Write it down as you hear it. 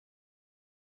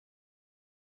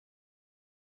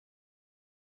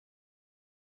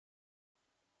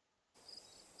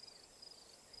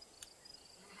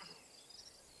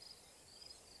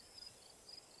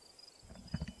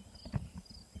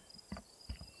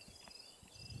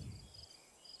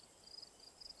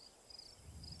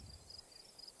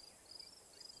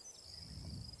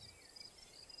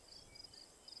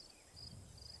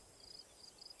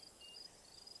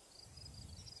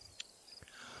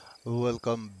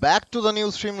Welcome back to the new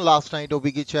stream last night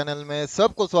ओबी की channel में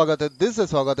सबको स्वागत है। दिल से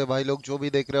स्वागत है भाई लोग, जो भी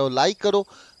देख रहे हो लाइक करो,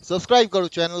 सब्सक्राइब करो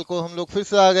चैनल को। हम लोग फिर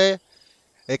से आ गए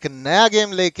एक नया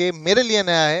गेम लेके। मेरे लिए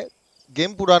नया है,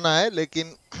 गेम पुराना है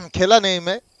लेकिन खेला नहीं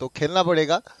मैं, तो खेलना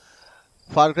पड़ेगा।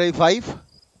 फार क्राई 5।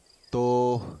 तो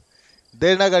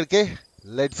देर ना करके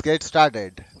लेट्स गेट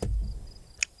स्टार्टेड।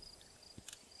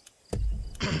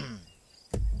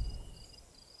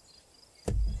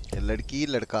 लड़की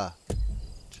लड़का,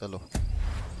 चलो।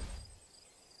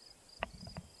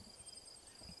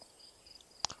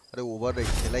 अरे ओवर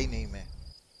खेला ही नहीं मैं।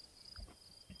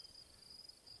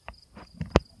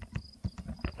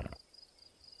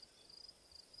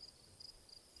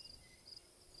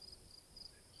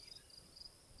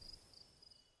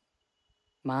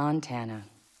 Montana.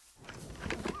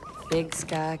 Big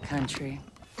sky country.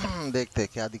 देखते हैं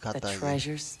क्या The दिखाता है ये।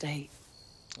 treasure state.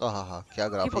 हाँ, क्या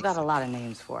People got ग्राफिक्स a है। lot of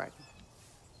names for it.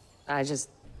 I just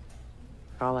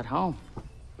call it home.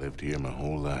 Lived here my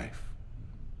whole life.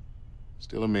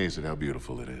 Still amazed at how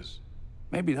beautiful it is.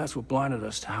 Maybe that's what blinded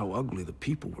us to how ugly the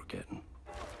people were getting.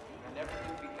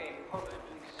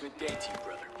 Good day to you,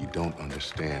 brother. You don't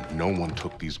understand. No one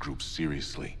took these groups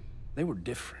seriously. They were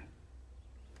different.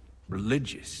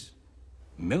 Religious.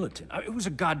 Militant. It was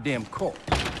a goddamn cult.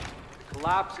 The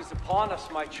collapse is upon us,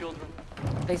 my children.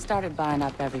 They started buying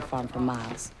up every farm for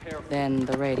miles. Then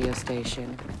the radio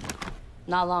station.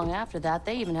 Not long after that,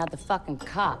 they even had the fucking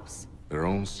cops. Their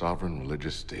own sovereign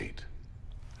religious state.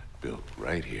 Built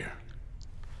right here.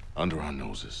 Under our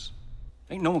noses.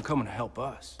 Ain't no one coming to help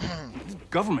us. The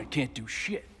government can't do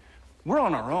shit. We're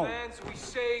on our own. Man, so we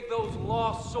save those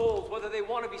lost souls, whether they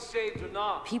want to be saved or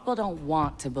not. People don't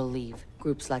want to believe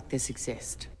groups like this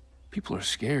exist. People are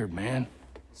scared, man.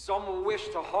 Some will wish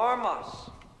to harm us.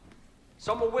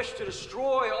 Some will wish to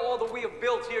destroy all that we have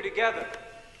built here together.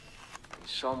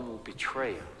 Some will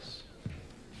betray us.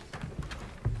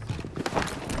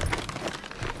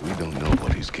 We don't know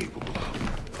what he's capable of.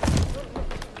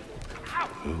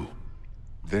 Who?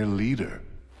 Their leader.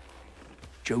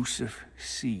 Joseph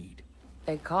Seed.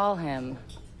 They call him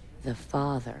the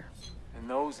Father. And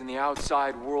those in the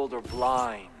outside world are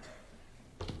blind.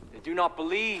 They do not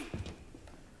believe.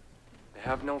 They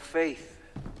have no faith.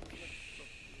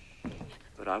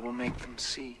 But I will make them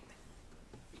see.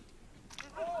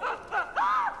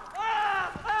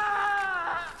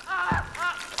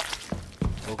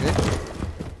 Okay.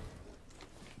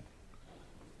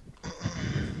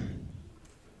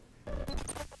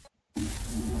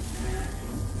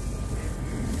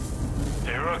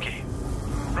 Hey, Rookie.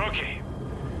 Rookie.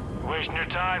 You're wasting your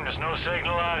time. There's no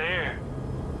signal out here.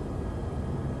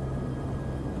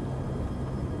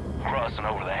 Crossing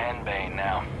over the Henbane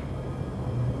now.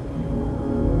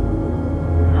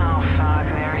 Oh, fuck,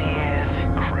 there he is.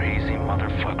 Crazy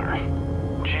motherfucker.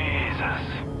 Jesus.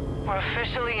 We're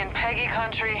officially in Peggy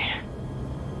country.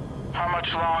 How much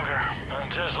longer?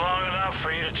 Just long enough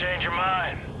for you to change your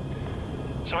mind.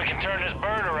 So we can turn this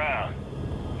bird around.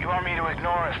 You want me to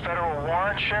ignore a federal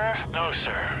warrant, Sheriff? No,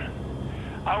 sir.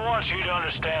 I want you to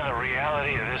understand the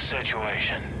reality of this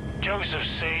situation. Joseph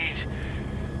Seed,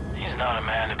 he's not a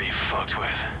man to be fucked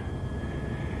with.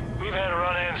 We've had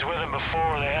run-ins with him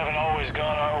before. They haven't always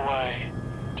gone our way.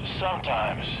 Just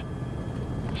sometimes.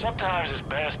 Sometimes it's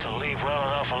best to leave well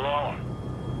enough alone.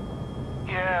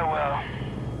 Yeah, well,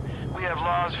 we have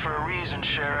laws for a reason,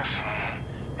 Sheriff.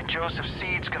 And Joseph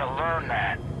Seed's gonna learn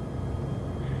that.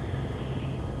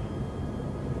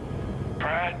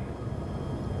 Pratt,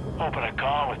 open a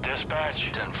comm with dispatch.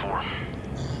 10-4.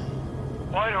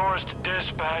 Whitehorse to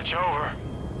dispatch, over.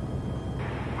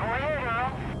 Go ahead,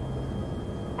 Earl.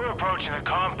 We're approaching the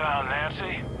compound,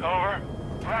 Nancy. Over.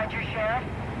 Roger, Sheriff.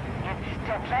 You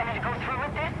still planning to go through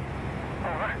with this?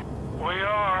 Over. We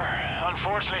are.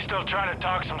 Unfortunately, still trying to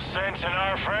talk some sense in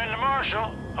our friend, the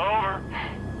Marshal. Over.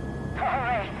 All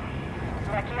right.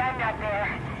 Lucky I'm not there.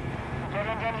 If you get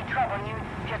into any trouble, you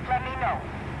just let me know.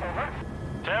 Over.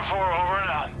 10-4, over and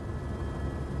out.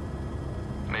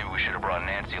 Maybe we should have brought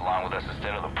Nancy along with us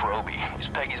instead of the Proby. These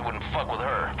Peggies wouldn't fuck with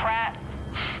her. Pratt.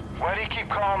 Why do you keep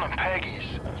calling them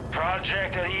Peggies?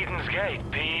 Project at Eden's Gate,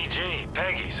 PEG.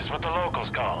 Peggies is what the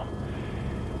locals call them.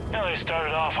 You know, they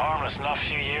started off harmless enough a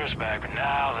few years back, but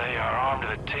now they are armed to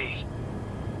the teeth.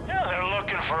 Yeah, they're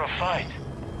looking for a fight.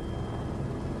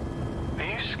 Are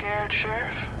you scared,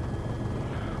 Sheriff?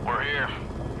 We're here.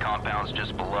 Compound's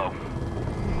just below.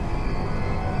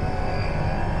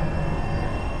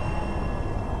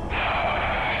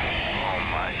 Oh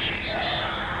my Jesus.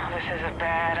 This is a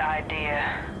bad idea.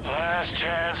 Last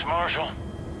chance, Marshal.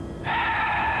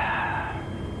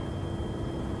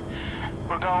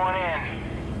 We're going in.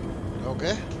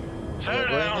 Okay. We Set are her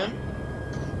going down. in.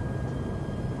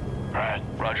 Alright,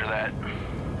 roger that.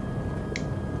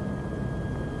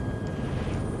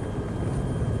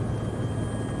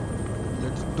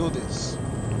 Let's do this.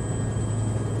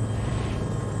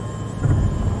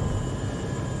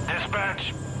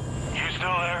 Dispatch, you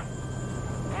still there?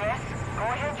 Yes? Go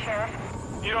ahead, Sheriff.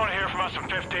 You don't hear from us in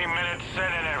 15 minutes.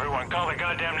 Send in everyone. Call the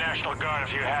goddamn National Guard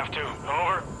if you have to.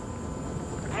 Over.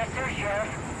 Yes, sir, Sheriff.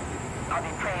 I'll be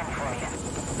praying for you.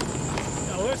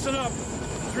 Now listen up.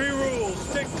 3 rules.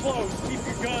 Stick close. Keep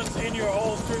your guns in your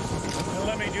holsters. And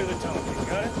let me do the talking.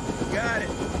 Got it? Got it.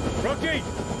 Rookie!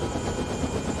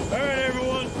 All right,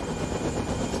 everyone.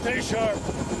 Stay sharp.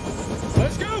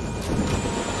 Let's go!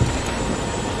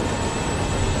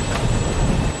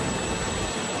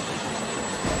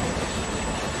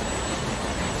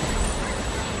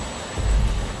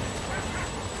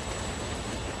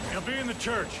 He'll be in the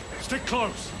church. Stick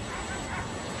close.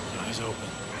 Eyes open.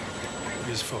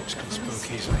 These folks can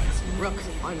spook easily. Rook,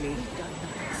 on me.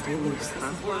 Stay loose,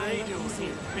 huh?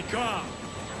 Be calm.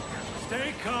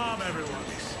 Stay calm, everyone.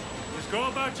 Just go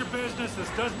about your business. This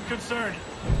doesn't concern you.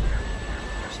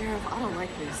 Sheriff, I don't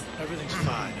like this. Everything's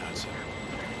fine, Hudson.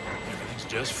 Everything's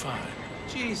just fine.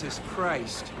 Jesus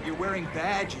Christ. You're wearing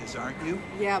badges, aren't you?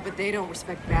 Yeah, but they don't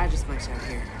respect badges much out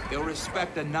here. They'll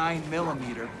respect a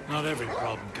 9mm. Not every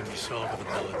problem can be solved with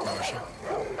a bullet, Marshal.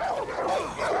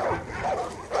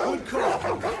 Good call.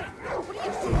 What are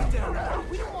you doing down there?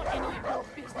 We don't want any of your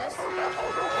business.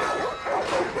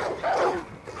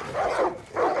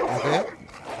 Okay.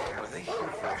 Are they here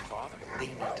for a father? They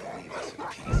need to leave us in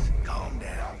peace. Calm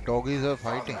down. Doggies are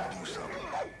fighting. Do something.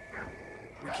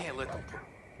 We can't let them.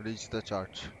 Reach the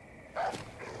church.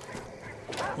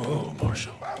 Whoa,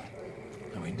 Marshal.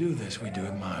 When we do this, we do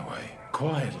it my way.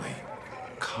 Quietly.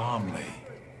 Calmly.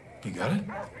 You got it?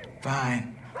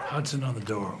 Fine. Hudson on the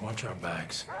door. Watch our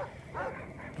backs.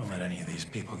 Don't let any of these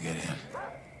people get in.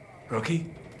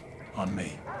 Rookie, on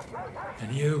me.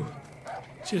 And you,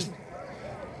 just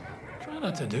try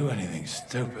not to do anything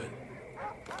stupid.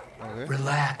 Okay.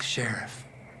 Relax, Sheriff.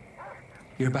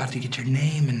 You're about to get your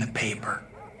name in the paper.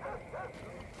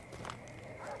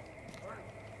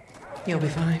 You'll be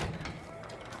fine.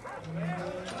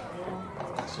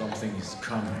 Something is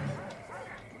coming.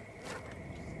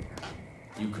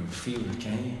 You can feel it,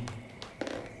 can you?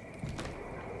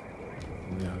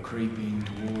 We are creeping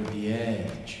toward the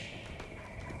edge.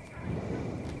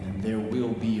 And there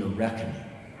will be a reckoning.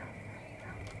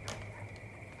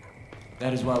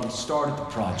 That is why we started the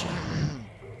project.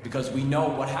 Because we know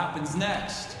what happens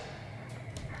next.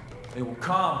 They will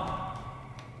come.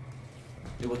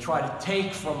 They will try to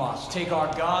take from us. Take our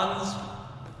guns.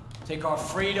 Take our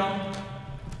freedom.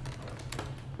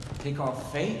 Take our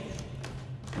faith.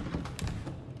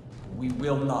 We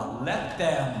will not let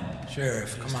them.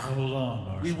 Sheriff, come on. Hold on,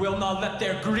 Marshal. We will not let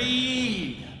their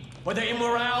greed, or their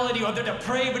immorality, or their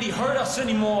depravity hurt us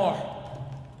anymore.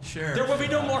 Sheriff. There will be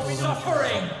no more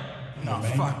suffering. No,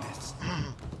 fuck this.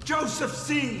 Joseph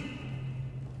C.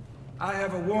 I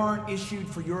have a warrant issued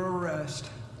for your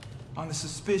arrest on the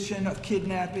suspicion of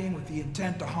kidnapping with the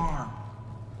intent to harm.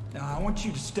 Now, I want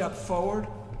you to step forward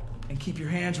and keep your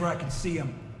hands where I can see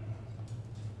them.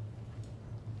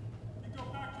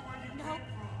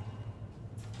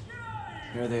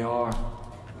 Here they are,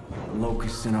 the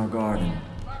locusts in our garden.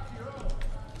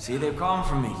 See, they've come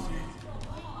for me.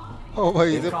 Oh,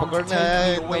 भाई They've इसे come to पकड़ने आया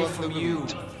है take me इतना away बंदे from को। you.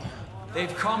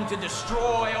 They've come to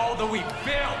destroy all that we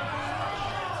built.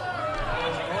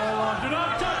 Hold on. Do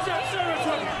not touch that service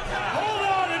weapon. Hold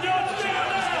on and don't stand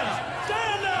down.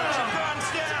 Stand down.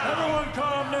 Everyone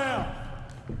calm down.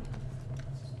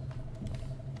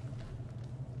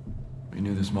 We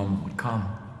knew this moment would come.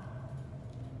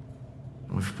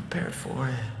 And we've prepared for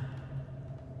it.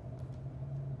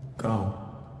 Go.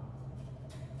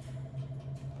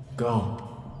 Go.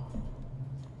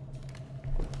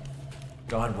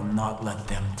 God will not let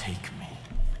them take me.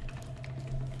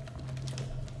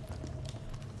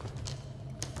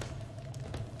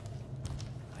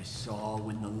 I saw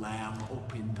when the Lamb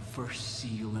opened the first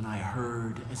seal, and I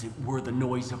heard, as it were the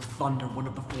noise of thunder, one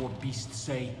of the four beasts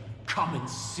say, "Come and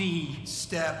see."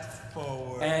 Step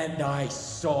forward. And I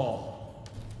saw.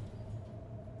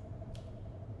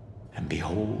 And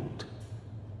behold,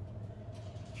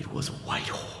 it was a white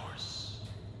horse.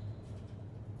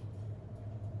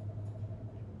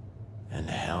 And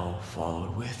hell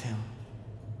followed with him.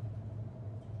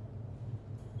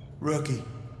 Rookie,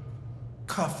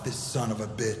 cuff this son of a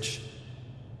bitch.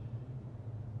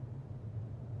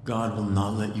 God will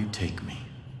not let you take me.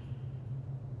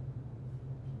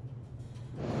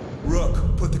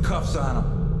 Rook, put the cuffs on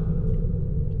him.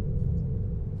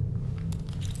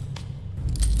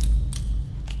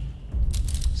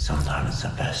 Sometimes the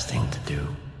best thing to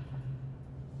do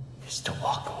is to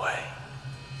walk away.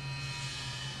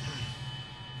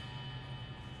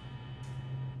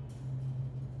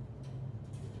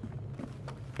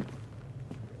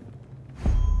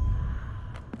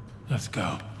 Let's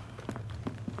go.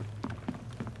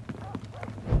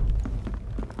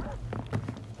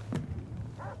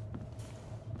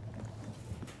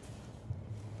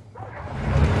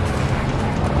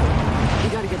 We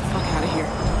gotta get the fuck out of here.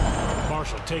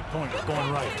 Marshall, take point. We're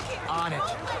going right. On it.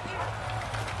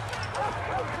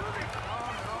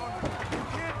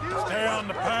 Stay on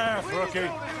the path, rookie.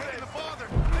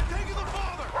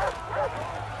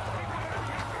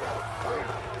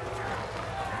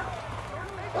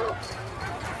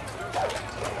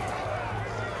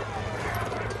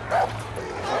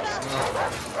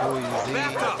 So easy.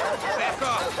 Back up! Back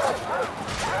up!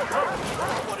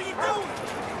 What are you doing?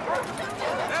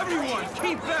 Everyone,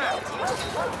 keep back!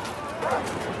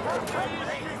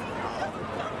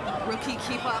 Rookie,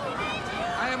 keep up.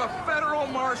 I am a federal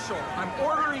marshal. I'm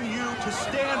ordering you to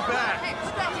stand back. Hey,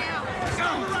 step down.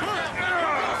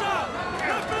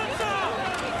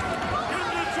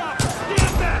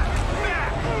 Stand back!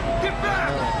 Get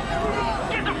back!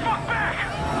 Get the fuck back!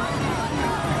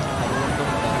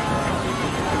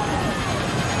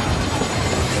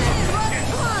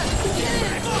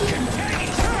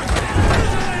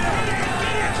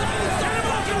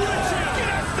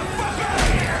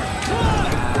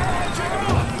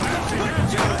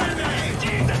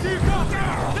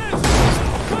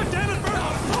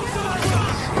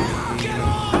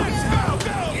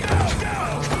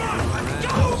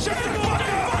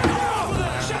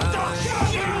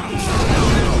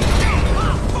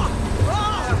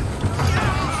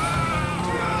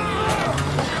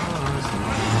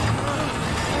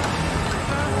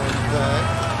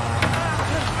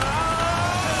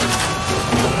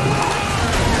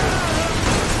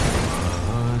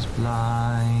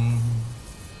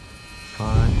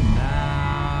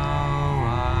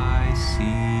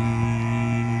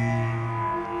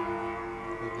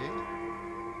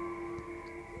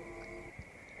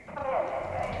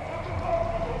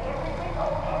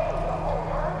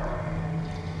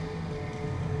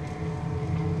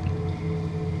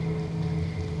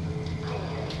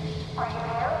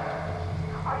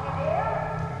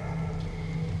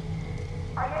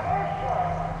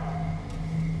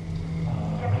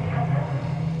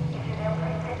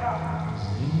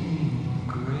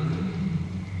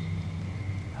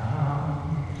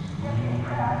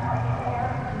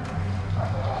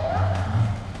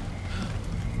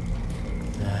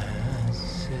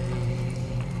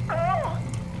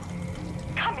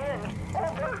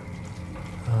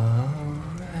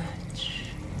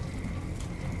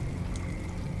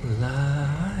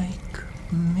 Like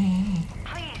me.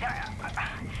 Please,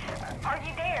 are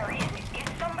you there? Is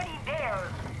somebody there?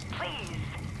 Please.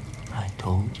 I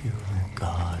told you that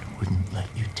God wouldn't let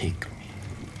you take me.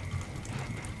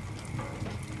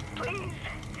 Please.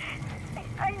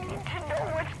 I need to know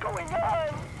what's going on.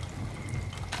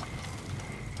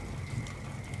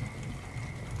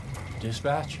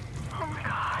 Dispatch? Oh my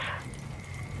God.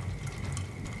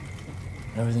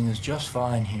 Everything is just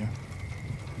fine here.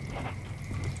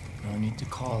 No need to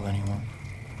call anyone.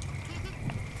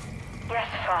 Yes,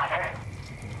 Father.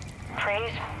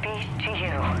 Praise be to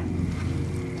you.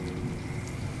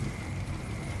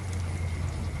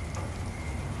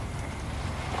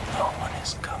 No one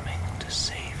is coming to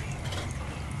save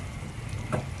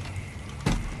you.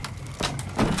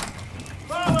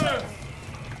 Father!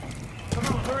 Come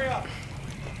on, hurry up.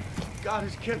 God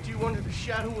has kept you under the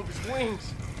shadow of his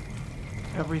wings.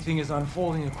 Everything is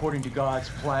unfolding according to God's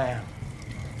plan.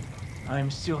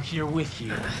 I'm still here with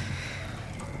you.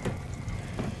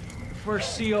 The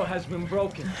first seal has been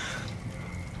broken.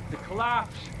 The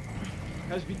collapse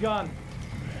has begun.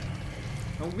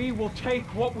 And we will take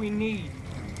what we need.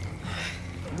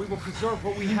 And we will preserve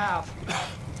what we have.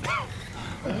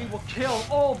 And we will kill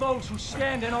all those who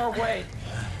stand in our way.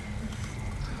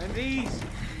 And these,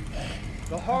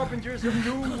 the harbingers of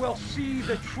doom, will see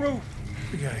the truth.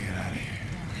 We gotta get out of here.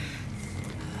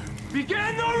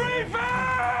 Begin the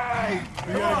refight!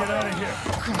 We gotta get out of here.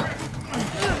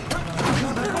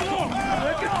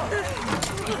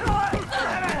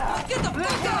 Get the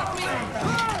fuck off me!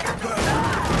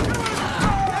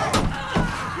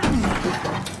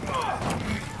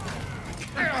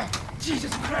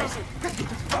 Jesus Christ! Let's get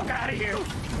the fuck out of here!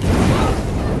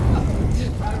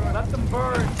 Let them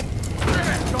burn.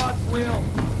 That's God's will.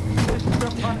 This is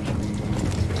their punishment.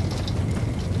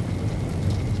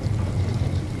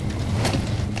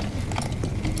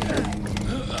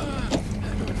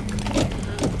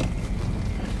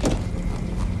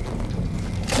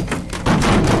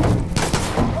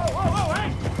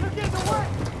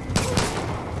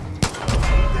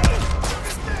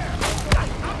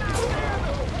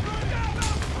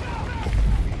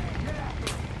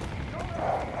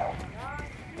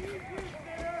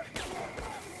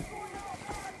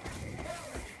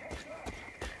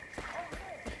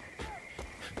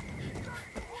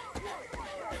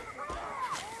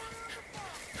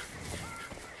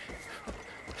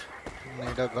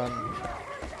 need a gun.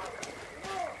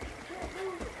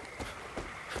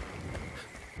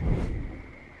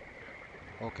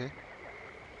 Okay.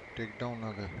 Take down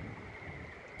again.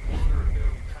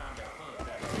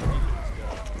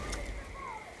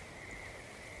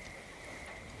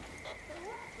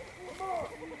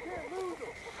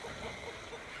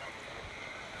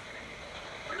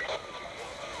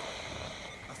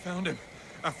 I found him.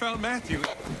 I found Matthew.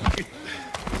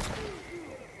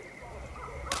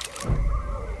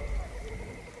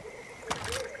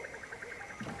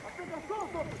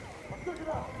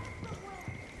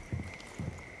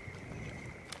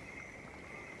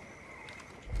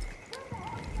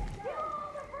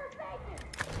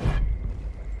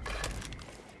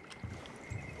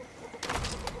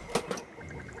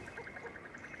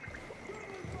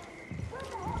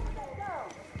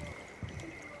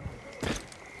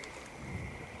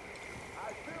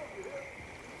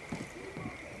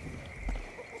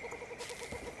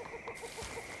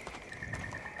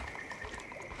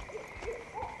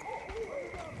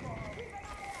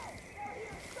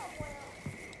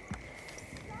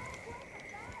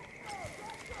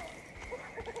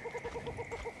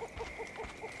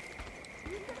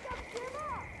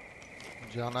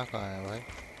 जाना कहाँ है भाई?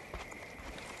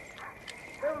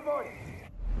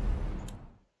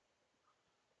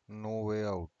 No way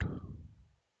out.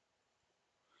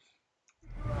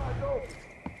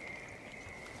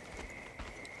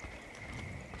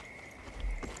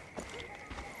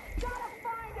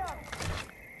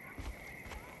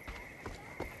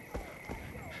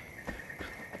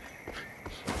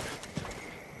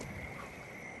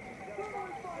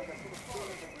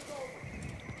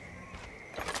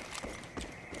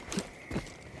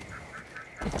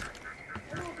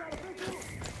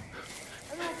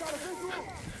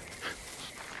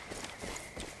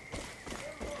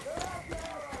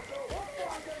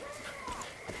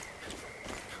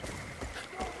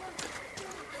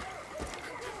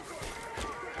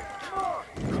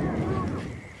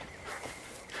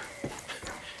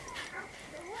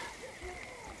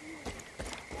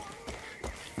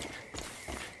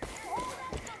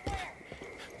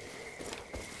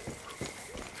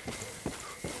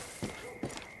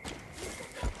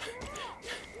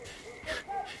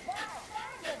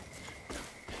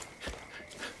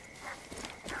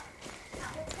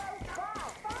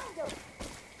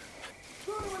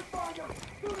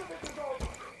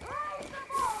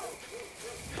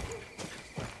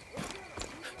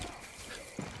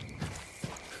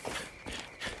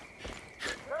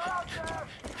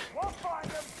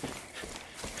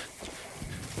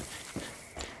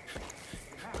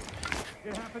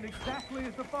 It happened exactly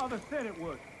as the father said it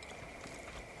would.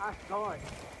 I saw it.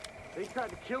 They tried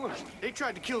to kill him. They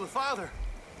tried to kill the father.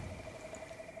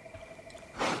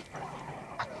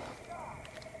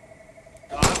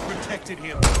 God protected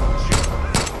him.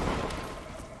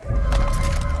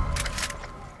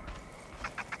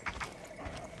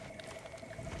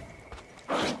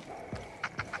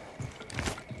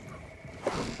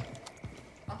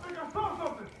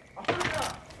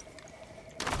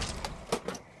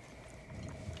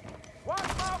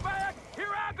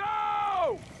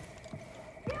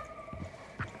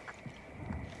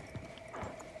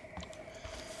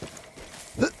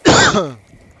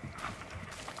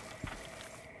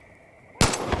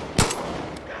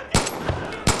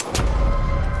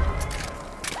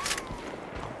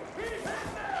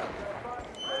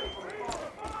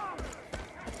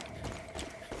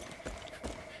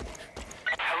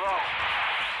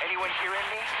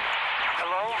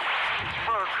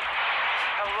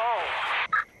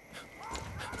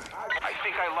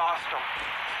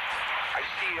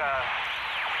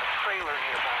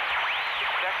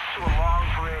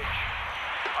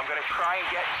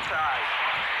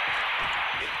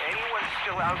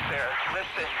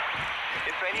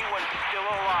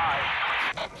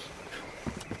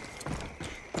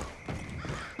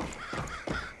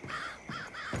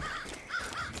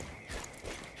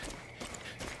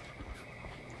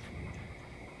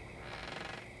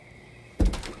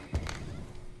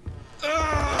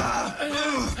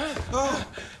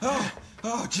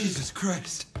 Oh, Jesus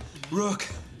Christ. Rook,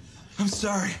 I'm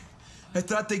sorry. I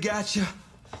thought they got you.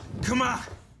 Come on.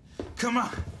 Come on.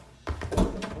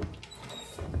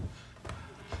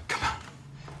 Come on.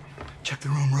 Check the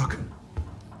room, Rook.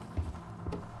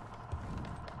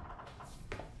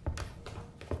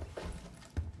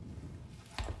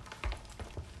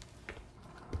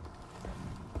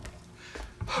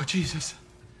 Oh, Jesus.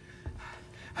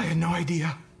 I had no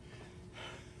idea.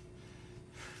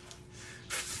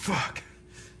 Fuck.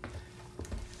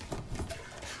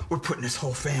 We're putting this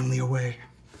whole family away.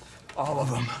 All of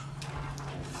them.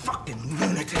 Fucking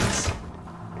lunatics.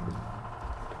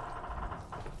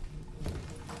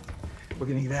 We're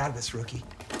gonna get out of this, rookie.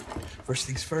 First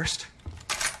things first,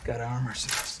 gotta arm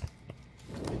ourselves.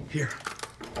 Here.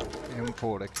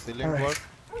 M4, excellent All right. work.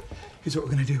 Here's what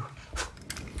we're gonna do.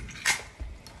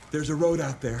 There's a road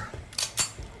out there.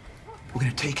 We're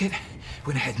gonna take it,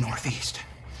 we're gonna head northeast.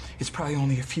 It's probably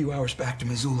only a few hours back to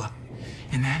Missoula.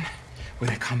 And then we're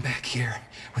gonna come back here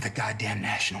with a goddamn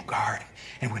National Guard,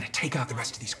 and we're gonna take out the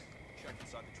rest of these.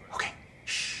 Okay,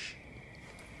 shh.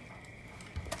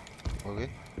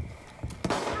 Okay.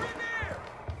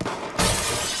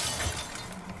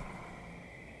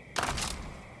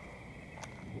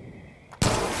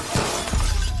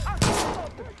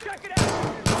 Check it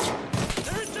out!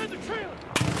 They're inside the trailer!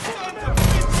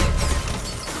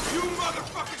 You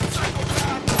motherfucking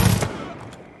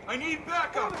psychopath! I need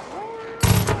backup!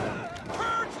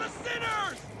 Purge the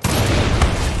sinners!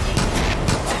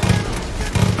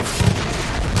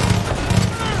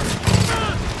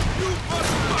 You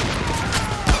motherfucker!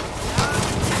 I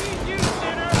need you,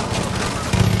 sinner!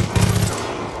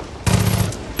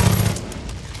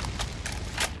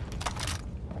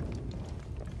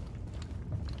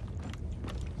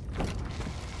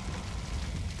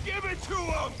 Give it to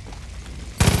him!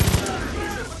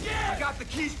 I got the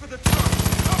keys for the truck.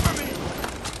 Cover me!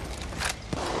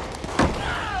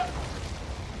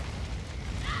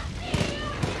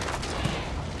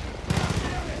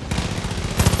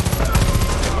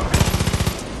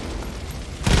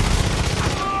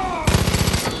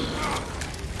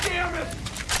 Damn it!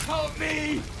 Help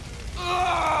me!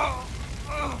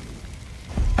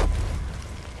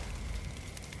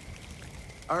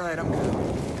 All right, I'm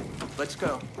good. Let's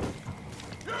go.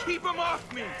 Keep him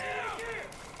off me!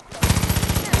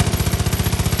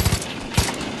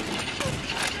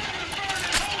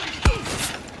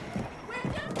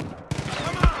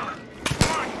 Come on!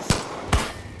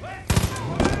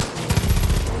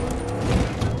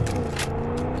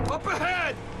 Up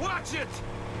ahead! Watch it!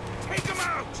 Take him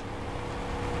out!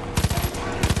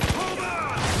 Hold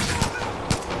on!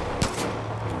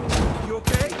 You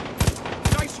okay?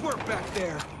 Nice work back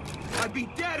there. I'd be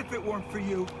dead if it weren't for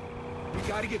you. We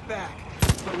gotta get back,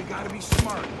 but we gotta be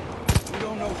smart. We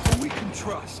don't know who we can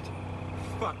trust.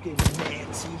 Fucking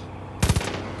Nancy.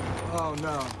 Oh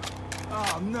no.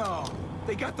 Oh no.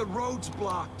 They got the roads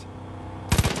blocked.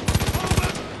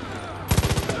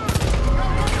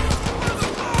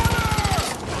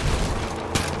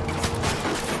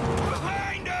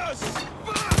 Behind us!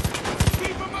 Fuck!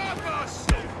 Keep him off us!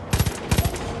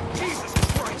 Jesus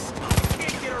Christ! I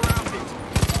can't get around it!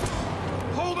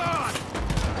 Hold on!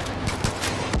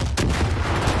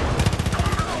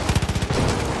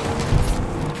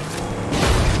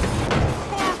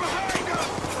 More behind us!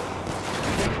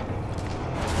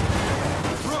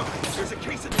 Look, there's a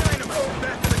case of dynamite in the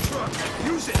back of the truck.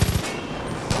 Use it!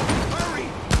 Hurry!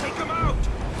 Take him out!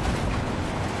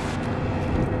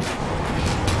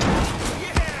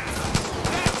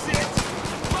 That's it!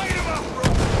 Light him up, bro!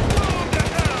 Blow him to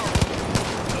hell!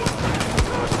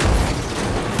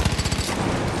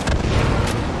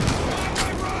 On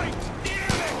my right!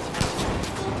 Damn it!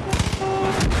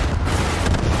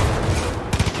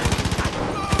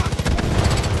 Fuck!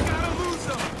 Gotta lose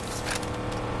him!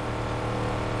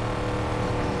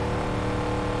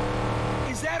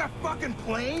 Is that a fucking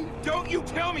plane? Don't you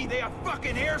tell me they have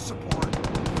fucking air support!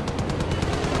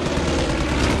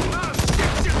 Oh,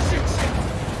 shit!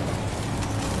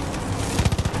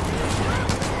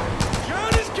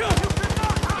 John is coming!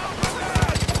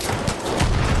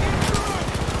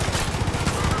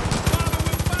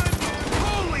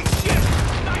 Holy shit!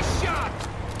 Nice shot!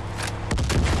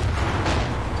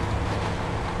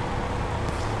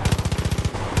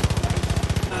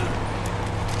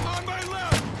 On my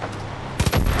left!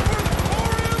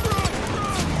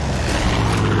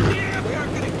 Damn, we are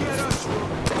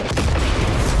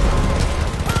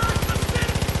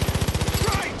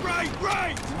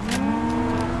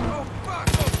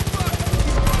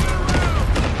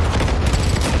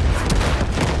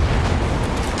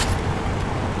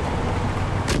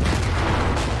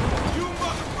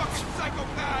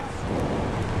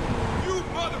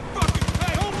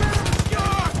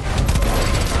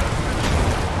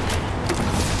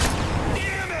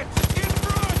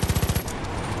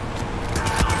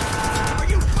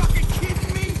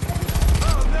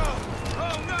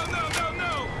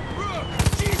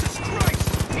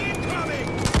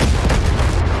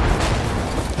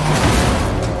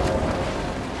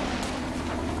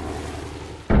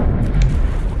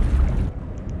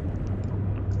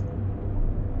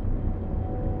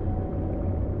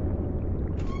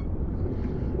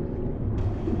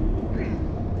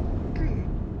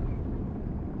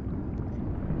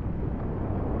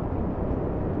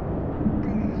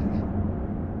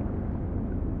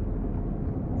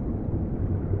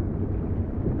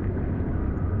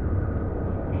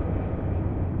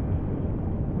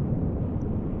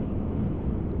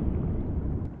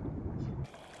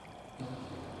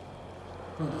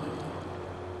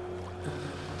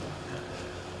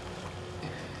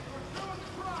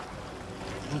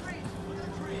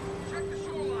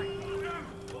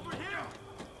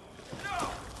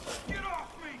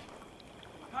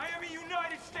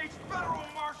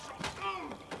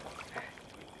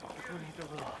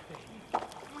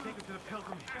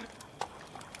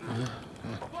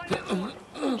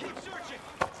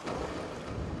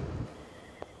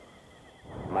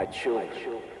My children,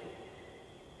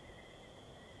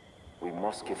 we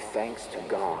must give thanks to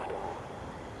God.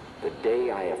 The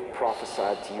day I have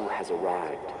prophesied to you has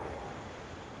arrived.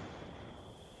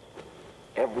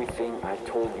 Everything I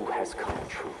told you has come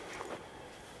true.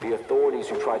 The authorities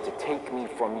who tried to take me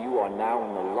from you are now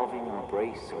in the loving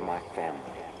embrace of my family.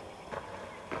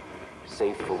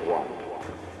 Save for one.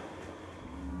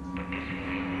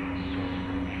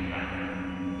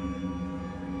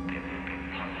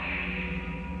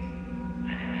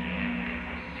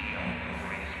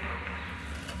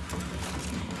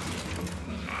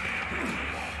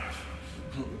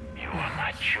 You are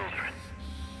my children.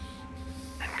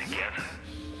 And together,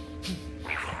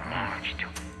 we will march to...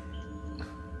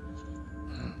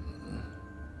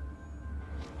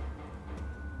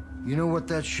 You know what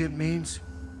that shit means?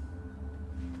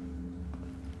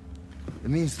 It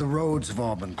means the roads have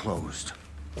all been closed.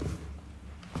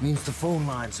 It means the phone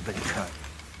lines have been cut.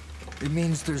 It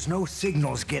means there's no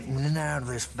signals getting in and out of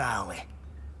this valley.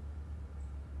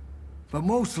 But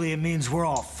mostly it means we're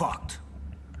all fucked.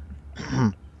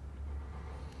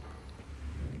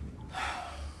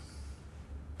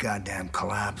 Goddamn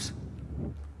collapse.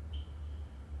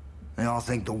 They all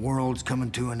think the world's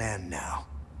coming to an end now.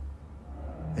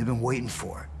 They've been waiting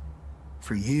for it.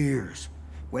 For years.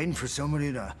 Waiting for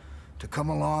somebody to come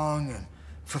along and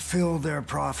fulfill their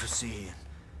prophecy and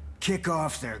kick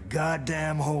off their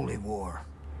goddamn holy war.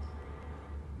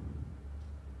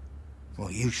 Well,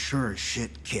 you sure as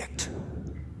shit kicked.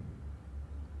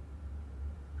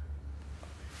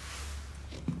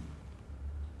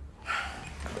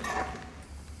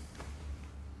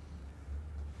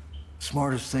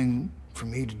 Smartest thing for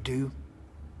me to do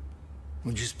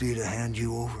would just be to hand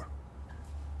you over.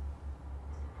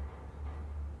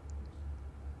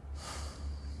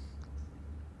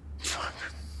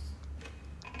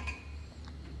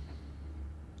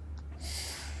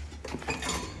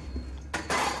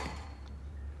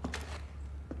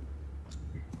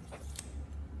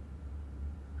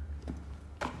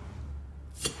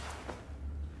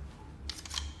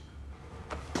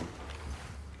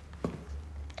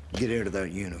 Get out of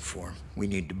that uniform. We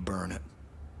need to burn it.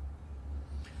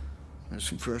 There's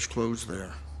some fresh clothes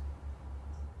there.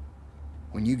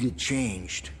 When you get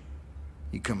changed,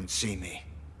 you come and see me.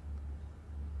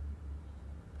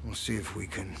 We'll see if we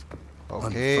can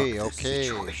unfuck this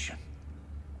situation.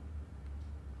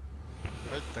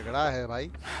 तगड़ा है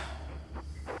भाई.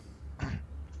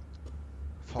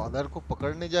 Father को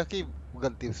पकड़ने जाके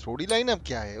गलती. Story line अब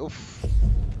क्या है? उफ.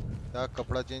 क्या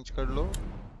कपड़ा चेंज कर लो.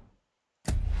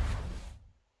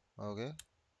 ओके.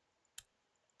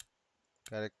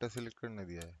 कैरेक्टर सिलेक्ट करने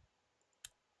दिया है.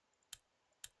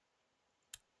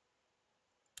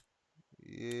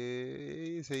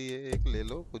 ये सही है. एक ले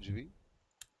लो कुछ भी.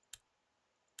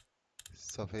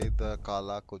 सफेद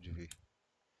काला कुछ भी.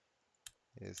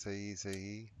 ये सही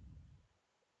सही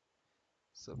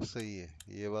सब सही है.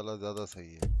 ये वाला ज्यादा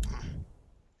सही है.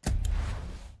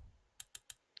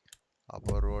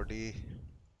 Upper body.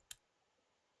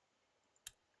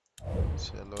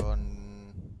 चलो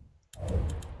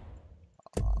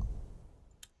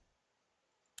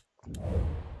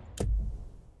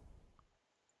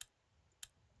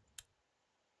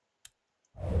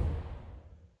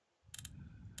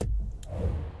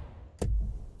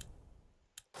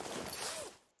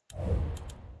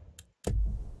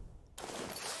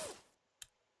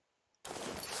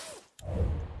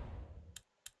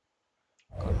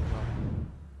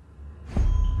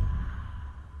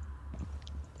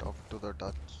the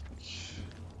touch.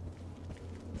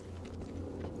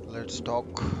 Let's talk.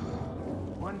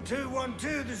 1 2 1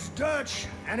 2. This is Dutch.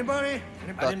 Anybody?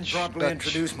 I didn't properly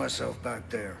introduce myself back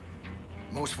there.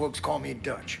 Most folks call me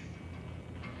Dutch.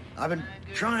 I've been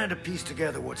trying to piece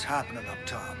together what's happening up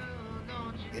top.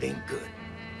 It ain't good.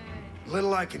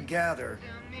 Little I can gather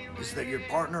is that your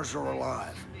partners are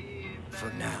alive.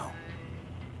 For now.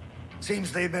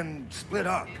 Seems they've been split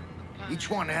up.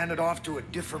 Each one handed off to a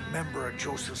different member of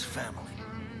Joseph's family.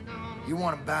 You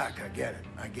want them back, I get it,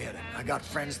 I get it. I got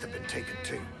friends that've been taken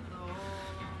too.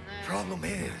 Problem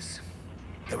is,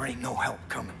 there ain't no help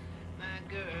coming.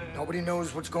 Nobody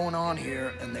knows what's going on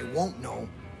here, and they won't know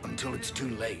until it's too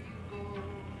late.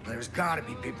 There's gotta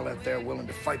be people out there willing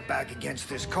to fight back against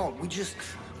this cult. We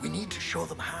need to show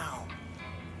them how.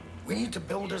 We need to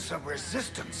build us a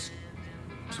resistance.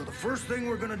 So the first thing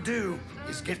we're gonna do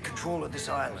is get control of this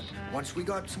island. Once we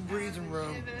got some breathing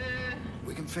room,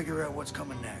 we can figure out what's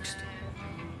coming next.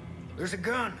 There's a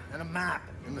gun and a map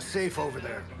in the safe over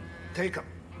there. Take them.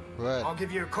 Right. I'll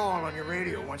give you a call on your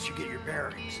radio once you get your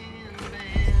bearings.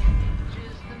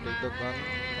 Take the gun.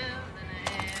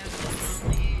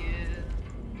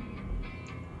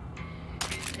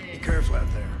 Be careful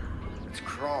out there. It's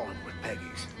crawling with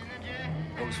Peggy's.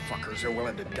 Those fuckers are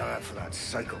willing to die for that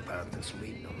psychopath that's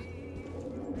leading them.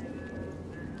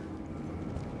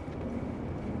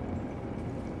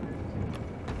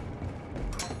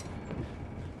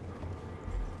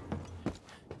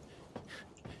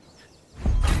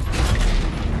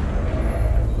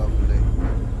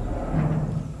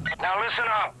 Now listen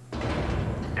up.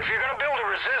 If you're gonna build a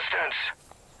resistance,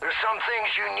 there's some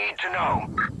things you need to know.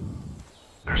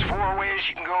 There's 4 ways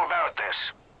you can go about this.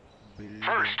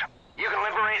 First, you can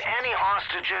liberate any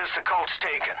hostages the cult's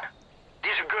taken.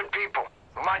 These are good people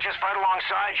who might just fight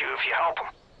alongside you if you help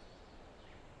them.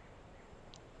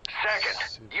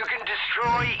 Second, you can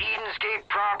destroy Eden's Gate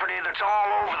property that's all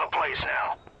over the place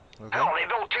now. Okay. Hell, they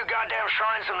built 2 goddamn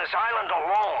shrines on this island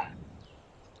alone.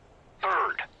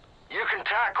 Third, you can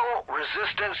tackle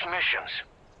resistance missions.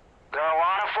 There are a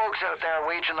lot of folks out there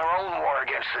waging their own war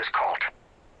against this cult,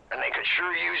 and they could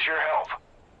sure use your help.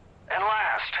 And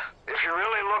last, if you're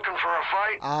really looking for a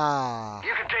fight,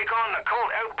 you can take on the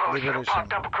cult outposts that have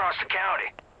popped up across the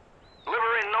county.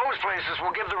 Liberating those places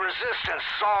will give the resistance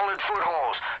solid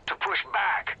footholds to push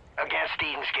back against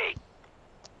Eden's Gate.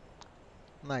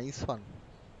 Nice one.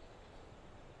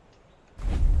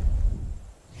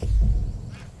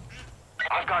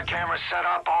 I've got cameras set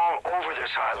up all over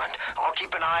this island. I'll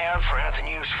keep an eye out for anything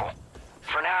useful.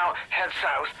 For now, head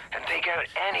south and take out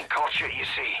any cult shit you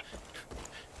see.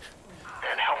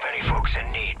 And help any folks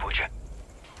in need, would you?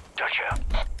 Dutch out.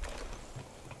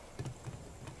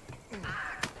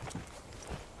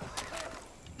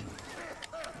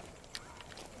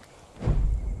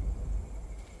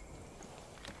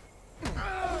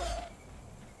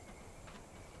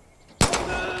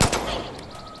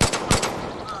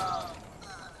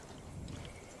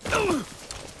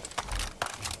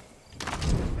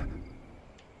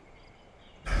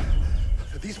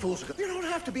 These fools are... You don't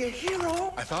have to be a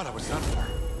hero. I thought I was done for.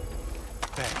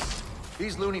 Thanks.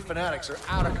 These loony fanatics are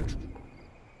out of control.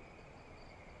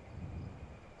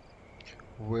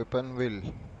 Weapon will.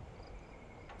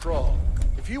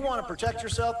 If you want to protect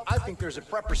yourself, I think there's a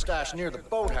prepper stash near the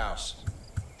boathouse.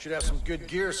 Should have some good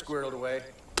gear squirreled away.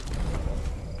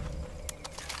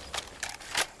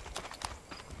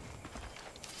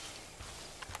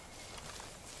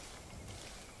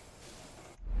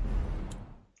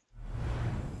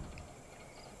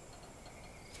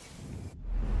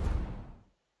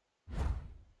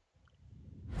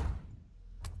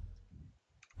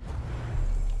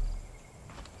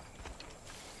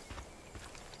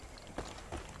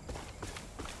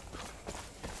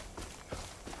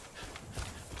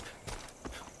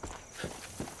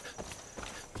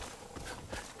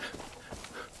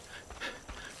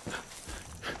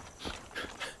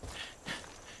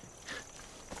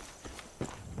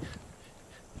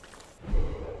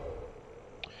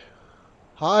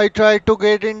 I tried to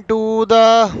get into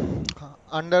the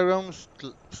underground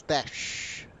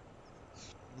stash,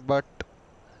 but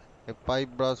a pipe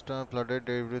burst flooded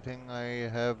everything. I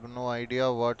have no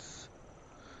idea what's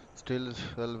still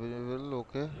salvageable.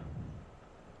 Okay,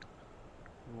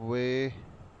 we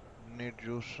need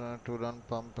juice to run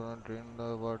pump and drain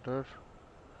the water.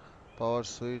 Power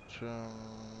switch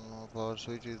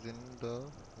is in the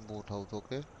boathouse.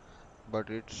 Okay, but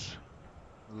it's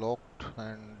locked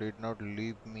and did not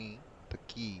leave me the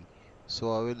key,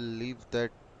 so I will leave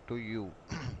that to you.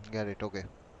 Get it? Okay.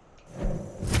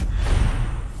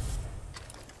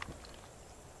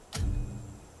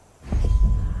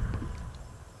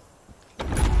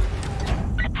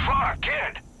 Fuck,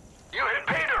 kid! You hit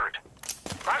pay dirt!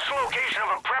 That's the location of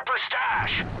a prepper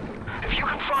stash. If you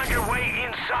can find your way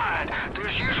inside,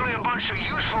 there's usually a bunch of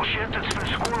useful shit that's been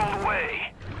squirreled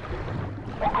away.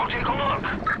 We'll go take a look.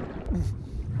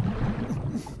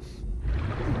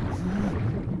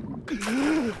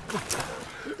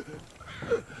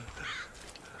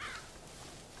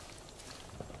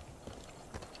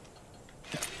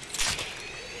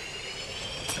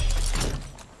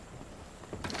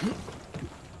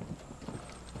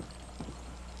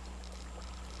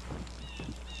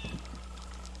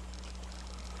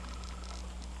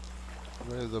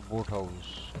 Where is the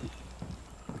boathouse?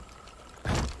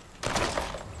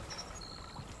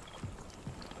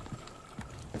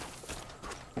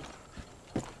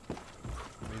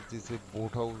 this a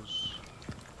boat house?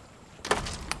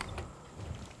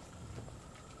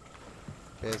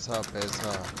 पैसा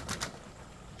पैसा.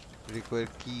 Require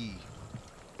key.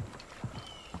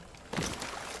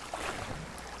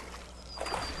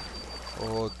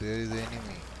 Oh, there is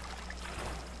enemy.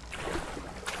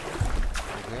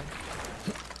 Okay.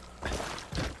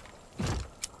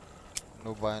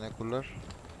 No binocular.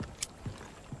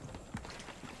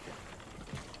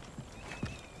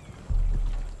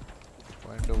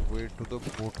 Find a way to the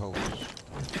boat house.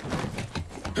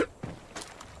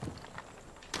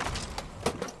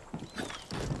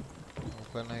 How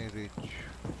can I reach?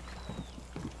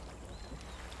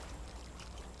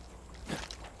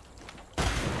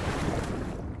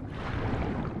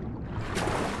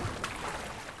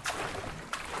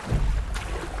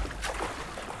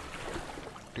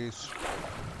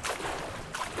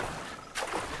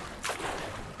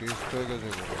 Test है कैसे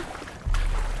करो?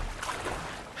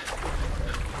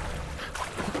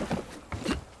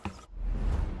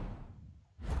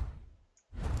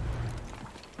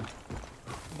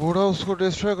 बूढ़ा उसको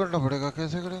destroy करना पड़ेगा,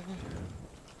 कैसे करेंगे?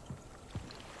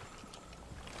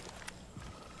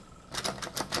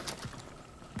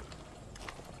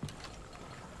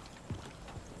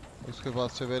 इसके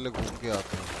पास से पहले घूम के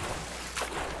आते हैं,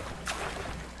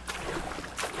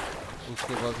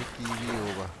 उसके पास की भी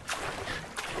होगा.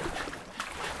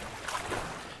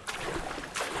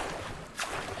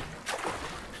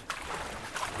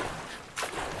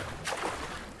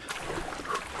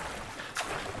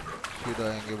 सीधा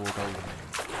आएंगे बोट हाउस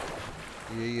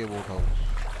में. यही है बोट हाउस.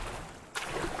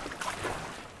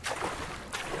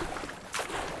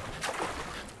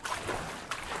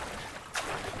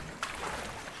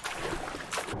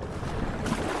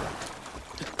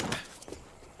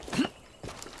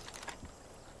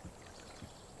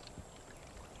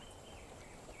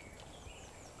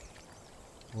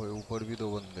 वो ऊपर भी दो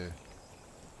बंदे.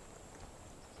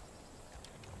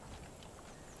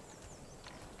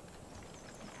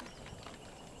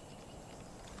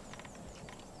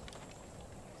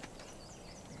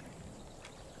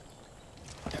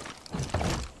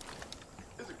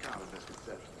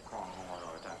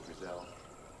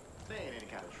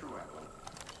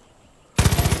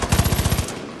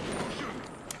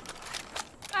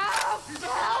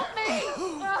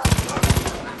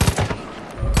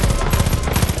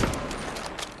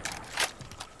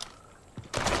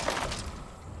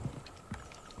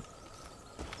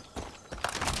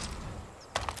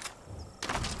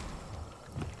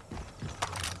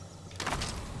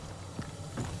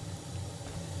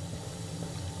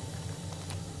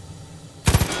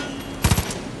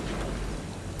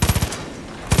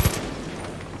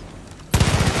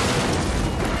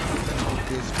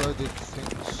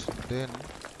 Then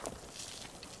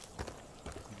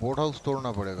boat house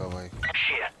तोड़ना पड़ेगा भाई.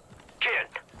 Shit, kid.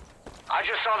 I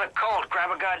just saw the cult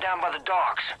grab a guy down by the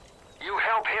docks. You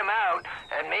help him out,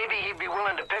 and maybe he'd be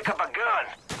willing to pick up a gun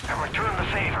and return the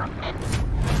favor.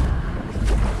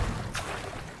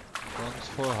 Guns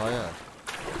for hire.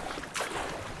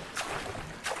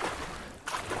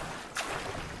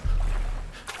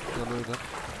 चलो इधर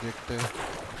देखते हैं.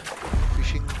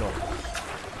 Fishing dog.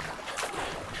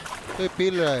 तो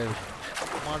पील रहा है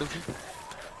मार सी.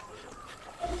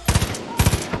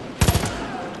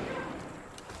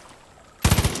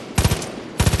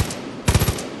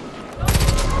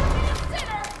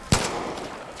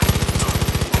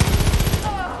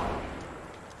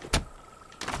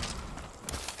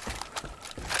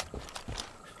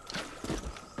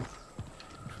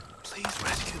 Please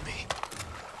rescue me.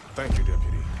 Thank you,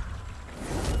 Deputy.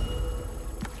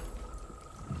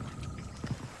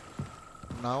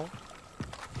 Now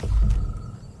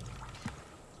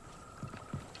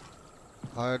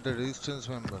hire the resistance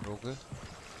member. Okay.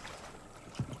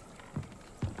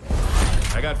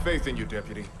 I got faith in you,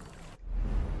 Deputy.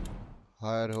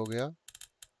 Hire हो गया.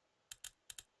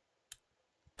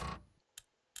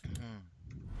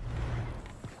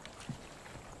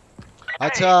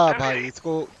 अच्छा भाई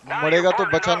इसको मरेगा तो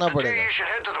बचाना पड़ेगा. You should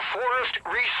head to the Forest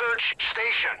Research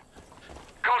Station.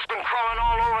 Cult's been crawling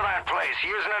all over that place,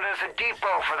 using it as a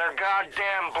depot for their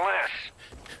goddamn bliss.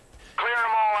 Clear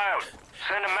them all out.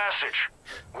 Send a message.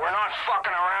 We're not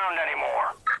fucking around anymore.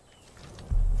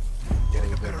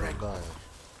 Getting a better angle.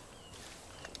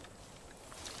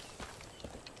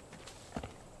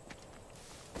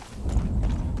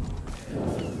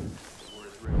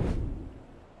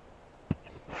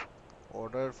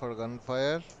 Order for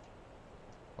gunfire.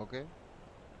 Okay.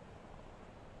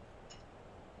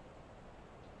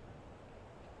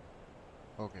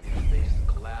 Okay.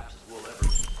 Collapse as we'll ever.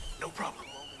 No problem.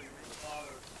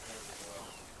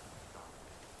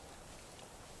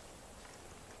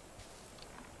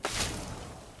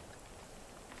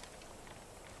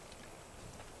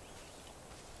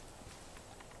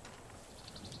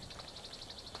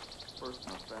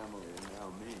 family and now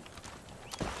me.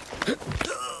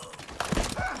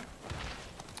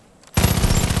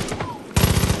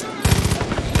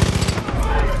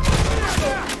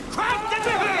 Crank, get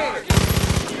me here!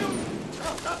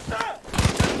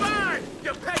 Fine!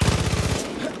 You pig!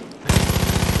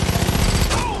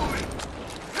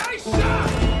 Nice shot!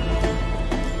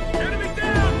 Enemy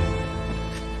down!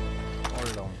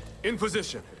 Hold on. In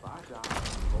position.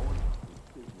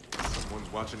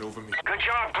 Someone's watching over me. Good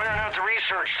job clearing out the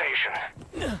research station.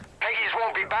 Peggy's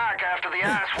won't be back after the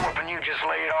ass whooping you just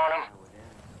laid on him.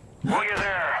 While you're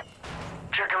there,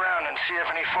 check around and see if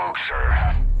any folks are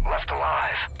left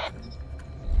alive.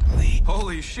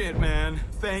 Holy shit, man.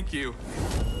 Thank you.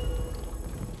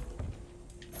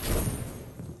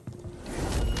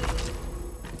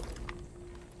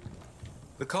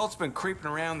 The cult's been creeping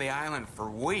around the island for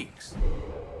weeks.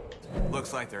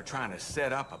 Looks like they're trying to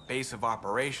set up a base of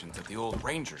operations at the old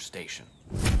ranger station.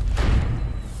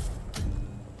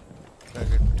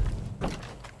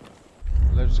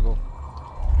 Let's go.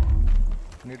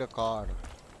 Need a car.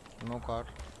 No car.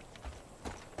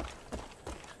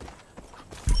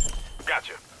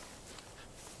 Gotcha.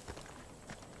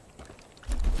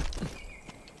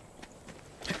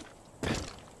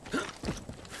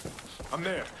 I'm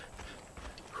there.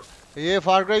 ये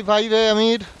FARCRY 5 है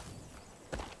अमीर.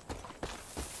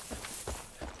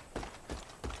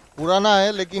 पुराना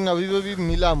है लेकिन अभी भी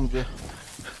मिला मुझे.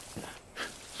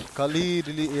 कल ही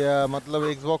मतलब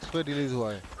Xbox पे रिलीज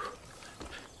हुआ है.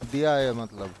 दिया है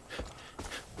मतलब.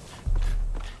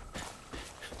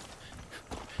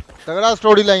 तगड़ा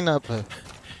स्टोरी लाइन अप है.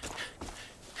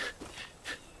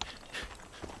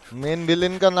 मेन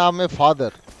विलेन का नाम है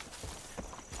फादर.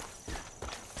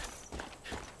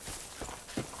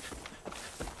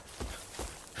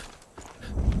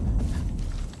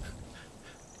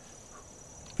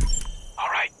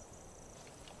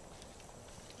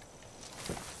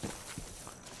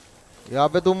 यहाँ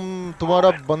पे तुम्हारा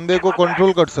बंदे को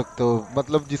कंट्रोल कर सकते हो,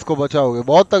 मतलब जिसको बचाओगे.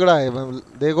 बहुत तगड़ा है,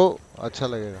 देखो अच्छा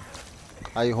लगेगा.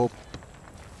 I hope.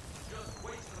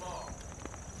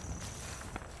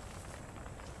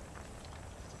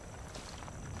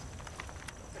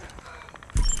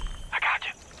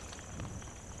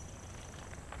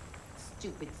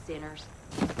 Stupid sinners.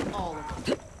 All of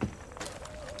them.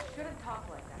 Shouldn't talk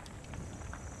like that.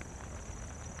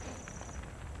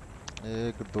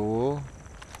 1 2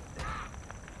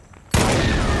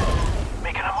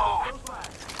 Making a move.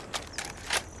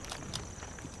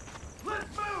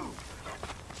 Let's move!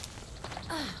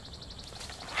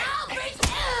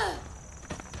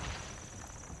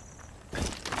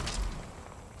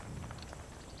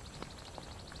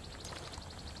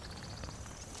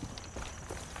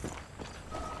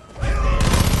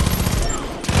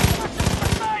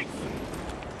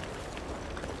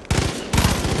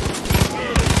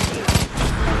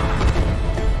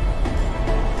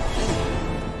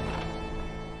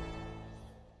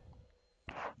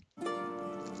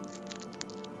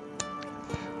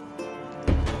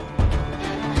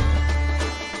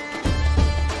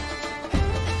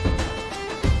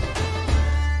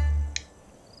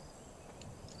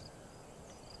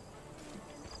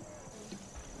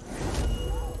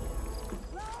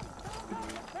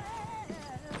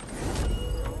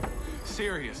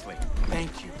 Seriously,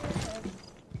 thank you.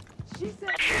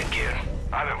 Shit, kid.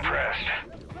 I'm impressed.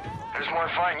 There's more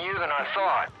fighting you than I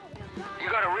thought. You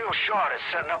got a real shot at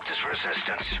setting up this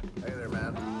resistance. Hey there,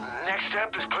 man. Next step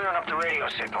is clearing up the radio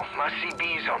signal. My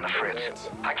CB's on the fritz.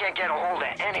 I can't get a hold of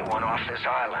anyone off this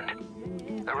island.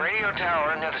 The radio tower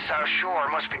near the south shore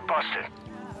must be busted.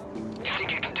 You think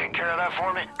you can take care of that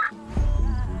for me?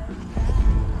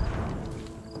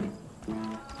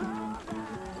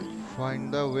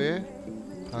 Find the way.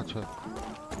 अच्छा.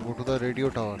 Go to the radio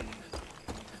tower.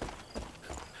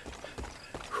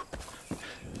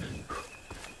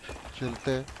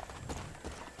 चलते.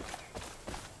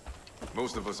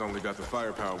 Most of us only got the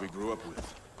firepower we grew up with.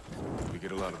 We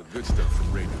get a lot of the good stuff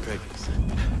from raiding Peggy's.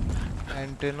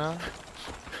 Antenna.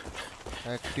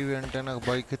 Active antenna.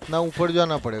 भाई कितना ऊपर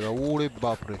जाना पड़ेगा. ओरे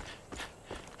बाप रे.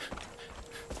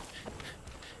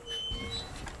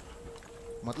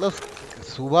 मतलब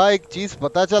सुबह एक चीज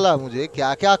पता चला मुझे,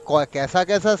 क्या क्या कैसा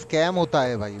कैसा स्कैम होता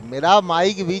है भाई. मेरा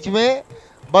माइक बीच में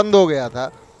बंद हो गया था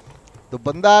तो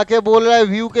बंदा आके बोल रहा है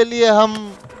व्यू के लिए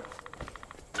हम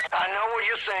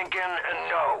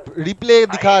रिप्ले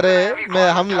दिखा रहे हैं. मैं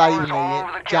हम लाइव नहीं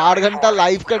है. 4 घंटा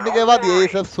लाइव करने के बाद ये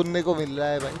सब सुनने को मिल रहा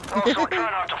है भाई.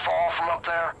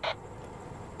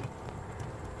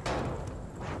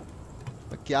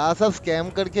 क्या सब स्कैम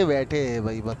करके बैठे हैं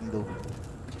भाई बंदो.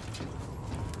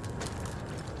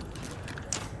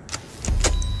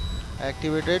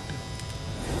 Activated.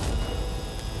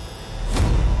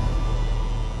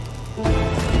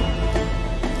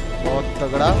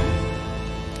 तगड़ा।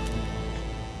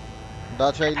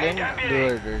 Dutch Island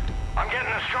divided. I'm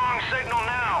getting a strong signal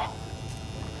now.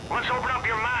 Let's open up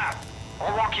your map.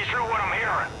 I'll walk you through what I'm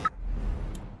hearing.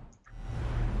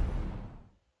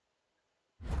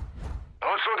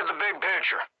 Let's look at the big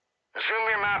picture. Zoom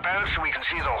your map out so we can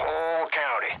see the whole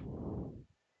county.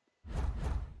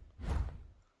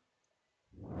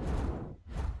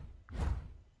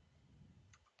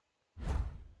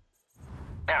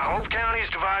 Now, Hope County is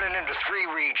divided into 3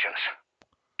 regions.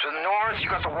 To the north, you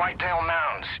got the Whitetail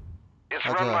Mountains. It's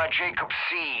run by Jacob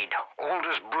Seed,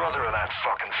 oldest brother of that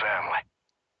fucking family.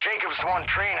 Jacob's the one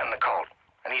training the cult,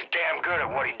 and he's damn good at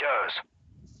what he does.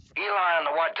 Eli and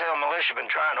the Whitetail Militia have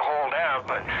been trying to hold out,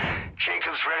 but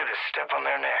Jacob's ready to step on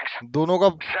their necks. दोनों का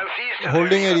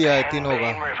holding area है तीनों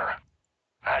का.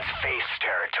 That's Faith's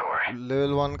territory.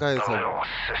 Level 1 का है The सब. little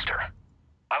sister.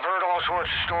 I've heard all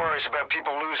sorts of stories about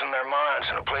people losing their minds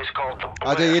in a place called the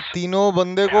Bliss. अच्छा ये तीनों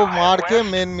बंदे को मार के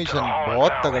मेन मिशन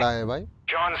बहुत तगड़ा है भाई.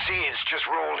 John Seeds just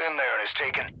rolled in there and has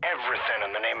taken everything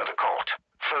in the name of the cult.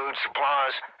 Food,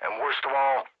 supplies, and worst of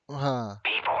all,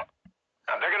 people.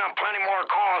 Now, they're gonna have plenty more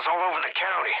calls all over the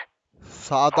county.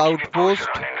 7 outpost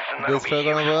destroy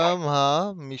करना.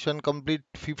 हाँ mission complete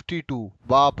 52.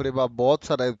 बाप रे बाप बहुत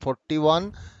सारा है.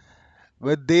 41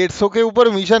 वे 150 के ऊपर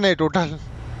मिशन है टोटल.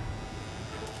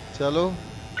 चलो.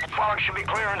 Fog should be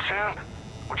clearing soon,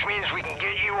 which means we can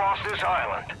get you off this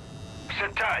island.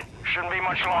 Sit tight. Shouldn't be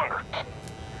much longer.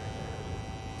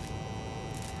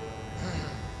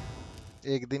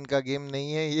 एक दिन का गेम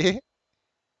नहीं है ये.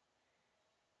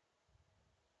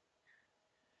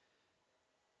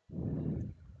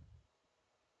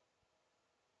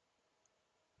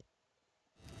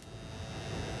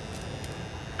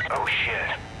 Oh shit.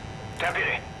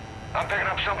 Deputy, I'm picking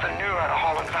up something new out of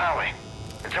Holland Valley.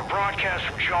 It's a broadcast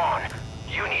from John.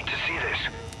 You need to see this.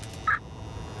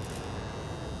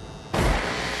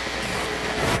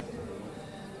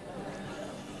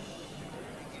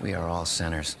 We are all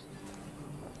sinners.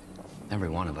 Every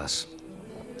one of us.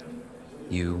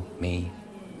 You, me.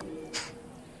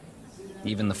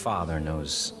 Even the Father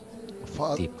knows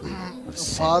deeply of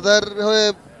sin. Father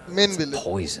main villain.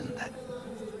 Poison that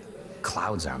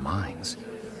clouds our minds.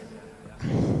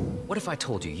 What if I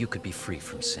told you you could be free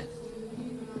from sin?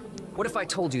 What if I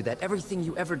told you that everything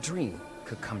you ever dreamed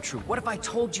could come true? What if I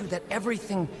told you that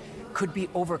everything could be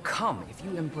overcome if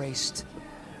you embraced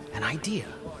an idea?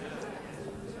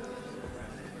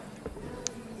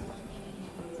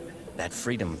 That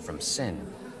freedom from sin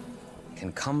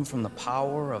can come from the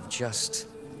power of just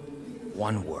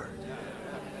one word.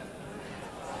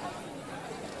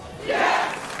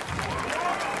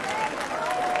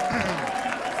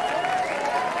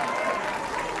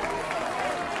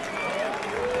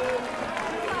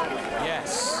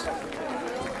 Yes,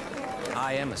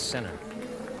 I am a sinner.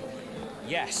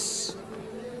 Yes,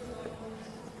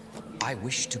 I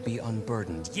wish to be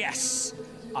unburdened. Yes,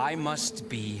 I must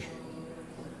be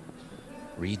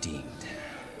redeemed.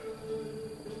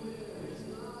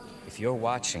 If you're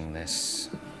watching this,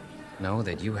 know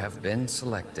that you have been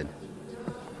selected.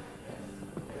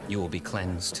 You will be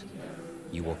cleansed,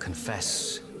 you will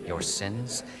confess your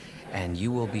sins, and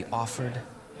you will be offered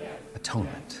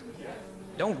atonement.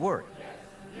 Don't worry.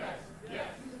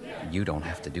 You don't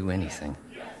have to do anything.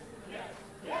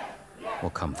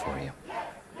 We'll come for you.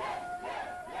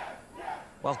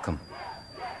 Welcome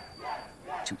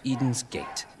to Eden's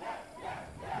Gate.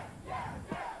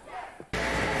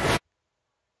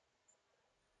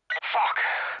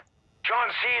 John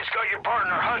C's got your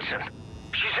partner, Hudson.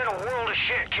 She's in a world of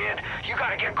shit, kid. You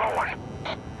gotta get going.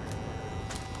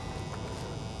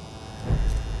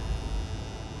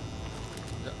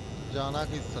 जाना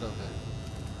किस तरफ है?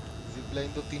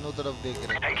 Zipline तो तीनों तरफ देख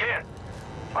रहे हैं. Hey, kid.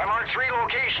 I marked 3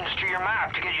 locations to your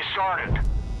map to get you started.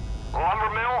 Lumber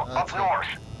Mill up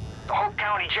north, the Hope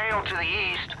County Jail to the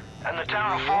east, and the town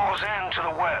of Falls End to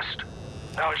the west.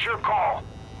 Now, it's your call.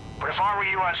 But if I were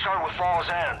you, I'd start with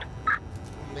Falls End.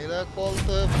 मेरा call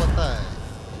तो पता है.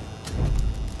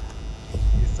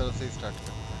 इस तरफ से start कर.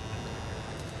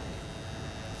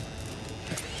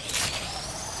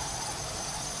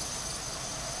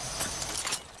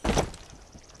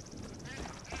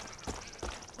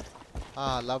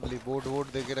 हाँ lovely board ward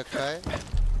देके रखा है.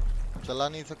 चला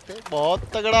नहीं सकते. बहुत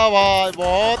तगड़ा भाई,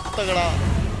 बहुत तगड़ा.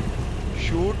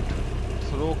 Shoot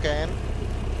throw can.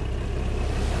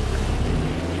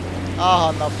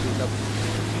 हाँ लवली लवली.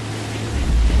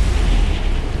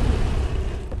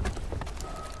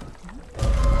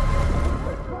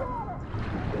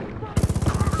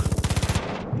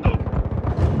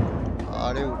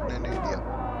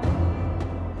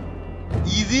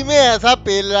 इजी में ऐसा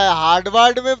पेल रहा है, हार्ड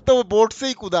वार्ड में तो वो बोट से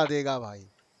ही कूदा देगा भाई।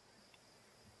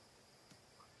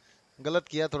 गलत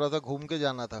किया, थोड़ा सा घूम के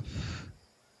जाना था।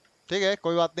 ठीक है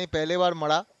कोई बात नहीं, पहले बार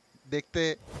मरा, देखते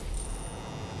हैं।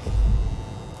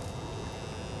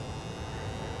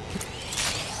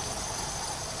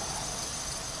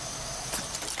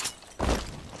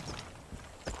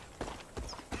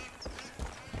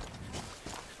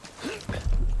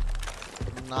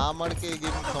 ना मर के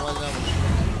गेम समझना मुश्किल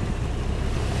है।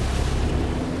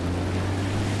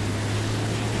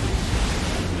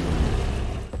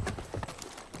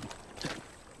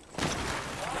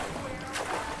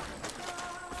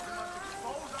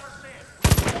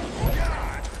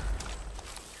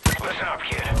 Listen up,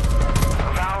 kid. The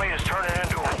valley is turning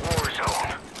into a war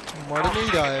zone. मर नहीं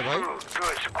रहा है भाई।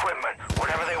 Goods, equipment,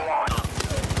 whatever they want.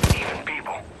 Even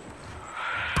people.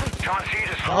 John Seed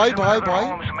is forcing them out of their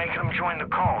homes and making them join the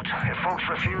cult. If folks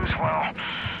refuse, well,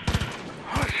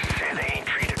 let's just say they ain't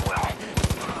treated well.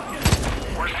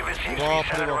 Worst of it seems to be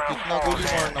centered around Falls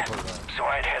End, so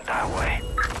I'd head that way.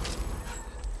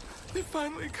 They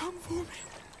finally come for me.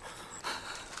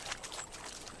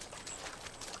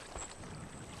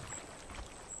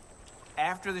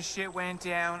 After the shit went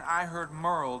down, I heard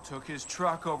Merle took his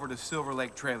truck over to Silver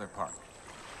Lake Trailer Park.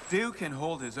 Duke can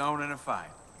hold his own in a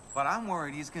fight, but I'm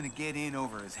worried he's gonna get in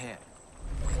over his head.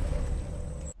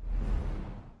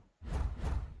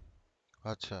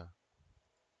 अच्छा,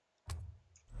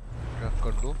 track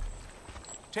कर दो।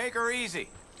 Take her easy.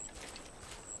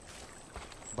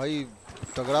 भाई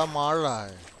तगड़ा मार रहा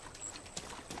है।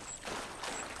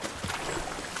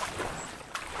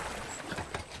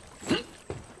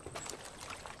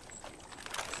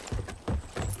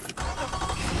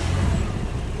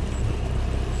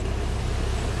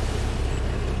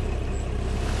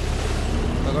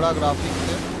 तगड़ा graphics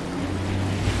है,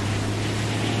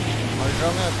 अल्ट्रा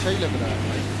में अच्छा ही लग रहा है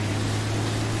भाई।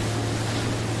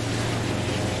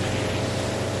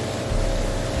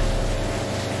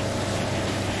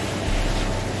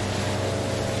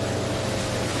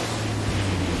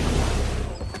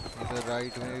 इधर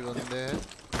राइट में भी बंदे हैं।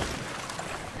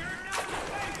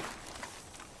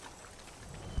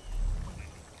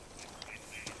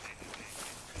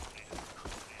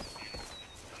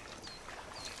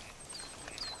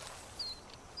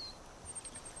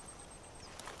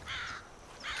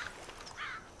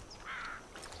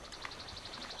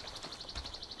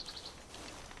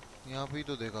 यहाँ पे ही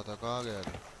तो देखा था, कहाँ गया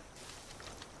था?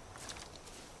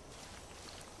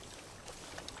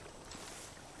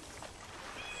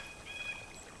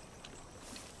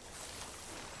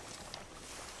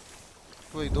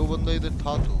 वही दो बंदा इधर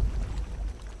था तो।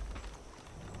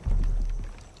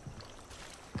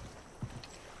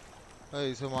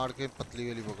 इसे मार के पतली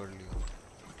गली पकड़ लिया।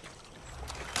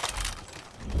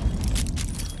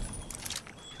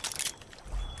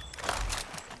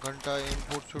 घंटा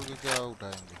इंपोर्ट छोड़ के क्या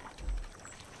उठाएंगे?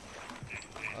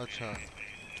 अच्छा,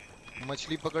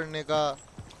 मछली पकड़ने का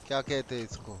क्या कहते हैं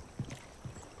इसको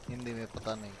हिंदी में,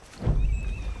 पता नहीं।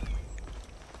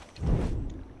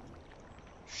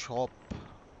 Shop,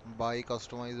 by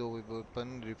customise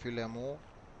weapon, refill ammo.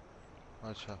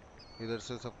 अच्छा, इधर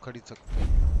से सब खरीद सकते हैं।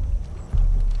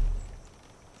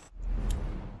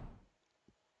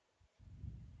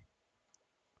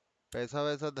 पैसा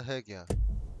वैसा है क्या?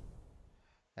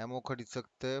 एमो खरीद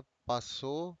सकते हैं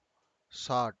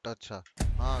 560। अच्छा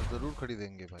हाँ जरूर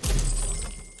खरीदेंगे भाई,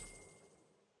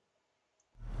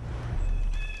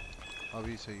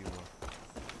 अभी सही हुआ।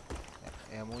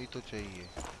 एमो ही तो चाहिए।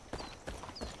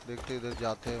 देखते इधर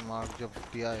जाते हैं, मार्क जब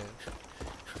दिया है।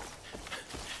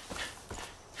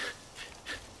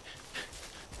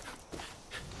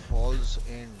 फॉल्स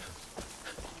एंड,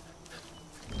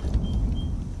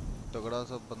 तगड़ा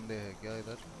सब बंदे हैं क्या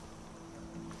इधर?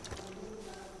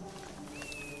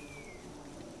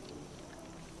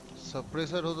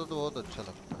 सप्रेसर होता तो बहुत अच्छा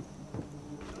लगता।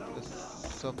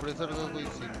 सप्रेसर का कोई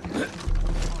सीन नहीं।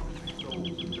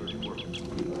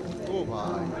 ओ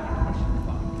भाई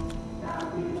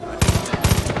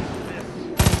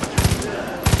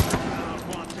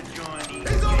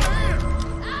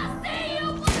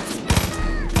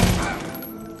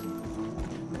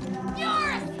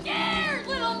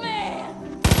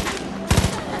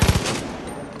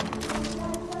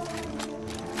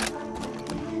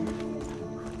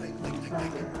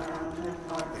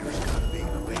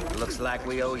Like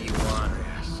we owe you one.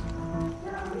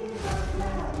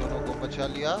 दोनों को बचा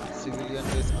लिया, सिविलियन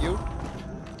रेस्क्यू।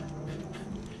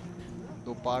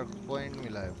 2 पार्क पॉइंट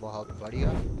मिला है, बहुत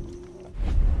बढ़िया।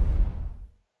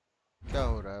 क्या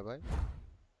हो रहा है भाई?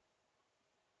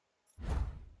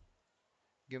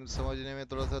 गेम समझने में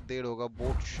थोड़ा सा देर होगा।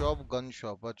 बोट शॉप, गन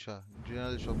शॉप, अच्छा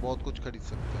जनरल शॉप, बहुत कुछ खरीद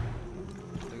सकते हैं।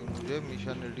 लेकिन मुझे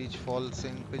मिशन रिच फॉल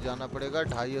सिंक पे जाना पड़ेगा,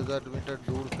 2500 मीटर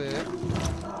दूर पे है।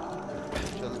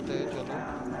 चलते हैं, चलो।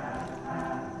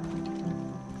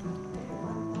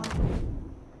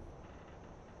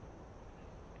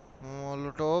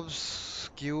 मोलोटोव्स,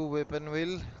 क्यू, वेपन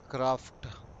व्हील, क्राफ्ट।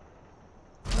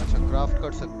 अच्छा क्राफ्ट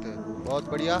कर सकते हैं, बहुत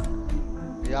बढ़िया।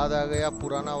 याद आ गया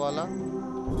पुराना वाला,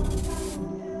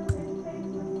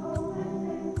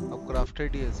 अब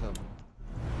क्राफ्टेड ही है सब।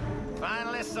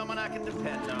 Finally, someone I can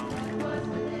depend on.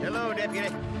 Hello,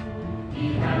 deputy.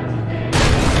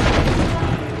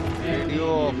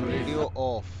 Radio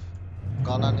of,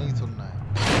 गाना नहीं सुनना है।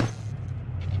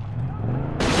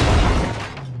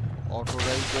 ऑटो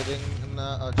राइडरिंग ना,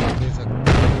 अच्छा दे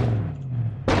सकते हैं।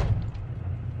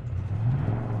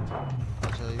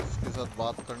 अच्छा इसके साथ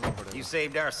बात करना पड़ेगा। You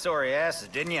saved our sorry asses,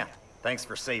 didn't you? Thanks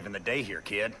for saving the day here,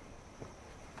 kid.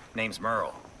 Name's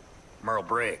Merle. Merle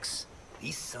Briggs.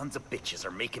 These sons of bitches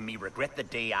are making me regret the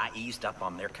day I eased up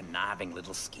on their conniving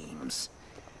little schemes.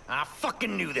 I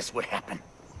fucking knew this would happen.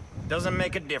 Doesn't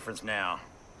make a difference now.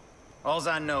 Alls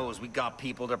I know is we got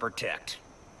people to protect.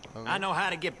 I know how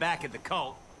to get back at the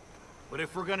cult. But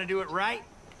if we're gonna do it right,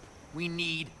 we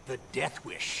need the Death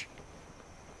Wish.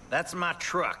 That's my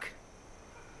truck.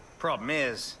 Problem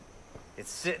is,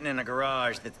 it's sitting in a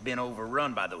garage that's been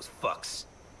overrun by those fucks.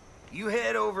 You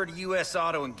head over to US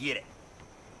Auto and get it.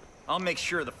 I'll make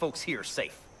sure the folks here are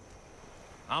safe.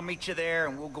 I'll meet you there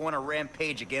and we'll go on a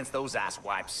rampage against those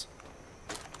asswipes.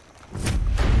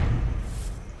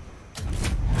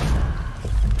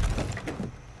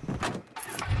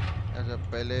 अच्छा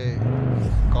पहले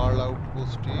Karl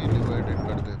outpost ही divided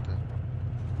कर देते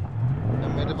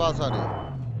हैं। मेरे पास आ रहे हैं।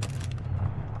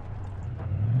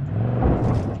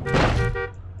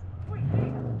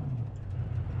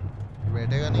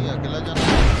 बैठेगा नहीं, अकेला जाना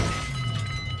है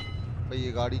भाई।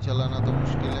 ये गाड़ी चलाना तो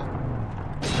मुश्किल है।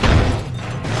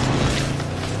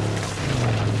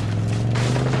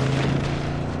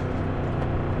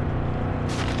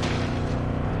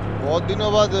 बहुत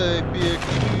दिनों बाद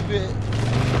टीवी पे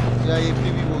या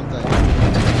एपीवी बोलता है,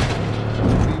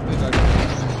 टीवी पे गाड़ी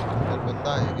और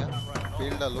बंदा है क्या?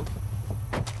 फेल डालो।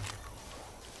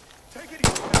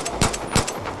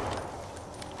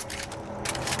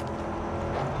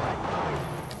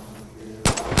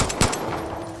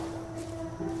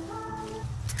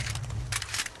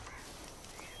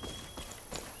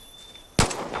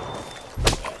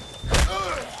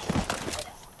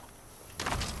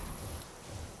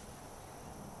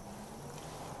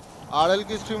 आरएल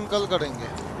की स्ट्रीम कल करेंगे,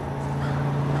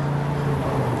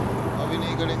 अभी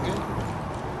नहीं करेंगे।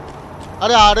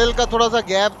 अरे आरएल का थोड़ा सा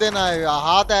गैप देना है,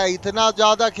 हाथ है इतना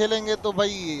ज्यादा खेलेंगे तो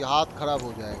भाई हाथ खराब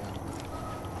हो जाएगा।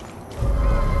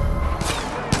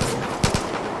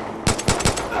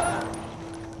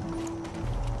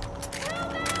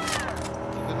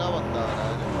 कितना बंदा आ रहा है?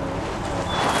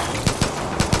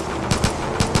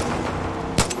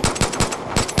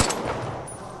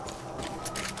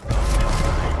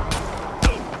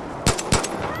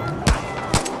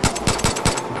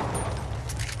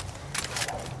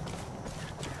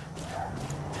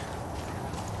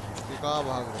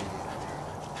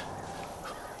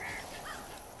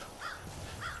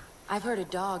 I've heard a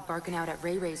dog barking out at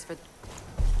Ray Ray's for...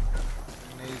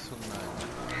 नहीं सुनना है।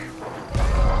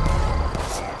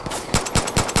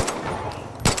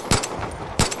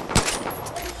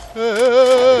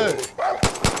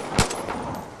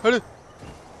 अरे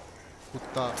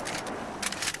कुत्ता।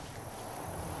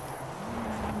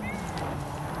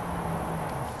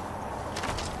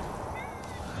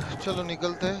 चलो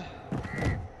निकलते हैं।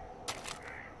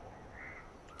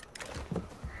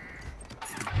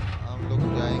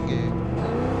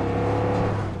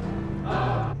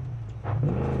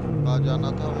 जाना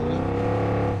था मुझे,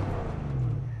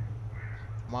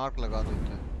 मार्क लगा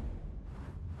देते हैं।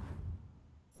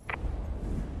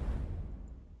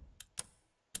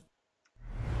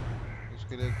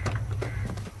 उसके लिए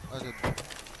अच्छा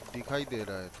दिखाई दे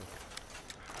रहा है तो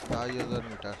 2500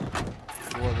 मीटर,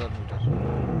 2000 मीटर।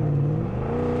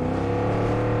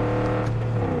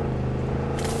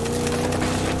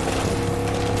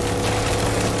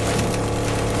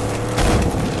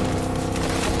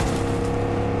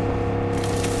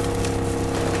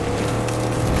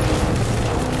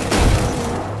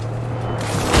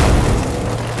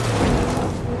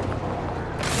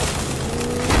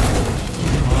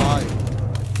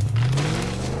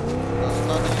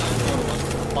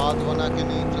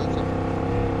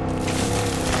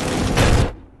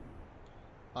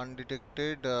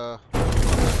 Undetected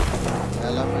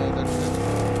alarm है इधर से।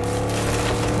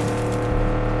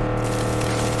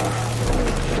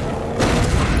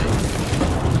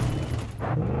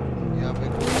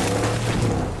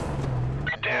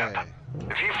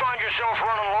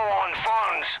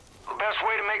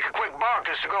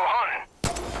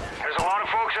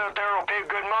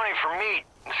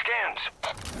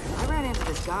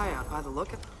 guy out by the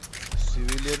look of him.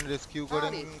 Civilian rescue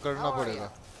करना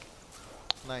पड़ेगा।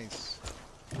 नाइस।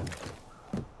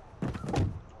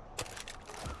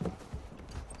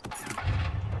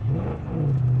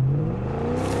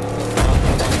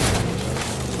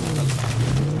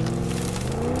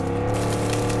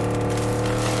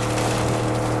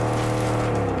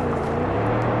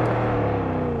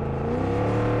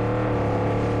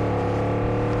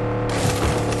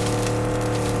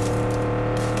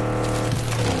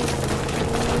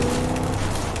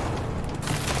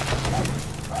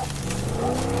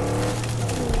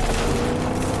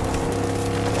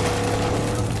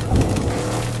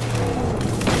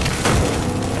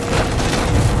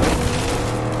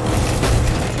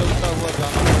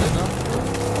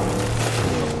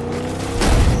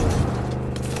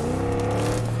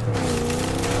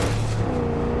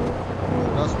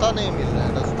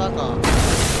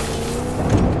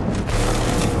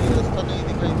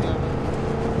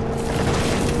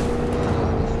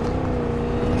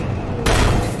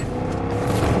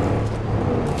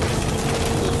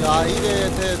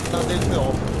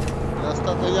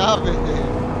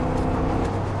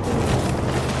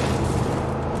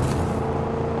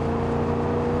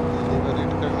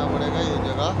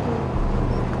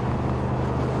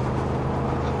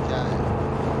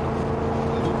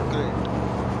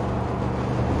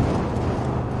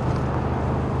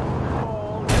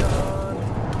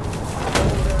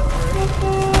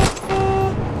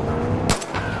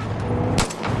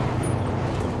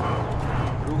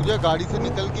 गाड़ी से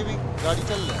निकल के भी गाड़ी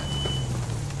चल रहा है।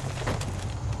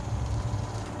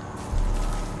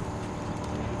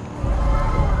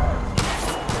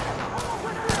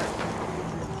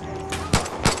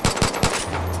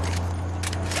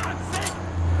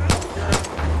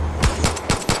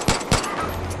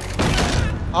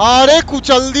 अरे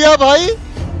कुचल दिया भाई,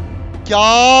 क्या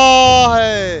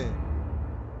है?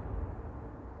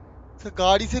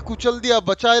 गाड़ी से कुचल दिया,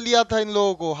 बचा लिया था इन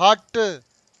लोगों को। हट।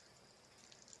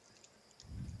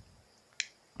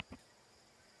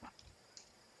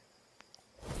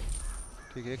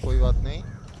 ठीक है, कोई बात नहीं,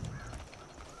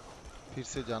 फिर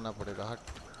से जाना पड़ेगा। हट।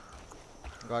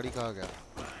 गाड़ी कहाँ गया?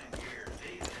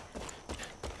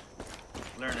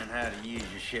 Learning how to use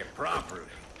your shit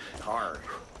properly. Hard.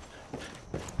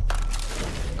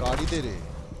 गाड़ी दे रे।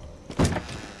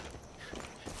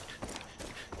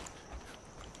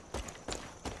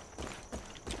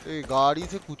 ए, गाड़ी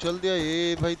से कुचल दिया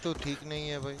ये भाई, तो ठीक नहीं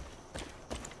है भाई।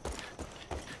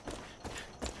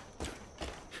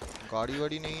 गाड़ी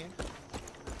वाड़ी नहीं है,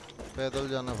 पैदल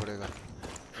जाना पड़ेगा।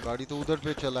 गाड़ी तो उधर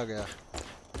पे चला गया,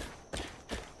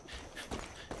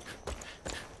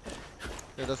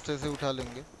 ये रास्ते से उठा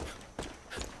लेंगे।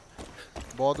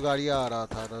 बहुत गाड़ियां आ रहा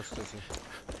था रास्ते से।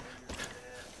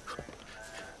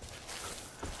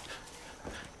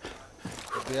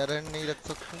 रियर एंड नहीं रख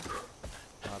सकते?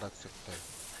 हाँ रख सकते हैं।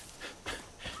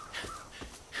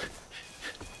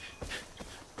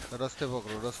 रास्ते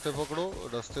पकड़ो, रास्ते पकड़ो,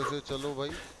 रास्ते से चलो भाई।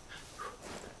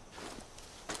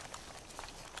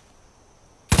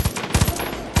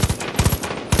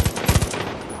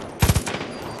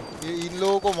 ये इन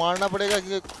लोगों को मारना पड़ेगा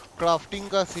कि क्राफ्टिंग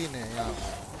का सीन है यहाँ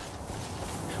पे।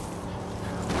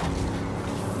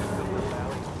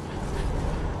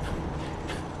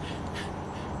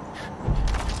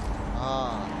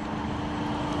 हाँ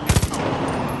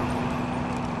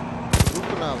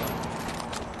रुकना भाई।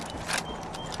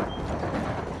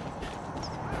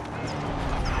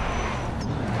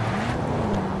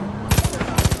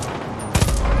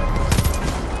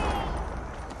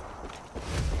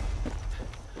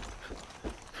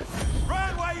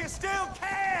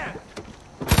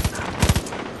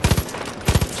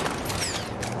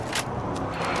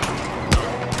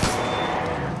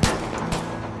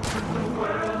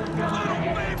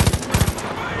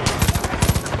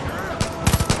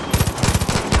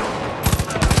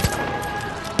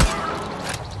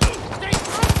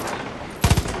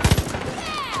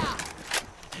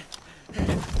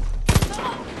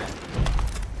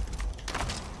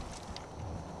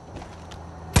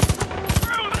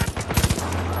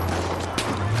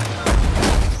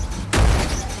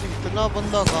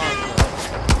 बंदा कहाँ था?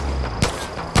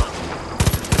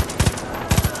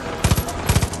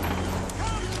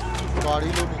 गाड़ी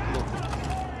लो, निकलो।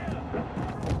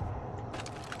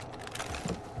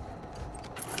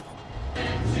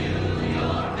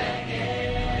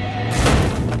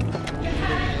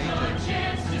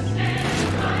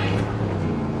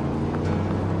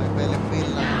 पहले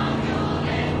पेलना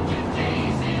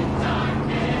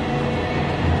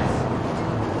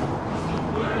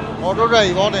ऑटो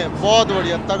ड्राइव ऑन है, बहुत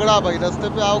बढ़िया, तगड़ा भाई। रास्ते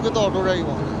पे आओगे तो ऑटो ड्राइव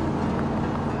ऑन है,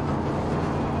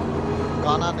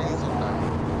 गाना नहीं सुनना है।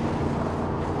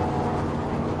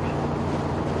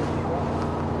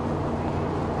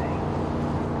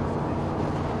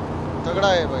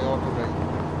 तगड़ा है भाई ऑटो ड्राइव।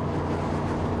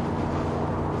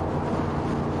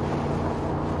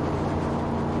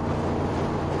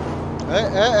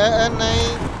 नहीं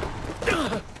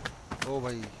ओ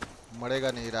भाई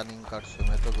मरेगा नहीं रनिंग कार्ड से,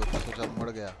 मैं तो सोचा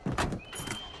मर गया।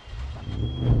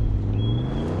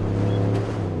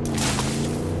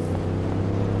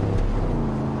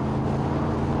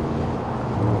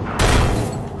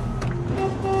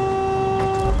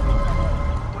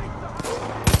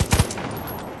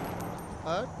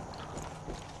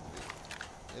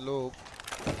 ये लोग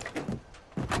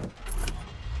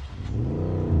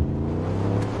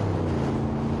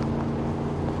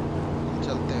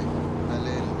चलते हैं,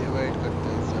 पहले डिवाइड करते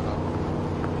हैं इस जगह को।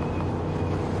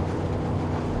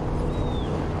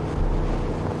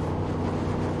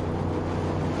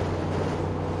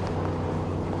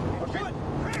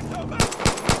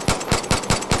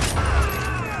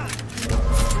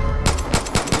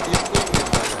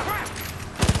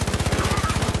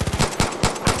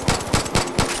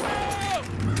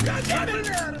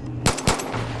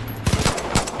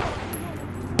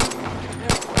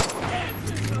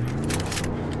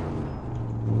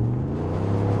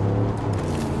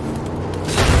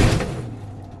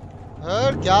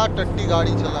 क्या टट्टी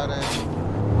गाड़ी चला रहे हैं,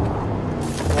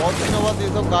 बहुत दिनों बाद ये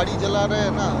सब गाड़ी चला रहे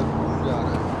हैं ना, घूम जा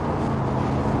रहा है।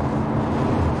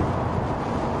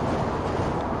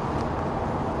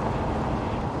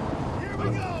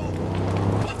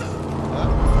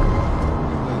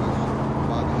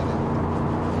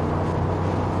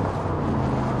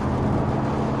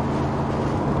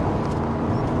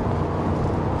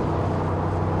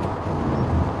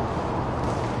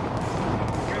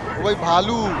 भाई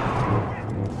भालू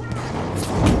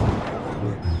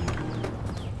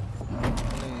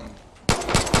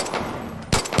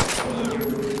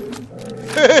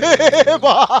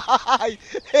भाई,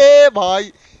 हे भाई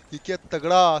ये क्या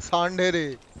तगड़ा सांड है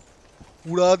रे,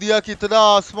 उड़ा दिया कितना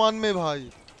आसमान में भाई।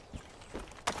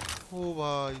 ओ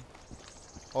भाई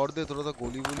और दे, थोड़ा सा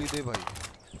गोली वोली दे भाई,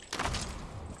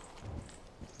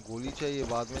 गोली चाहिए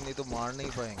बाद में, नहीं तो मार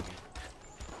नहीं पाएंगे।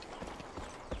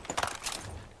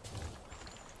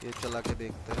 ये चला के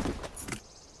देखते हैं।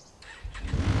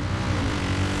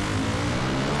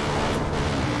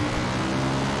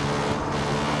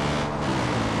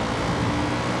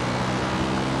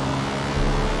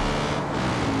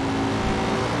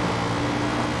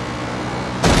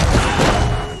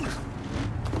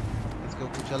 इसको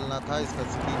कुचलना था, इसका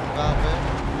स्किन कहाँ पे?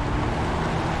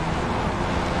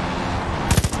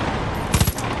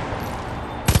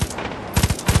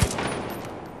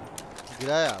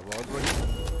 गिराया, बहुत बढ़िया।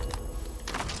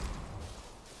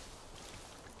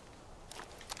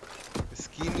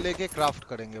 स्किन लेके क्राफ्ट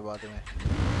करेंगे बाद में।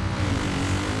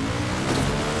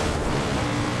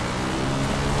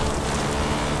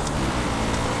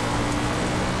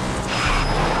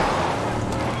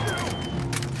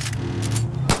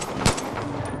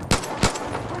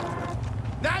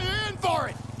 Now you're in for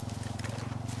it.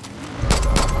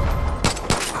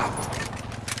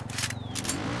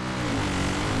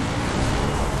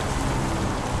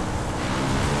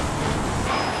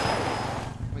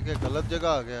 मैं क्या गलत जगह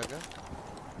आ गया क्या?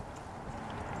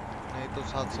 तो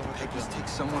 700 में Take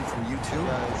someone from you too?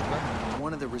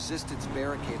 One of the resistance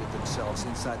barricaded themselves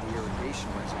inside the irrigation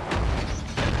reservoir.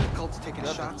 The cult's taking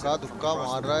shots at them from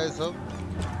across the road.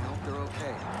 I hope they're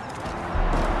okay.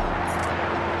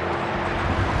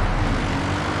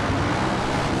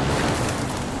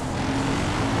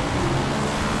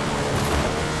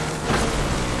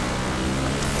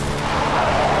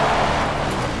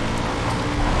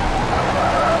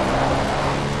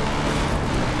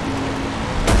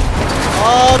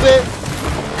 अबे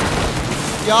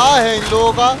क्या है इन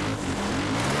लोगों का,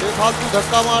 बेफालतू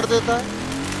धक्का मार देता है।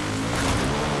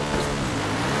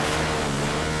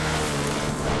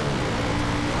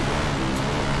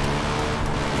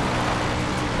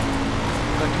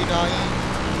 कठिनाई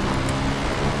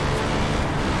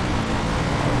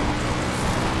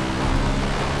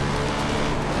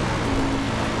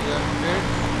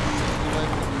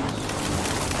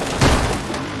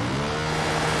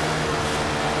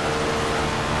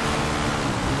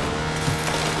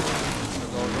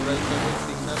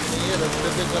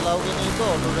चलाओगे नहीं तो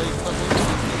ऑटो ड्राइव का कोई नहीं।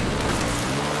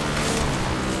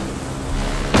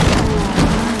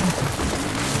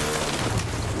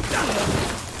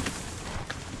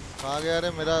 कहाँ गया रे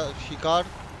मेरा शिकार,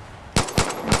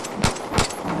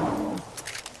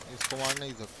 इसको मार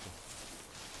नहीं सकते,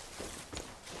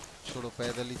 छोड़ो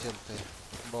पैदल ही चलते हैं,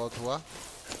 बहुत हुआ।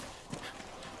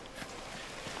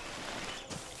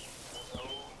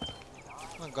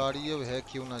 गाड़ी अब है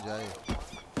क्यों ना जाए।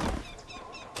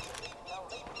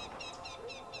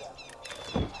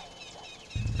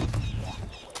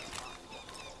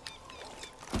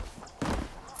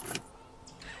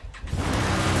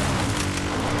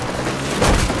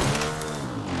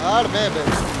 यार मैं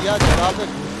भैया जगह पे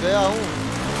घुस गया हूँ।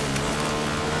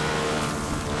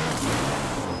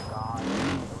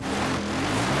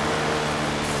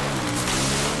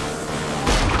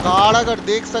 कार अगर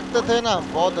देख सकते थे ना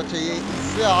बहुत अच्छे, ये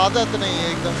इससे आदत नहीं है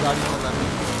एकदम गाड़ी चलाने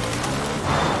की।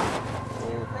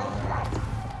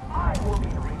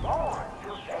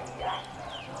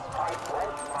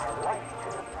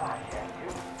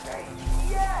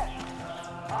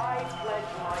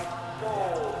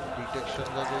 डिटेक्शन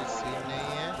का कोई सीन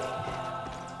नहीं है।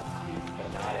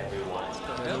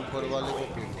 ऊपर वाले को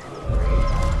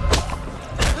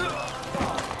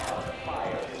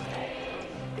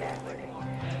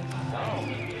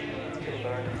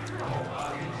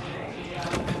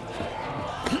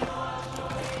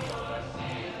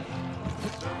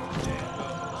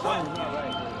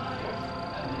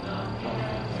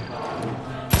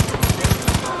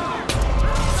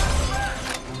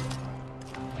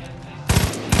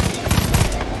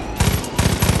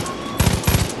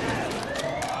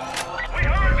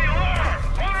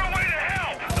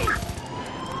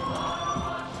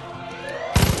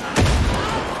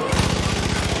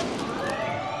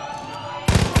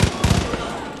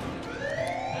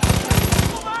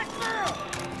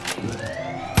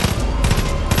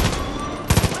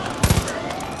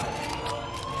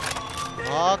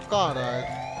कहाँ रहा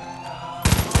है?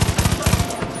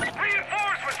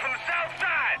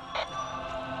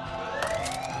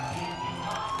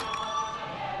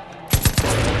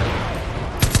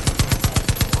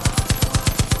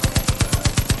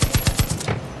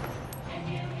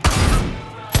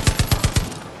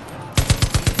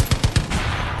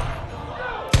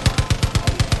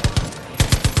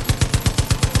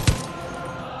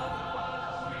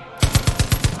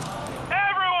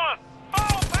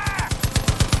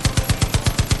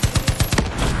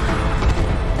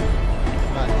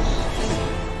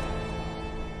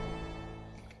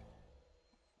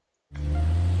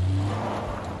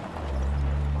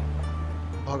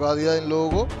 भगा दिया इन लोगों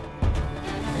को।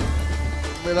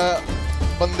 मेरा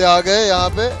बंदे आ गए यहाँ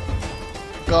पे,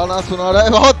 गाना सुना रहा है।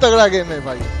 बहुत तगड़ा गेम है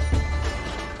भाई।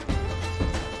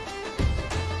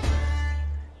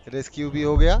 रेस्क्यू भी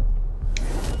हो गया।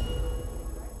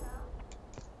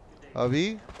 अभी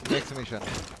next mission.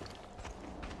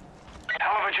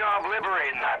 Hell of a job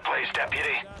liberating that place,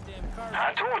 deputy.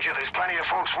 I told you there's plenty of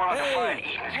folks willing to fight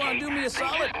Eden's Gate. They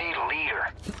just need a leader.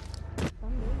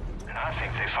 And I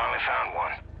think they finally found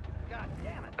one.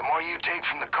 The more you take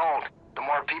from the cult, the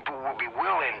more people will be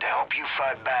willing to help you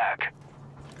fight back.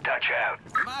 Dutch out.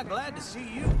 Am I glad to see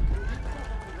you?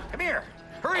 Come here.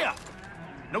 Hurry up.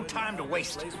 No time to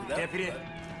waste. Deputy,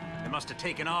 they must have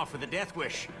taken off with the Death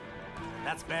Wish.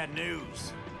 That's bad news.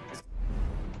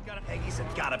 Peggy's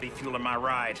have gotta be fueling my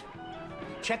ride.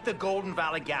 Check the Golden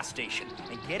Valley gas station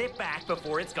and get it back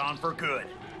before it's gone for good.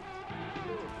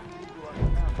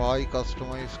 Buy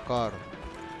customized car.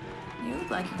 You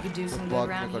look like you could do some good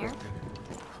around here.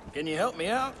 Can you help me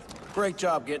out? Great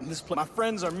job getting this place. My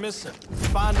friends are missing.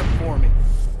 Find them for me.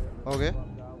 Okay.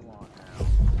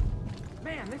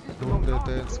 ढूंढ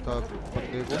देते हैं इसका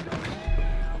बंदे को।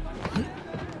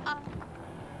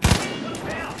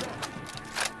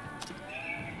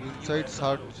 Inside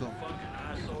start zone.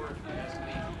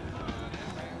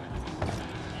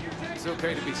 It's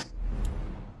okay to be.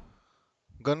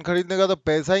 Gun खरीदने का तो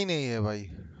पैसा ही नहीं है भाई।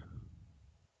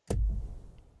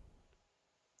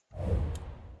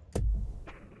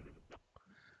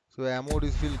 So ammo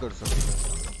refill कर सकते हैं।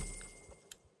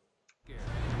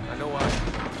 I know why.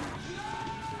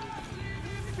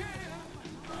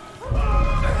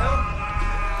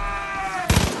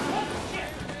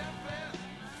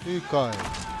 ठीक है।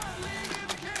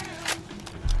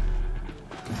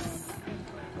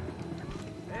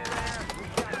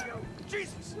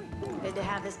 Good to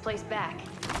have this place back.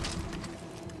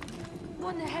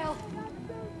 What the hell?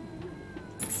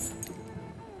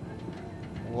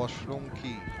 Washroom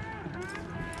key.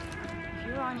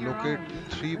 You're on your Locate own.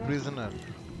 3 prisoner.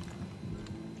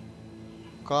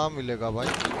 कहाँ मिलेगा भाई?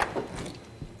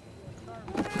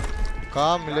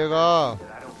 कहाँ मिलेगा?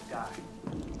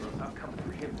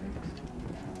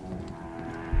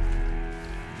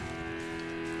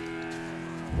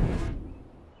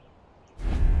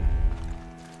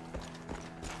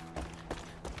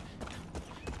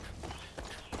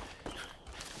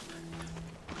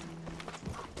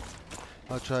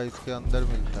 अच्छा इसके अंदर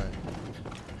मिलता है।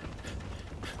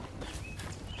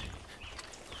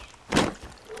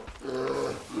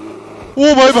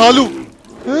 ओ भाई भालू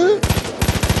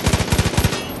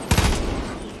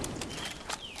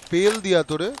पेल दिया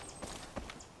तोरे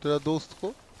तेरा दोस्त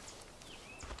को।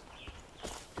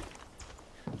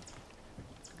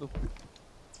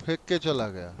 फेंक के चला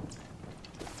गया।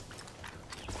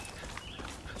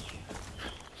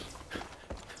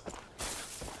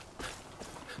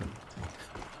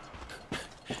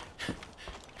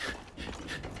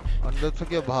 अंदर से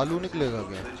क्या भालू निकलेगा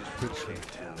क्या? फिर से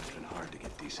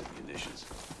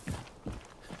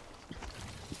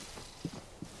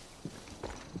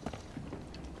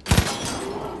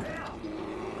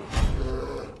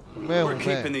We're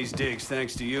keeping these digs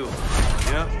thanks to you.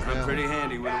 Yeah, I'm pretty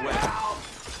handy with a weapon.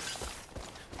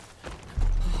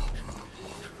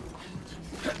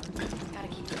 Gotta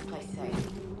keep this place safe.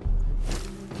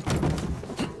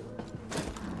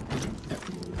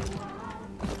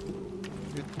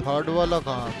 ये थर्ड वाला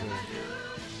कहाँ पे?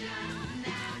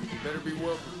 Better be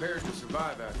well prepared to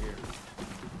survive out here.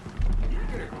 You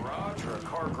get a garage or a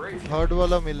car graveyard. Third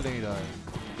वाला मिल नहीं रहा है।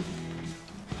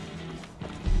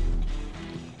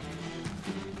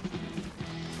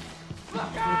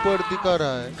 ऊपर दिखा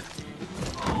रहा है।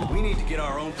 We need to get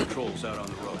our own patrols out on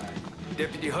the road.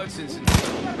 Deputy Hudson's in.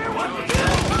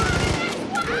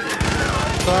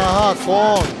 कहाँ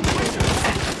कौन?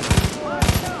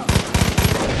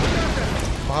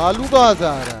 भालू कहाँ से आ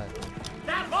रहा है?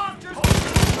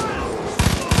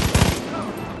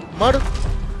 मर।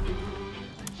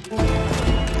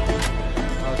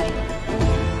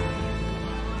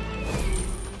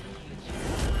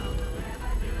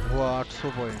 हुआ 800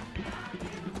 पॉइंट।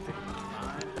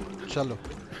 चलो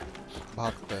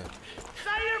भागते हैं।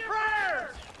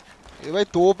 ये भाई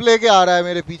तोप लेके आ रहा है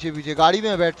मेरे पीछे पीछे। गाड़ी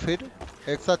में बैठ, फिर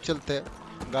एक साथ चलते हैं।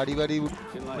 गाड़ी वाड़ी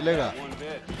मिलेगा,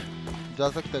 जा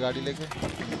सकते गाड़ी लेके।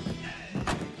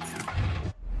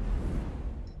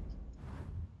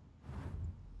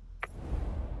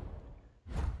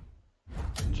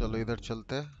 चलो इधर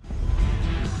चलते हैं।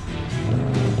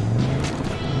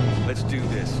 Let's do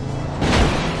this.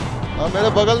 मेरे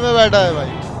बगल में बैठा है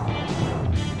भाई।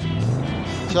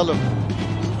 चलो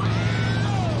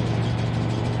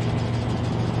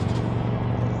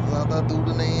ज्यादा दूर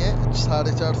नहीं है,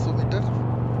 450 metre.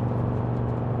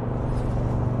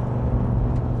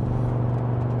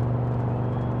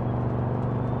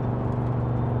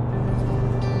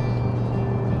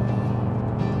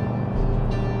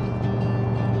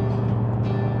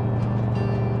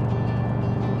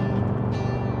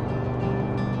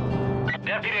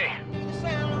 Deputy,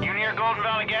 you near Golden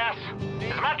Valley Gas?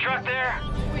 Is my truck there?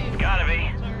 It's gotta be.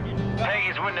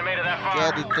 Peggy's wouldn't have made it that far. क्या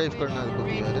ड्राइव करना है को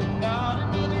यार?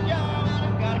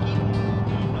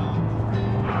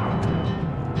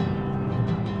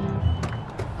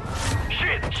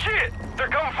 Shit!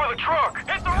 They're coming for the truck!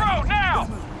 Hit the road now!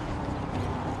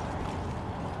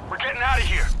 We're getting out of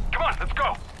here. Come on, let's go.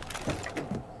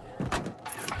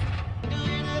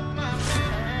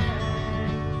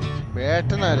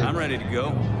 बैठना रे। I'm ready to go.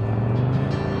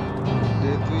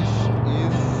 Death wish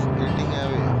is getting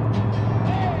away.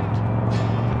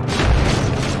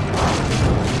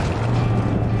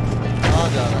 कहाँ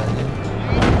जा रहा है ये?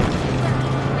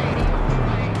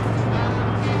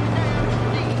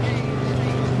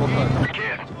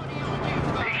 Kid,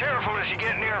 be careful as you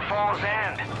get near Fall's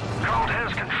End. Cult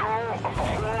has control of the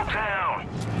whole town.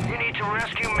 You need to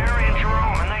rescue Mary and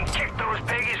Jerome and then kick those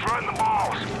piggies right in the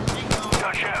balls.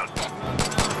 Dutch out.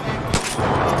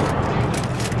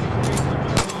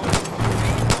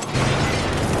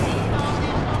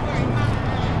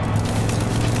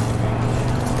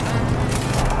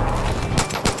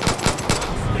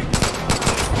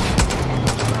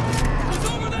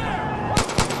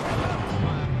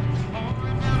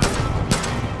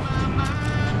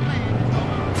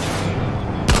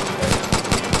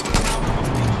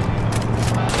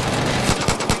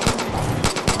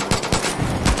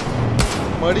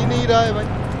 मर ही नहीं रहा है भाई।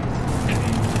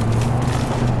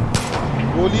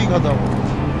 गोली खत्म।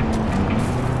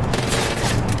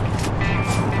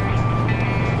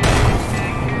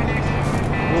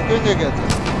 रोकेंगे कैसे?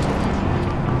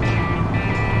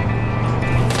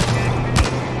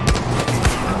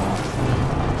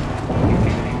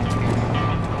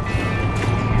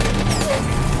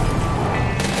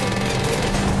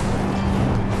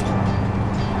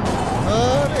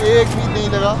 अरे एक भी नहीं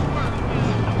लगा।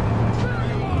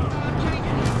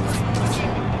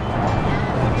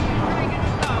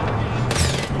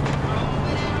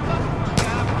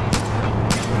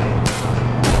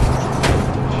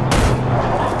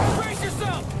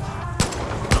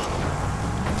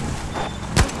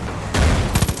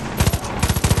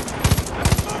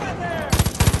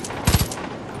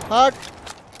 हट।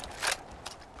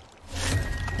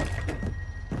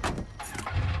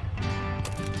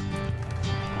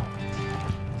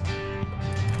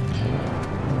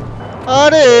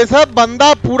 अरे सब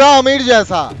बंदा पूरा अमीर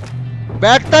जैसा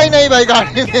बैठता ही नहीं भाई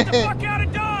गाड़ी में।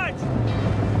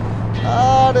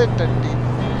 अरे टट्टी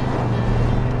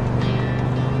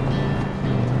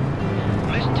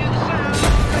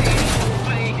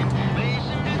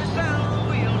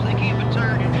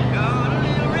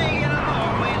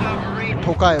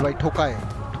ठोका है भाई, ठोका है,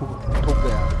 ठोक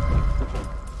गया।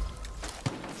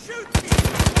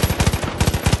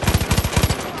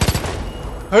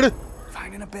 हट,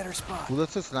 उधर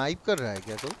से स्नाइप कर रहा है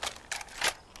क्या? तो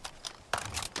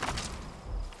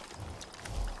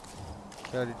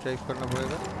क्या रिट्राइव करना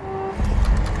पड़ेगा?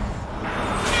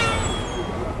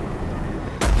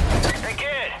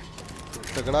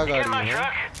 तगड़ा गाड़ी है।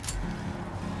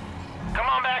 Come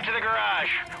on back to the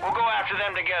garage. We'll go after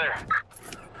them together.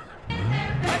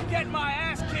 I'm getting my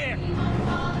ass kicked.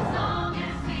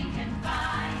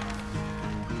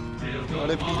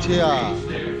 अरे पीछे आ।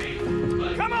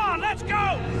 Come on, let's go.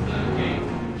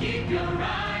 Keep your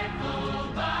rifle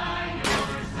by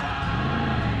your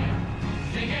side.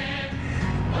 Sing it,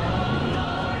 oh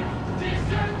Lord, this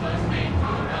earth was made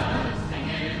for us. Sing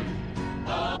it,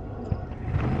 oh.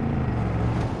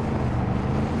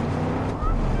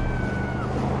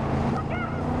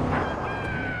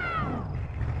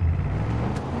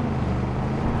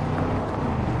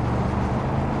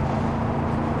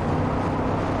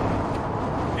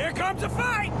 Here comes a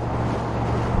fight.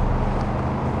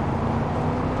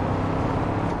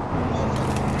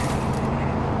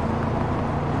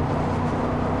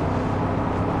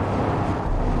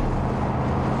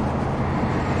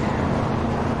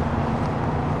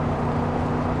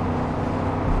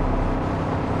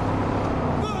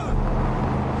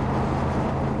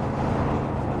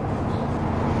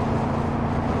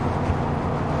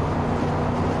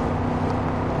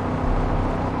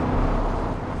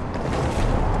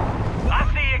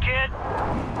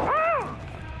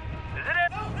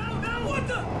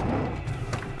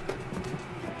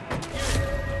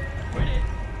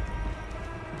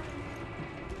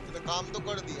 काम तो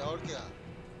कर दिया और क्या?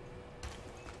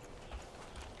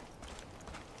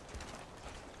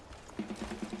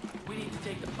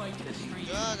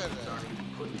 क्या कर रहा है?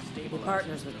 We're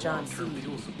partners with John C.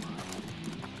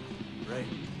 Right.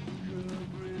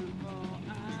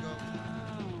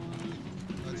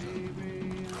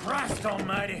 Christ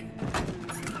almighty.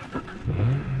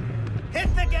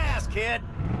 Hit the gas, kid.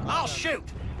 I'll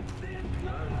shoot.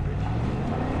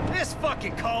 This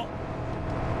fucking cult.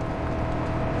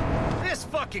 This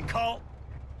fucking cult.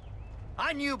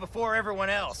 I knew before everyone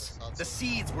else. The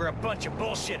Seeds were a bunch of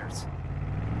bullshitters.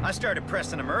 I started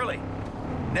pressing them early.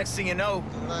 Next thing you know,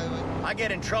 I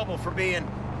get in trouble for being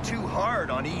too hard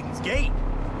on Eden's Gate.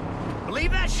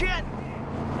 Believe that shit?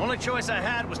 Only choice I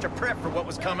had was to prep for what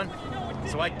was coming,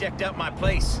 so I decked out my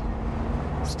place.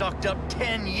 Stocked up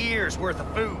 10 years worth of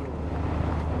food.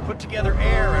 Put together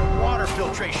air and water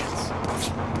filtrations.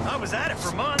 I was at it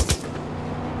for months.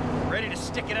 Ready to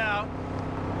stick it out.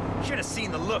 Should have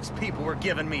seen the looks people were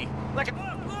giving me. Like a...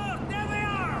 Look, there they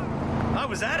are! I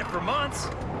was at it for months.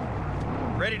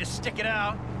 Ready to stick it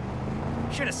out.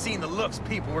 Should have seen the looks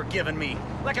people were giving me.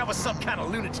 Like I was some kind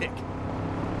of lunatic.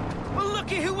 Well,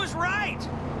 looky who was right.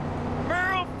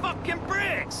 Merle fucking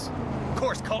Briggs. Of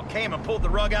course, Colt came and pulled the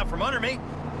rug out from under me.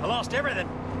 I lost everything.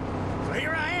 So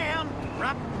here I am.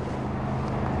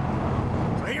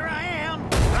 So here I am,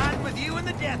 riding with you in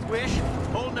the Death Wish,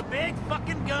 holding a big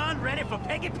fucking gun, ready for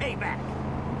Peggy payback.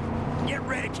 Get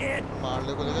ready, kid.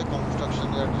 मारने को लेकर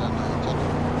construction yard जाना है, चलो.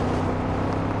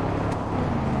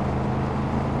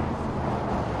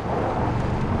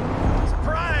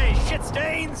 Surprise, shit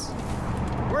stains!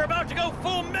 We're about to go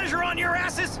full measure on your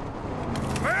asses.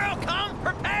 Merle, come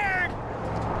prepared.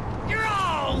 You're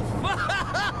all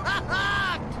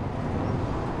fucked.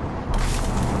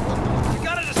 We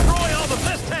gotta destroy all the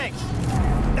bliss tanks.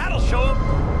 That'll show them.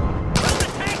 Run the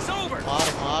tanks over.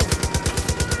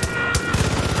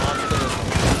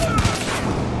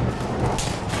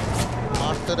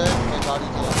 मारते रहे, मैं गाड़ी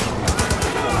चला.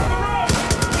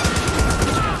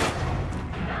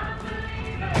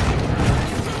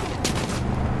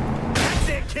 That's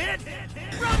it, kid.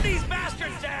 Run these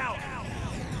bastards down.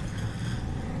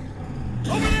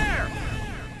 Over there.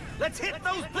 Let's hit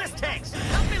those bliss tanks.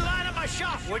 Help me line up my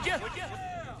shot, would you?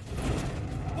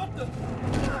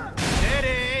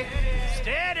 Steady.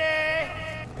 Steady.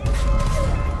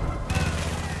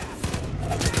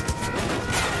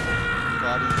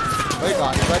 भाई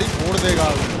गाड़ी फोड़ देगा.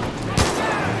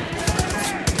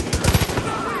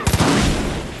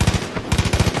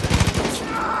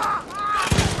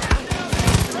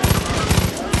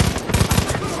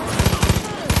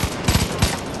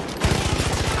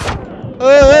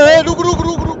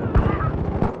 रुक.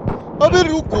 अबे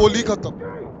रुक, गोली खत्म.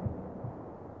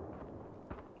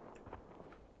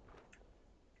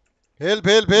 Help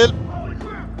help help.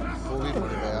 वो भी मर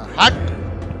गया। हट,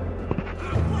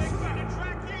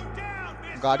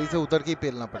 गाड़ी से उतर के ही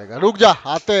पेलना पड़ेगा। रुक जा,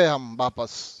 आते हैं हम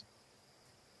वापस।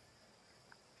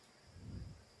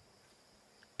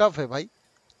 टफ है भाई।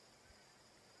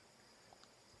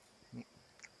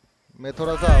 मैं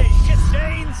थोड़ा सा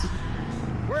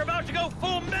We're about to go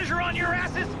full measure on your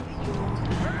asses.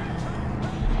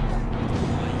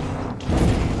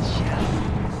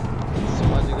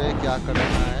 समझ गए क्या करना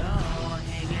है।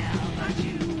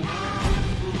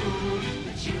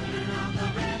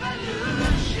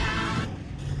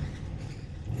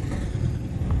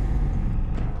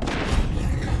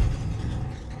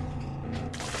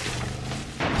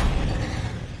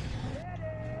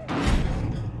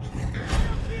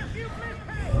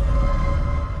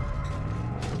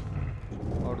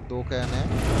 और दो कहने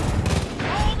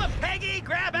All the Peggy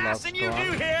grab ass and you do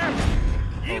here.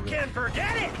 You can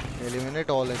forget it. Eliminate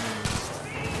all enemies.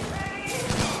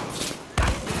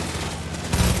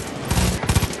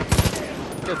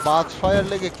 ये बाथ फायर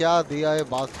लेके क्या दिया है?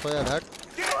 बाथ फायर हट।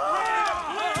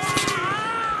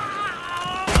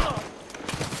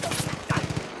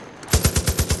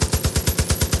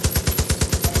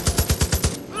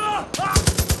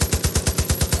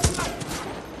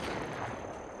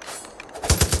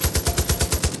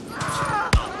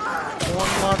 कौन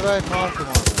मार रहा है? कहाँ से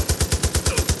मार रहा है?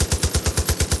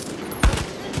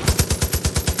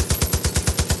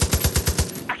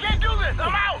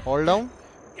 Hold down.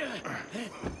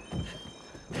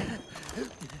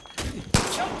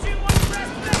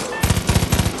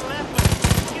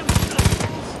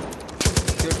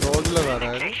 ये डॉग लगा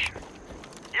रहा है।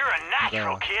 You're a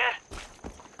natural, kid.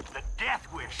 The death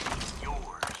wish is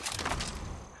yours.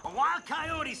 A wild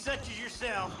coyote such as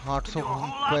yourself can do a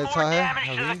whole lot more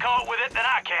damage to the cult with it than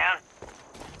I can.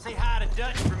 Say hi to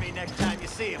Dutch for me next time you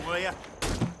see him, will ya?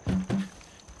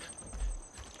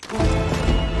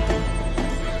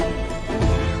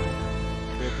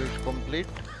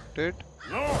 completed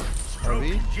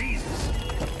अभी।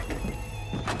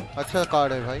 अच्छा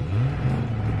card है भाई।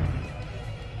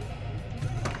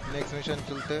 Next mission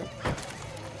चलते।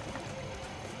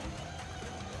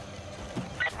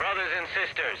 Brothers and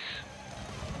sisters,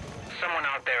 someone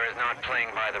out there is not playing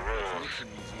by the rules.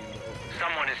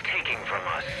 Someone is taking from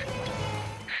us.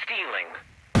 Stealing.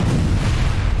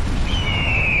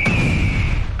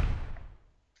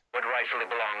 What rightfully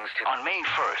belongs to... On May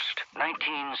 1st,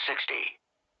 1960,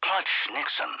 Clutch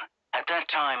Nixon, at that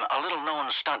time a little-known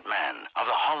stuntman of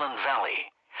the Holland Valley,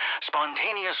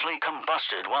 spontaneously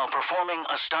combusted while performing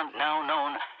a stunt now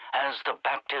known as the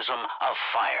baptism of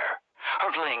fire,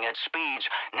 hurtling at speeds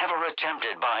never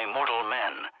attempted by mortal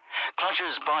men.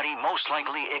 Clutch's body most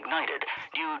likely ignited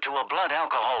due to a blood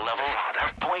alcohol level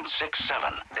of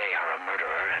 0.67. They are a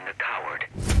murderer and a coward.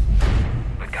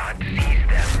 But God sees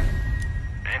them.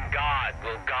 And God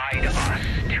will guide us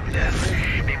to them.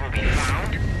 They will be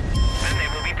found, and they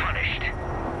will be punished.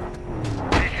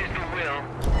 This is the will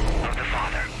of the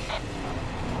Father.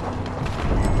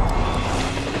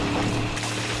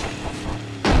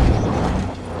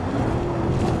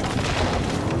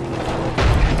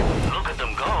 Look at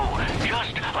them go,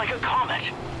 just like a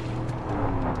comet.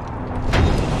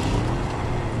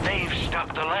 They've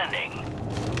stuck the landing.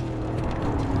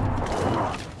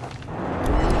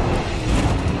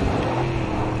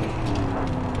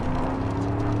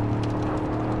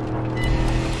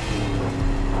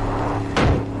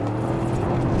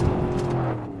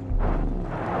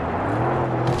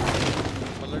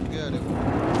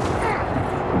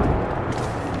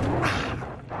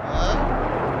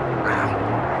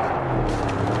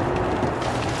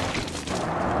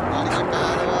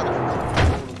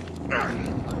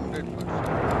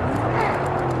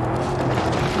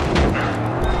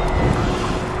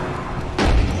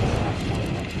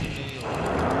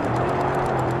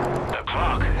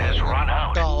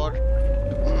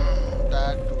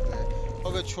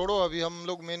 छोड़ो, अभी हम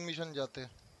लोग main mission जाते हैं।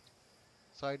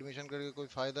 Side mission करके कोई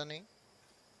फायदा नहीं,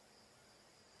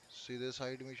 सीधे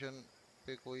साइड मिशन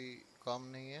पे कोई काम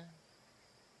नहीं है।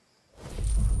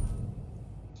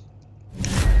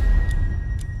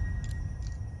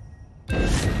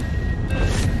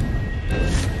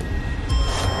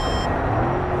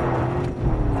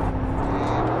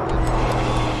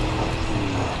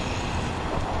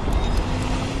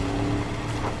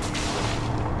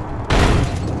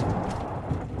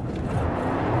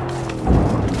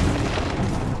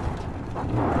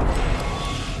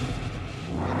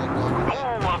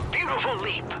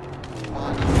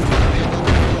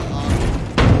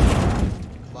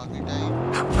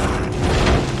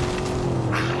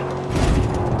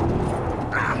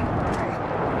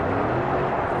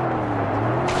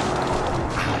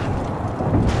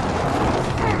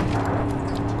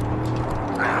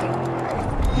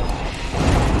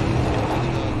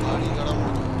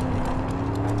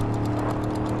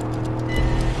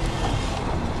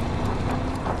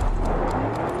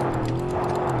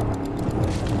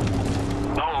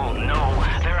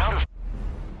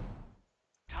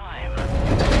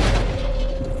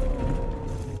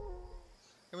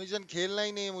 खेलना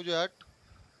ही नहीं है मुझे। हट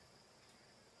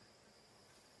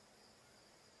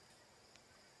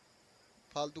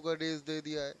फालतू का डेज दे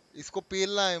दिया है। इसको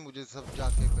पेलना है मुझे सब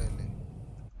जाके पहले।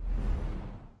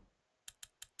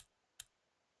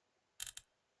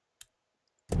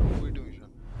 Quit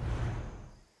mission.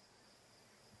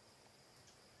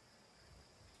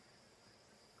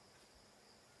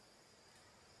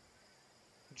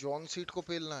 जॉन सीट को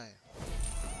पेलना है।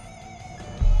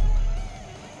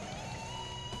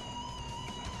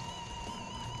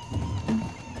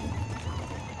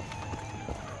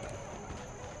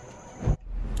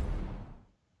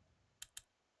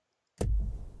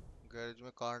 गैरेज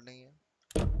में कार नहीं है।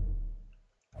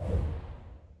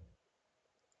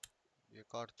 ये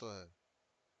कार तो है।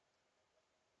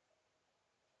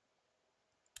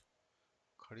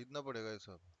 खरीदना पड़ेगा ये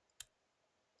सब।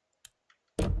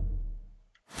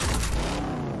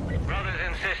 Brothers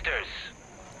and sisters,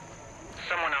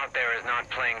 someone out there is not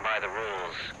playing by the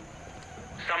rules.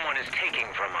 Someone is taking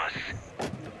from us.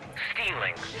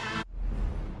 Stealing.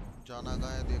 जाना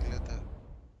कहाँ है देख लेते हैं।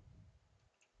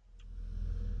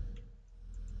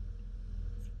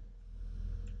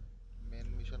 मेन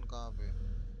मिशन कहाँ पे?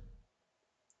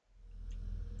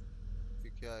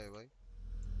 ये क्या है भाई?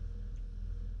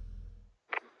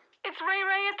 It's Ray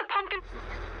Ray at the pumpkin.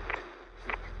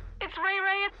 It's Ray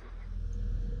Ray at...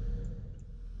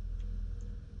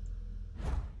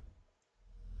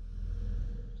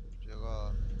 जगह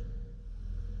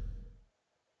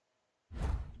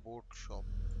boat shop,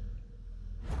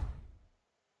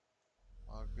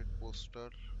 market poster,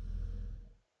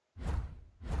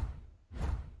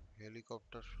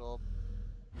 helicopter shop.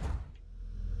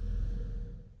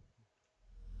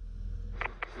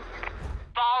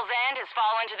 Fall's End has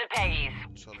fallen to the Peggies.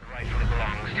 It rightfully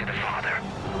belongs to the Father.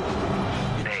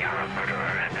 They are a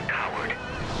murderer and a coward.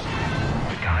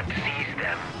 God sees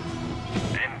them,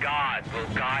 and God will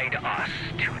guide us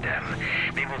to them.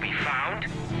 They will be found,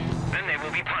 and they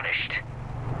will be punished.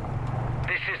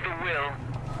 This is the will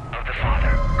of the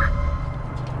Father.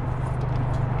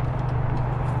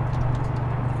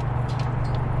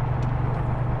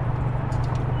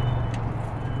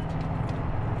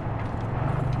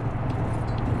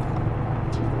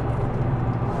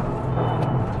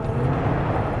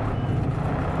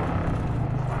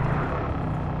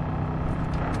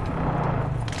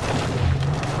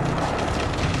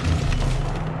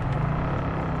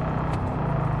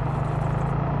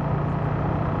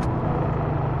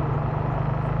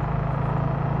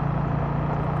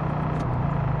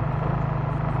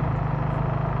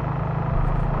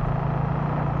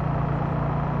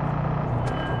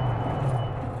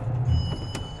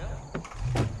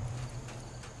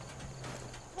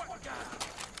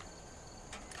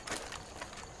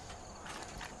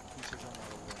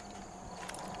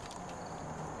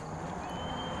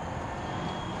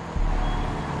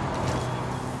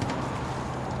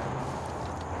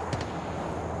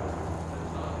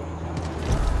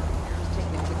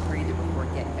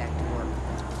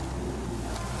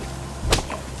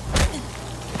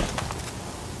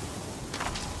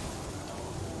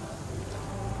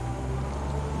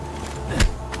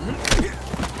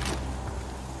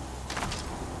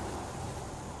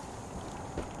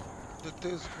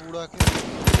 तेज कूड़ा के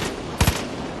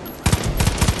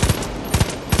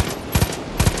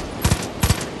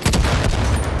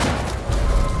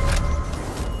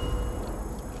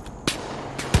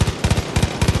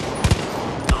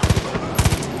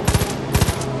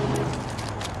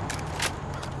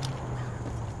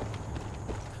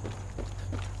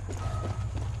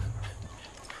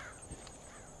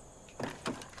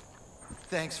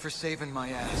Thanks for saving my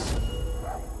ass.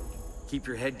 Keep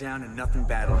your head down and nothing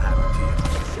bad will happen to you.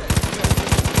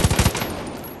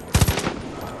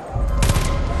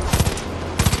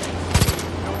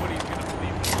 Nobody's gonna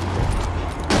believe it.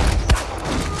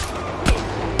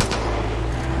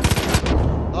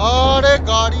 अरे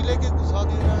गाड़ी लेके घुसा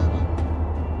दे रहा है भाई।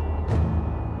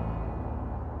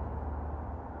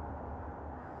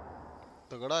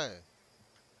 तगड़ा है।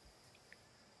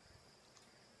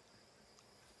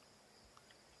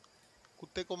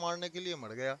 कुत्ते को मारने के लिए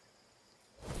मर गया।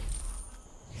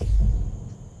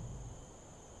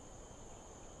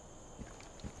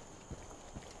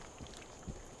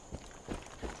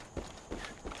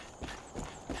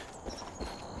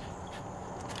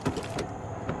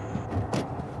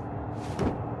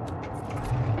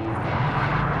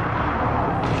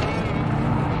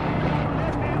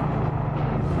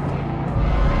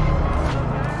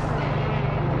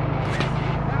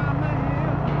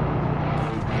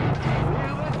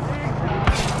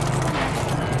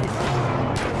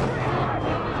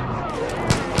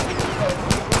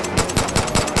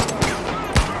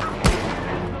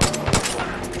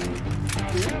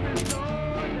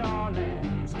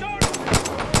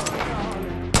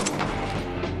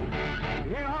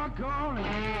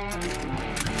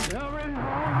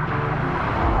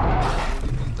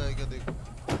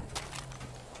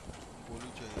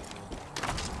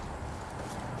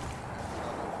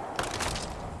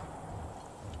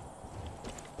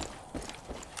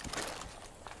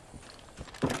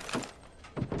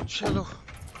 चलो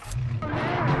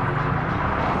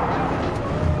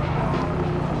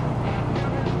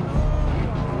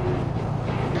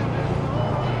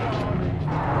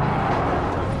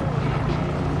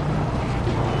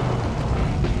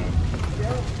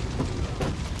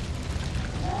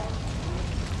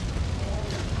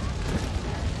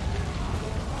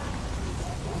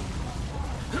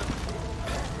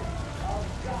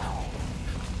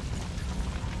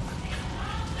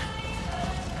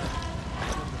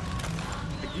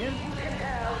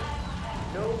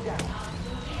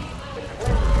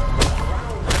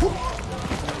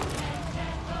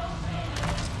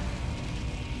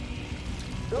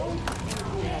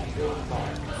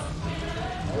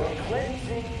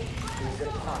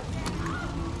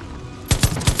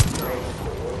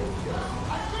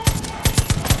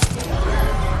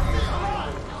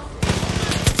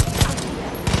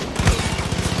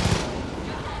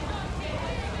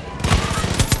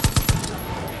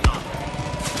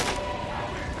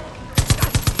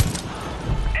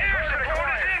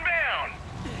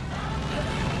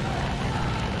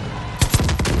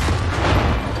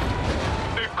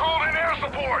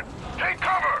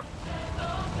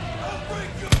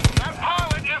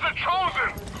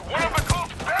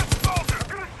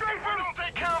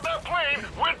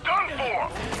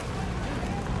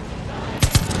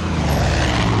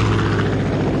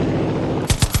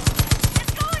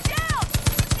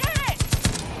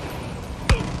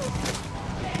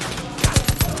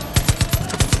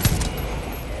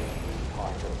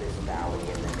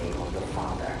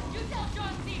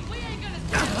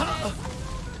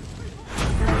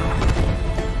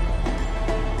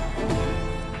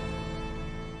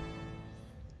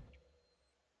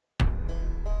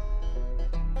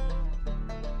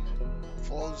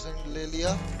फॉल्स एंड ले लिया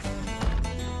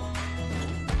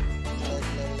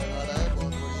लगा रहा है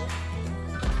बहुत बढ़िया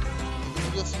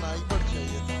मुझे स्नाइपर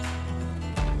चाहिए था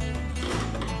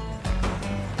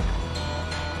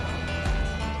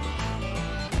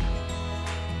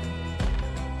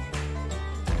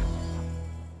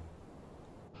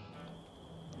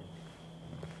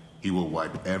He will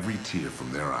wipe every tear from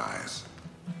their eyes.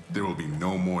 There will be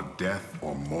no more death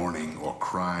or mourning or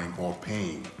crying or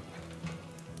pain.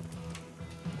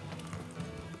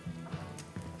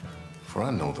 For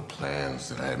I know the plans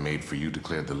that I had made for you,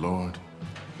 declared the Lord.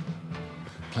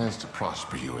 Plans to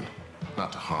prosper you and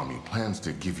not to harm you. Plans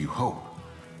to give you hope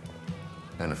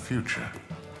and a future.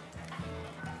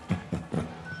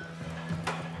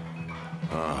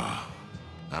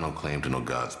 I don't claim to know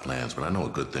God's plans, but I know a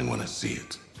good thing when I see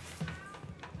it.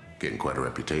 Getting quite a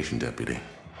reputation, Deputy.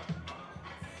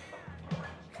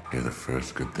 You're the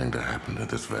first good thing to happen to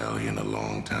this valley in a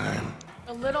long time.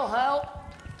 A little help.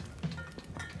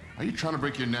 Are you trying to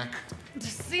break your neck?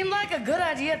 Just seemed like a good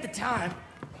idea at the time.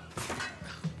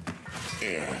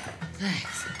 Yeah.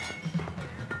 Thanks.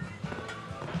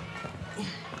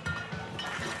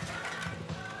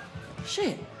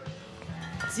 Shit.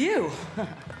 It's you.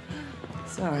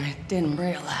 Sorry, didn't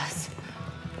realize.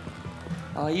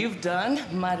 All you've done,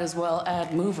 might as well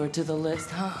add Mover to the list,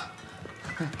 huh?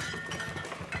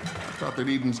 Thought that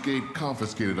Eden's Gate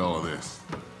confiscated all of this.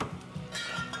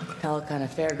 Hell kind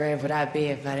of fair grave would I be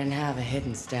if I didn't have a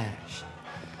hidden stash.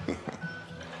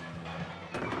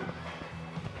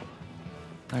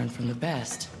 Learn from the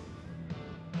best.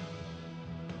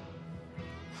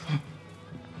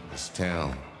 This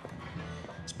town,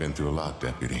 it's been through a lot,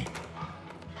 Deputy.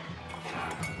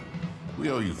 We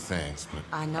owe you thanks, but...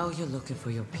 I know you're looking for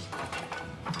your people.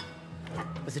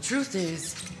 But the truth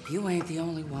is, you ain't the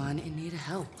only one in need of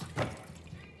help.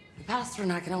 The pastor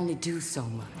and I can only do so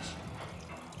much.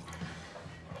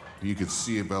 If you could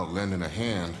see about lending a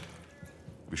hand,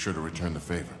 be sure to return the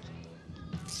favor.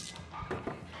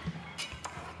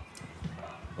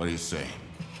 What do you say?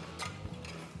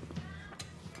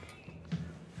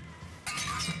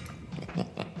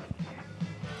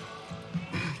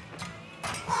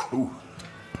 Ooh.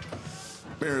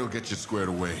 Barry will get you squared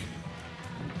away.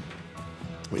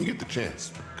 When you get the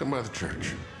chance, come by the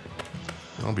church.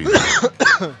 I'll be there.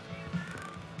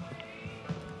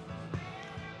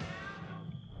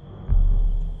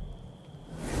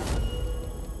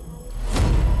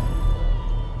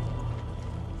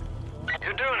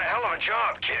 You're doing a hell of a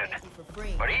job, kid.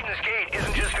 But Eden's Gate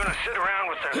isn't just gonna sit around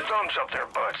with their thumbs up their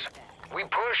butts. We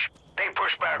push, they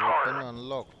push back harder.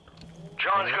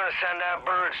 John's gonna send out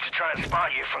birds to try and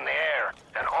spot you from the air,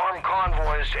 and armed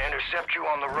convoys to intercept you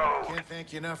on the road. Can't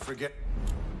thank you enough for getting...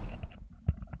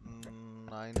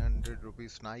 900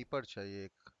 rupees sniper चाहिए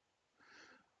एक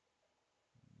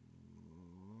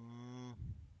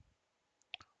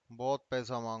बहुत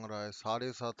पैसा मांग रहा है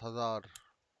 7,500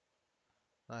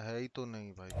 है ही तो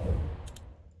नहीं भाई,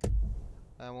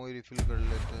 एमओ ही रिफिल कर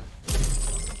लेते हैं।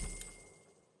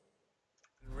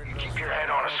 Keep your head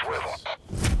on a swivel.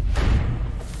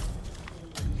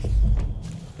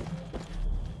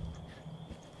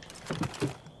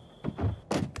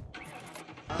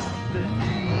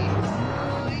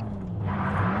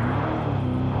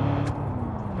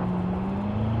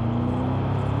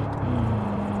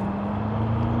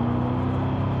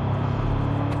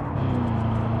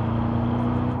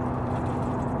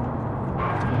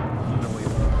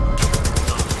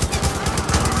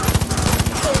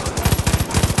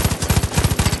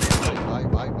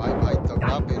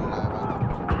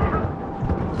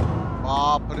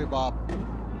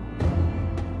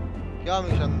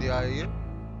 Mission दिया है ये?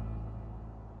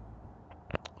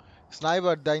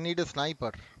 Sniper, I need a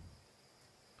sniper.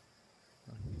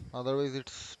 Otherwise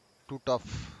it's too tough.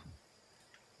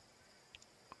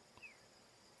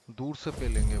 दूर से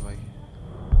पेलेंगे भाई।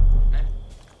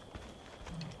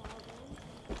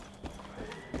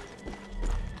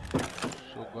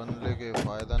 तो गन लेके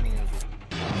फायदा नहीं है कुछ।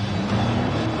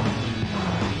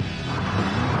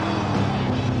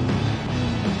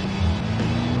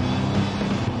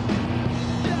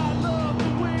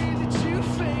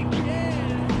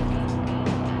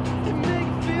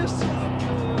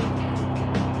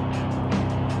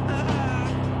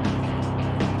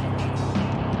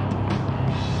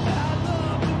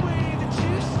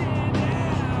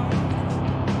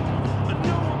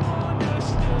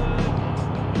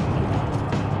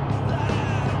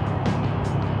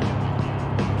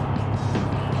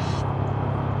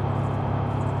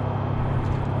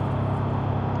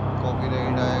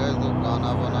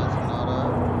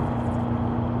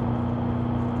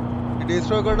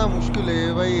 डिस्ट्रॉय करना मुश्किल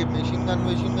है भाई, मशीन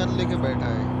गन लेके बैठा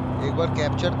है। एक बार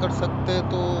कैप्चर कर सकते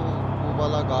तो वो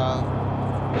वाला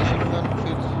मशीन गन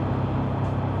फिर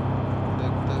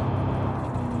देखते।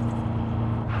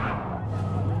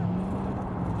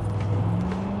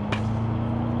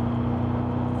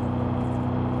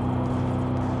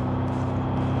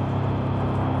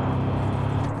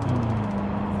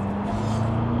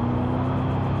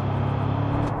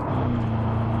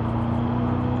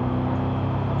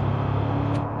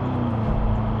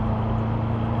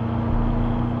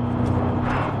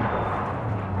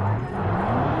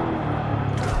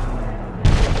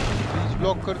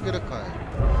 करके रखा है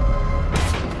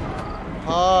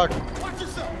हार्ट।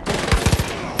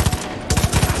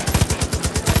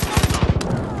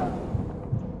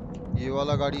 ये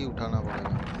वाला गाड़ी उठाना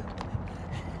पड़ेगा।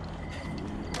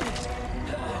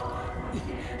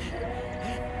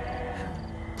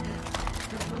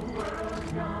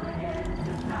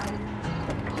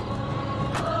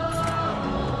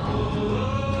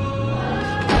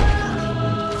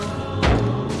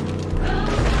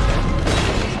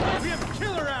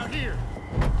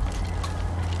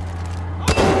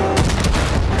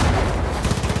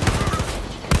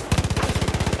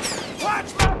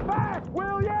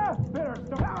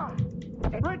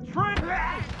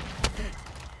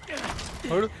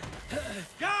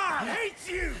 God hates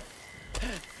you!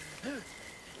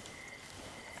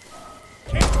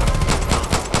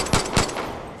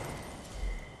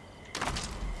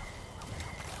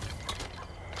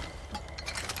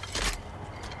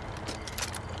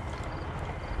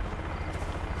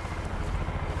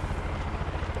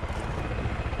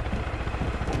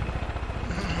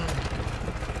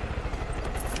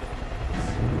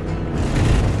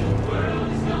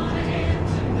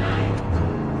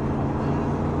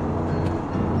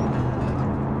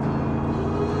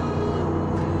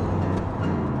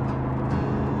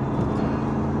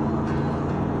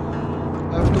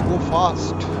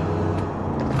 Fast.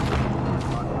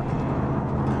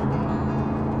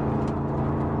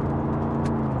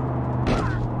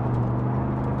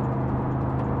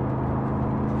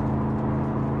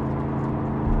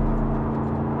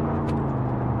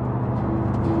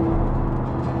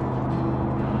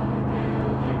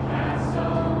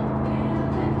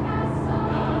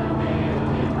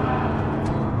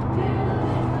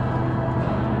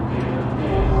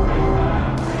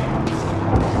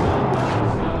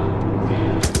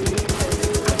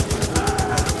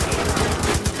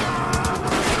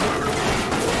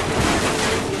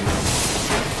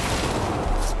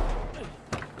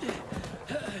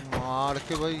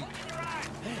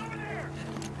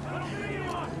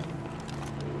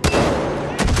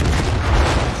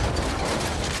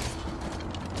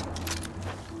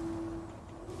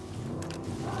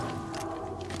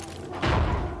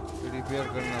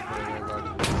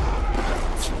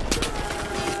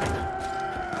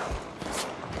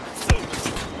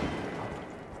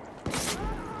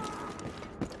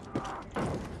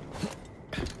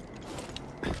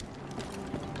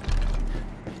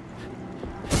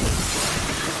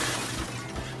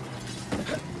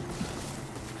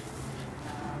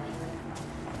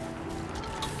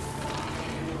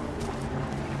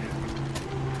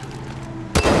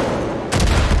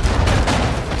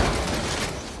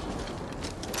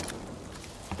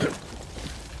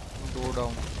 Slow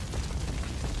down.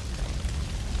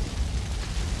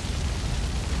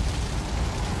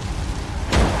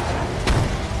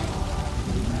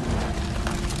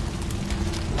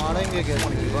 मारेंगे कैसे?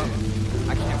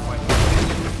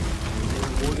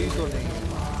 गोली तो नहीं।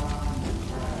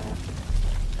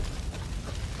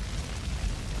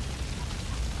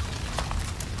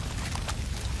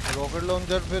 रॉकेट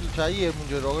लॉन्चर फिर चाहिए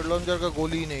मुझे। रॉकेट लॉन्चर का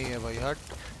गोली ही नहीं है भाई। हट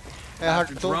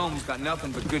हट तो। Rome's got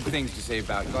nothing but good things to say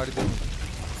about it. गाड़ी दे।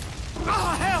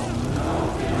 Ah, hell!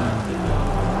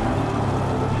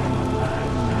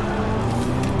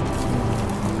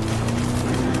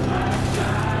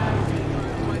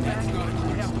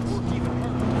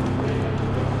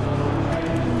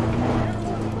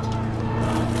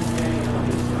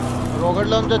 रॉकेट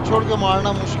लॉन्चर छोड़ के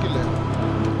मारना मुश्किल है।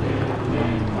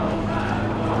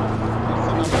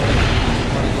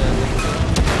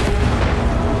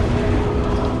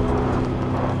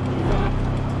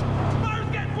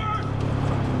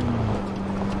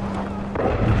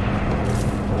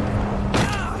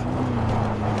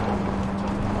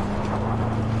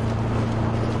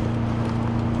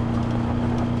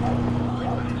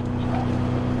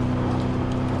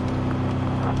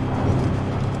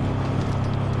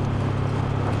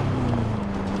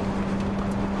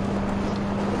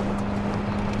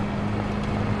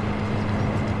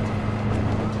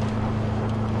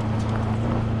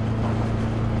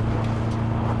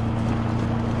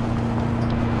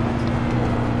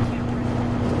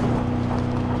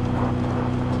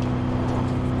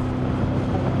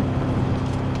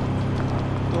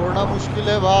 मुश्किल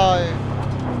है भाई।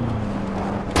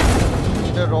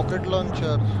 ये रॉकेट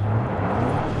लॉन्चर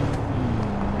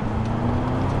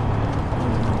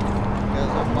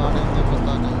कैसे मारेंगे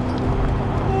पता नहीं।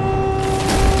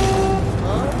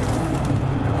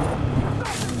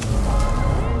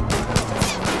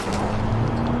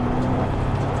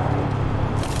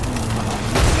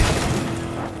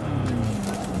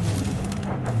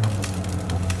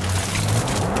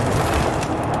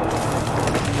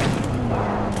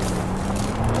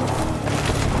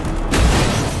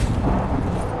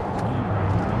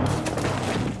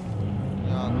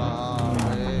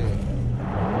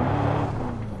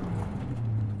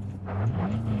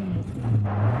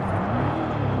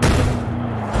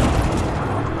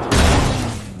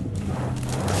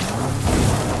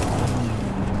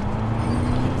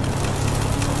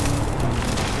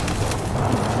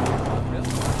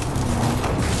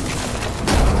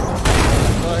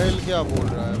 क्या बोल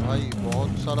रहा है भाई?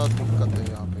 बहुत सारा दिक्कत है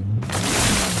यहाँ पे।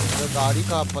 गाड़ी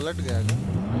का पलट गया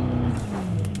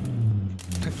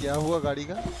क्या हुआ? गाड़ी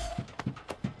का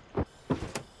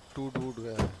टूट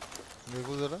गया है।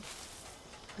 देखो जरा,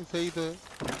 सही तो है।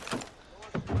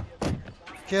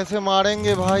 कैसे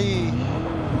मारेंगे भाई?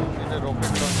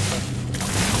 रॉकेट लॉन्चर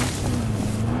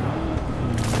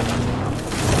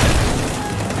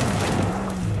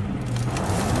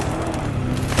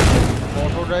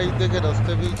ऑटो ड्राइव दे के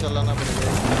रास्ते भी चलाना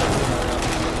पड़ेगा।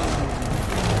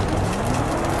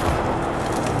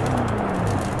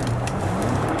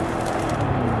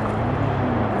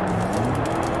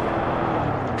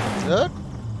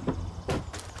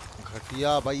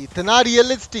 घटिया भाई, इतना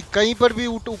रियलिस्टिक, कहीं पर भी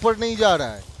ऊपर नहीं जा रहा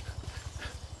है।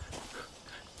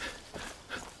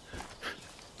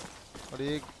 और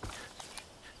एक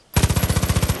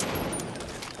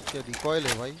क्या रिकॉइल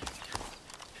है भाई?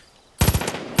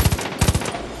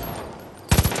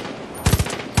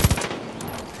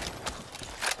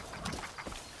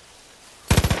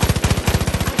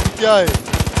 क्या है?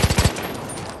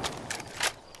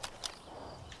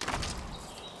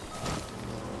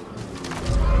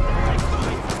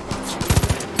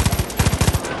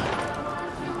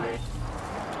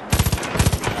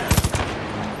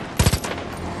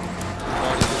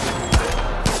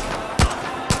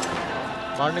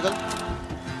 बाहर निकल।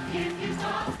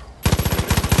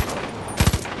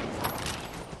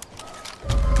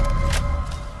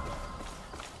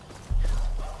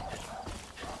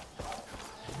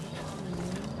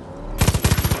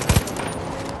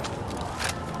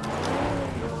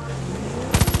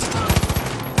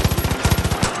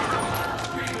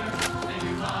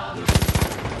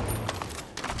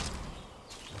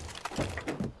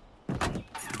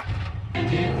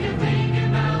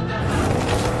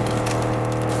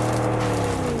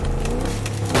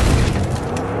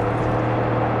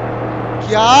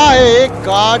 क्या है एक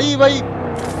गाड़ी भाई?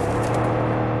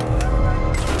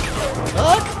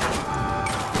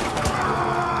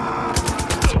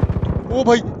 ओ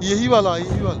भाई, यही वाला।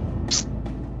 ये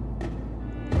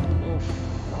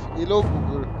लोग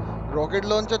रॉकेट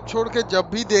लॉन्चर छोड़ के जब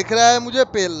भी देख रहा है मुझे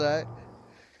पेल रहा है।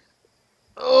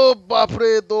 ओ बाप रे,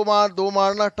 दो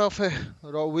मारना टफ है।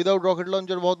 विदाउट रॉकेट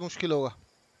लॉन्चर बहुत मुश्किल होगा।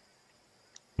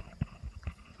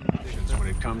 When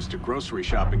it comes to grocery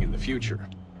shopping in the future,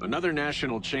 another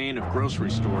national chain of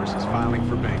grocery stores is filing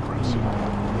for bankruptcy.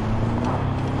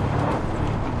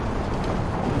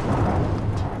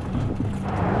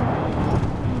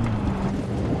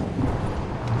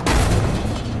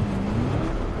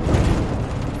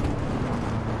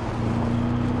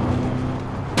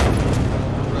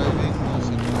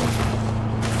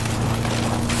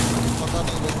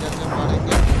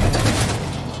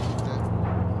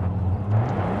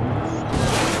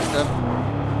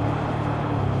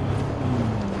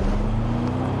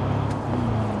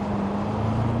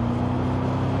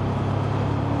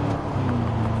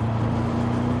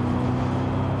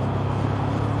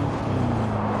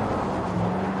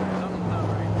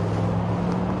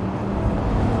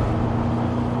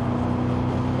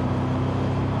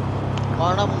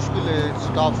 मारना मुश्किल है,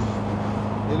 स्टाफ।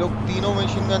 ये लोग तीनों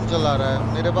मशीन गन चला रहा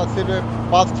है, मेरे पास सिर्फ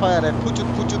फास्ट फायर है,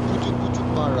 फुचुक फुचुक फुचुक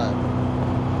फुचुक मार रहा है।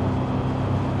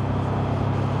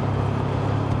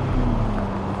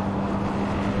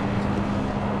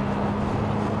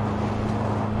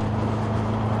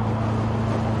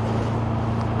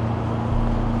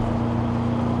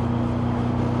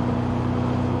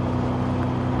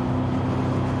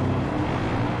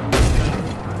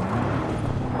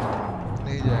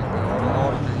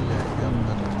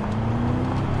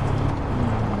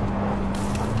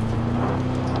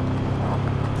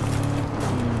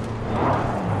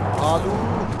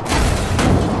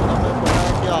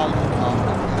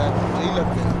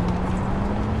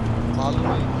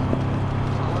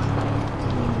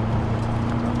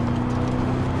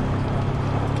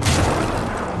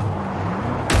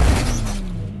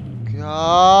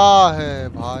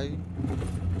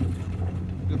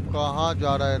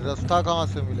 जा रहा है, रास्ता कहाँ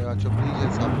से मिलेगा? अच्छा ब्रिज है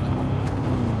सामने,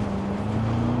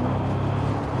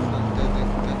 चलते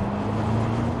देखते।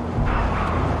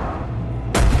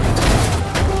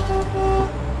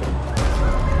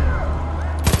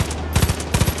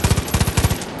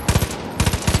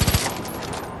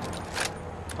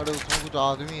 अरे उसमें कुछ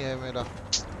आदमी है मेरा।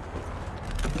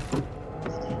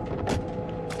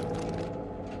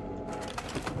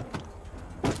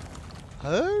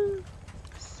 है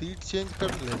सीट चेंज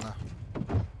कर लेना।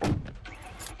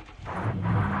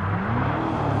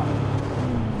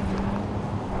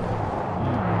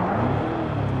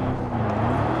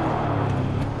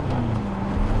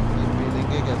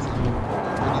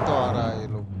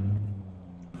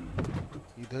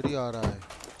 इधर ही आ रहा है,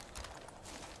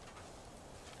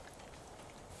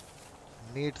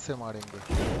 नेट से मारेंगे।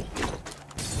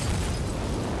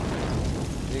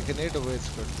 एक नेट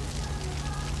वेस्ट कर दो।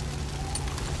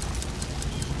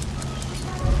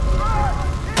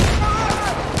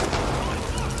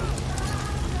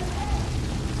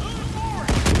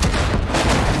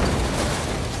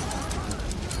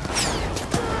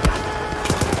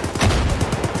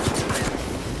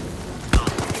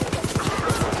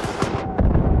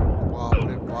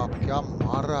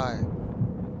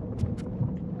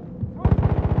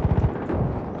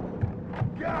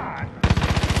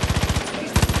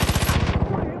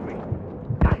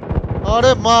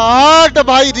 अरे मार्ट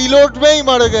भाई, रिलोड में ही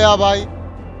मर गया भाई,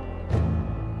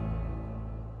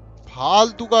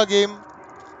 फालतू का गेम।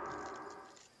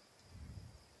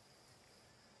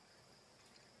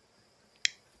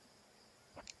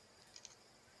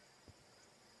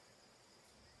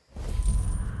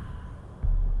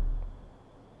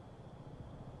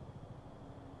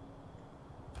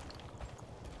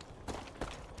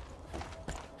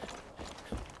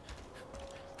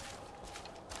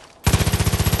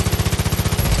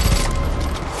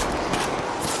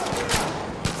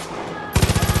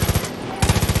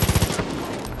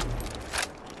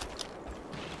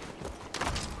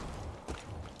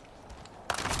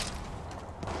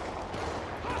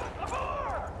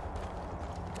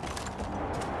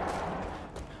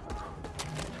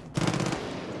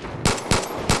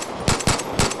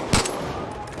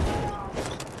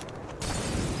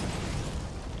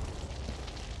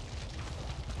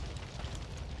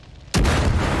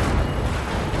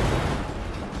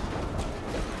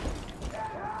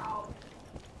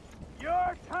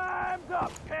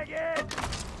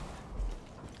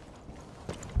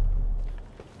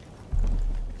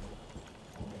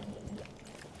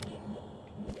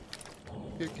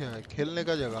 क्या है खेलने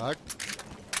का जगह? हट।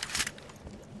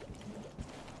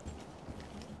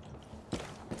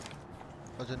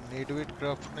 अच्छा नेट वेट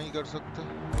क्राफ्ट नहीं कर सकते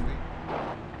अभी।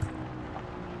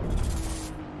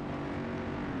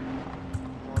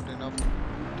 Not enough.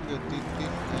 ये तीन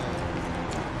है।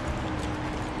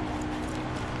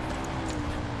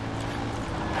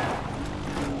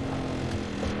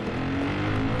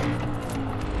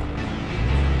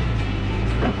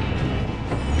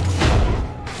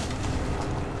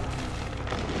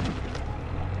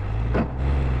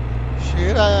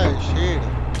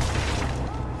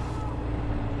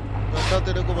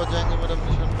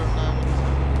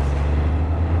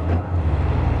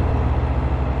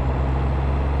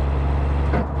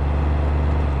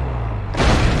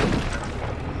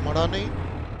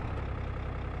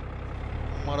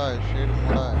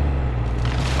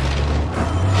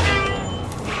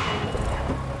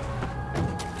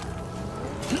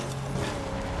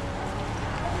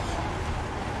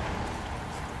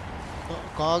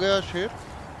 कहाँ गया शेर?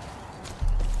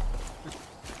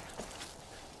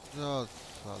 जा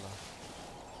साला,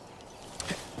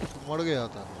 मर गया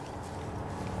था।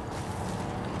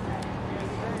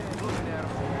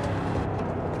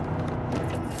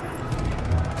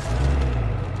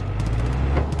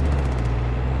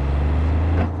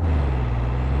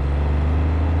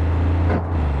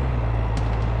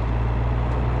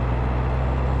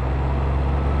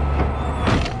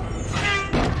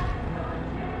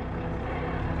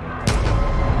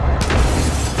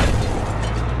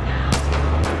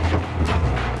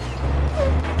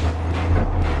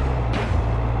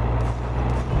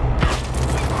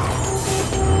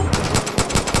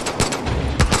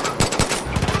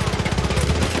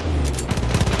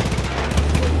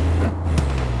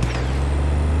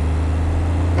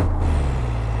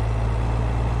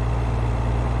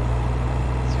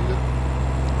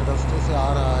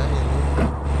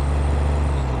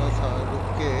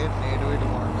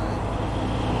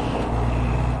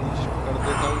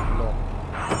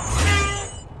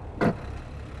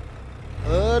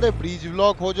 ब्रिज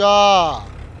ब्लॉक हो जा।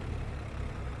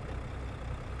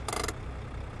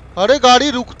 अरे गाड़ी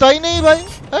रुकता ही नहीं भाई,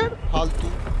 है फालतू।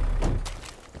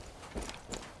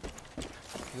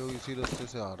 यो इसी रास्ते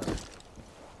से आ रहा है।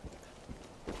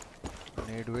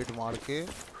 नेट वेट मार के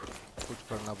कुछ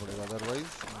करना पड़ेगा, अदरवाइज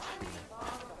मुश्किल है।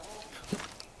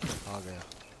 आ गया।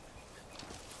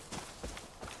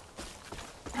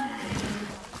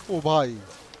 ओ भाई,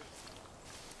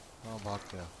 हाँ भाग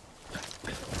गया।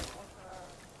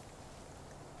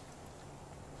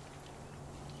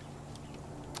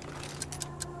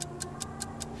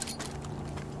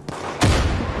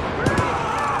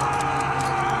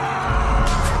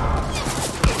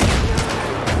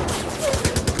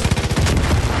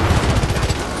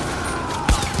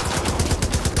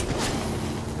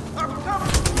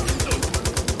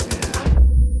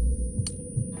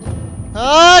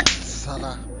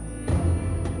 साला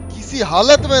किसी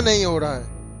हालत में नहीं हो रहा है।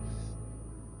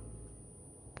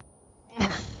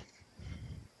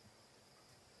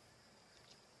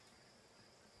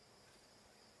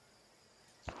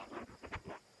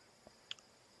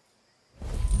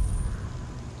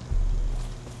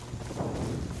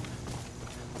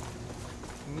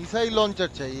 मिसाइल लॉन्चर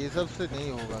चाहिए, सबसे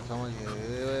नहीं होगा, समझ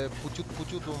गए। पुचुत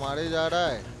पुचुत तो मारे जा रहा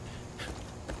है,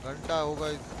 घंटा होगा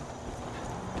इसमें।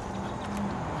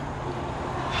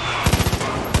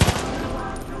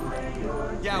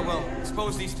 Yeah, well,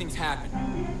 suppose these things happen.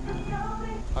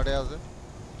 हटे यहाँ से,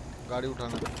 गाड़ी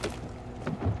उठाना।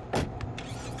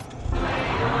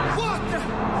 What the?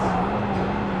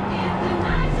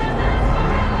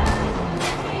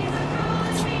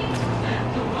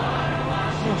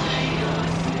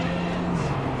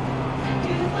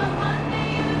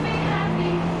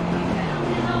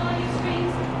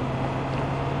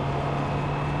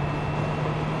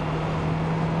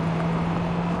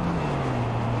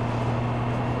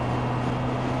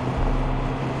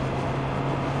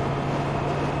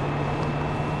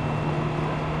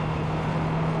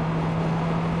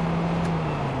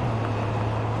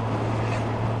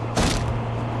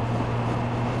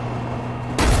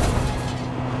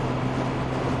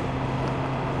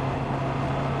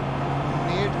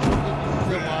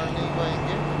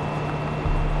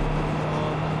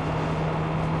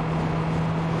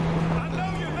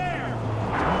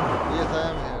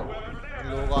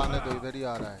 इधर ही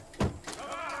आ रहा है।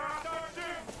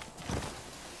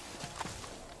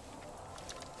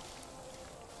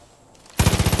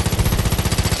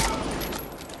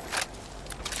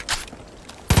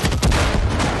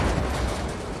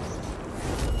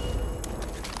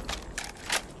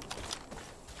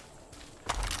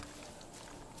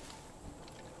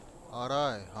 आ रहा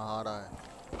है, हाँ आ रहा है।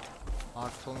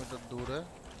 800 मीटर दूर है,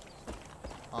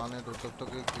 आने दो। तब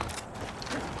तक एक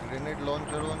ग्रेनेड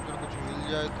लॉन्चर कुछ मिल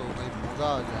जाए तो भाई मजा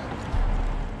आ जाए।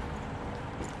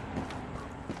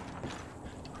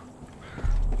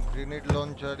 ग्रेनेड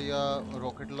लॉन्चर या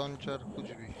रॉकेट लॉन्चर कुछ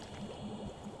भी।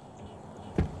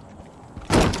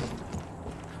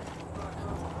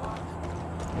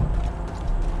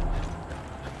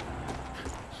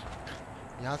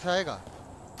 यहाँ से आएगा।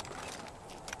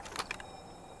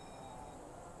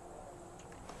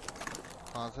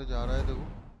 कहाँ से जा रहा है देखो,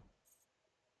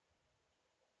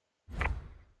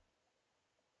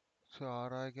 से आ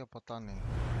रहा है क्या पता नहीं।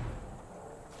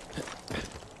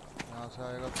 यहाँ से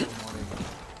आएगा तो मारेगा।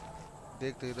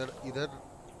 देखते इधर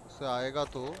से आएगा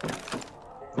तो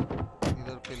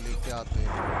इधर पे लेके आते हैं।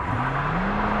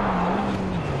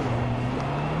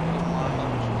 मारना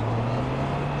मुश्किल हो रहा है,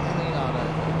 नहीं आ रहा है।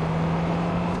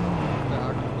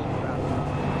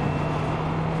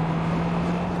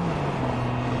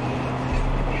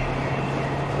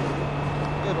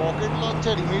 रॉकेट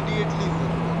लॉन्चर इमीडिएटली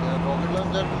जरूरत है। रॉकेट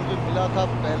लॉन्चर मुझे मिला था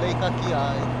पहले का किया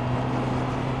है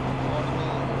और नहीं।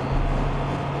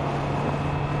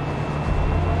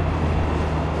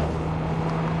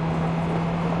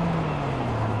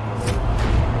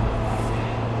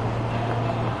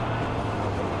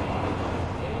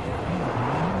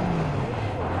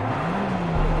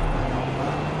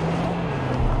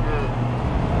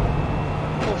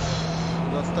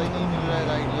 रास्ता ही नहीं मिल रहा है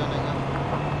राइट जाने का।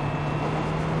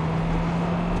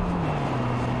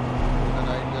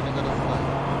 राइट जाने का रास्ता है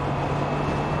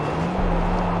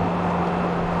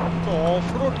तो ऑफ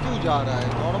रोड क्यों जा रहा है?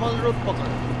 नॉर्मल रोड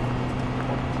पकड़।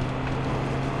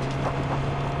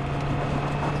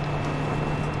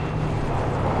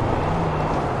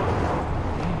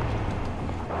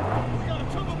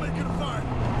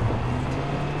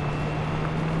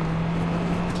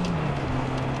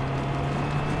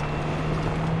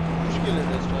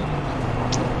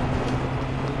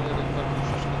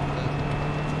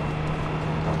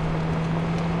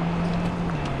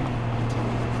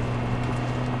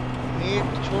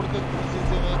 छोड़ के किसी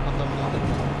से मैं खत्म नहीं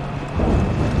करता।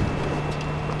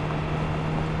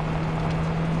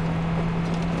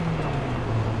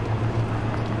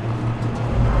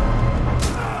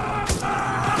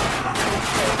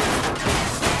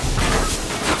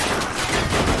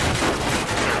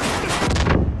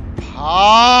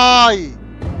 भाई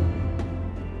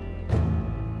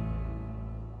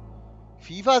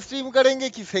फीफा स्ट्रीम करेंगे,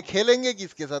 किसे खेलेंगे,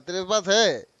 किसके साथ? तेरे पास है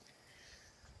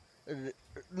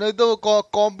नहीं तो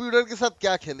कंप्यूटर के साथ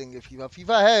क्या खेलेंगे? फीफा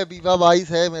फीफा है, फीफा 22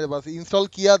 है मेरे पास, इंस्टॉल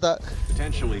किया था।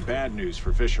 Potentially bad news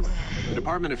for fishermen. The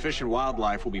Department of Fish and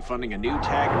Wildlife will be funding a new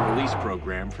tag and release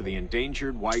program for the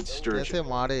endangered white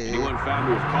sturgeon. Anyone found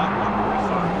to have caught one will be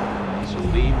fined. So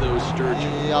leave those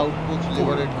sturgeon. ये output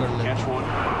liberate कर ले। Catch one,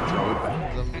 throw it back.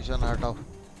 Mission हटाओ।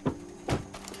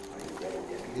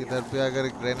 इधर पे अगर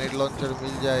grenade launcher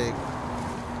मिल जाए।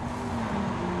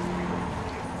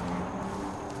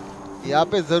 यहाँ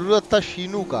पे जरूरत था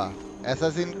शीनू का,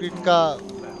 एसासिन क्रीड का,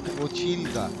 वो चील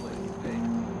का।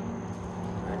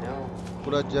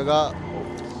 पूरा जगह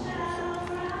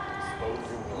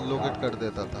लोकेट कर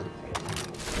देता था।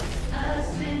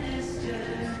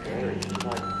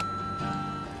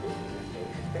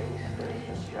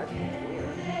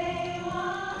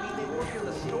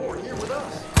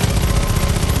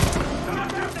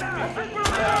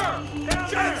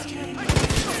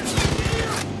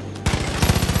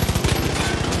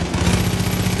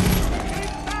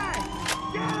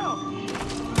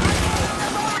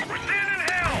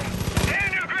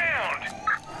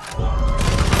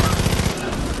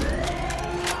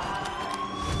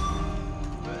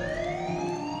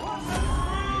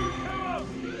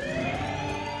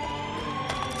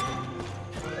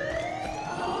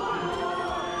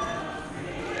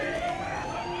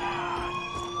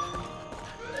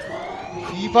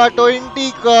 फीफा 20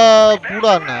 का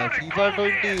पुराना है, फीफा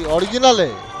 20 ओरिजिनल है।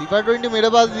 फीफा 20 मेरे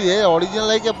पास भी है,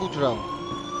 ओरिजिनल है क्या पूछ रहा हूँ?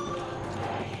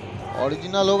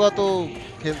 ओरिजिनल होगा तो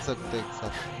खेल सकते एक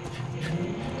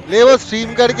साथ। ले वो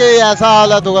स्ट्रीम करके ऐसा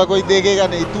हालत होगा कोई देखेगा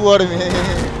नहीं, तू और मैं।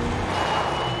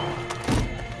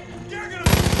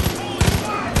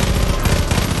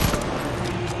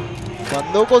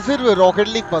 बंदों को सिर्फ रॉकेट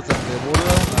लीग पसंद है, बोल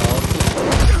रहा हूँ ना। और कुछ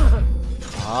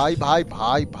भाई भाई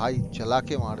भाई भाई चला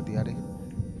के मार दिया रे।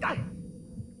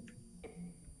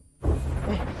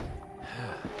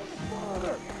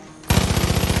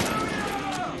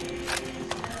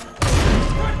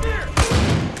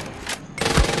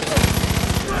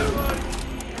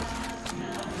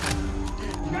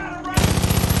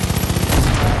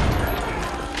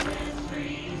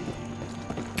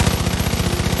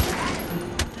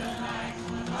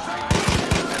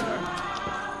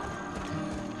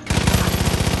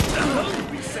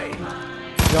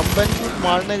 जंप एंड शूट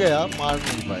मारने गया, मार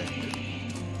नहीं पाए।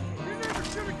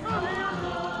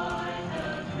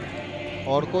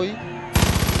 और कोई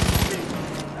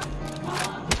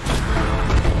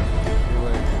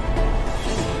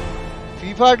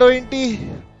फीफा 20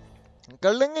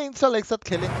 कर लेंगे इंस्टॉल, एक साथ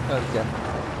खेलेंगे। कर क्या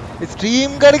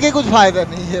स्ट्रीम करके कुछ फायदा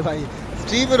नहीं है भाई,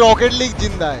 स्ट्रीम रॉकेट लीग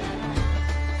जिंदा है।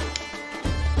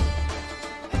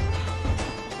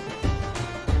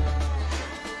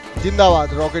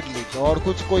 जिंदाबाद रॉकेट लीग, और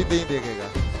कुछ कोई नहीं देखेगा।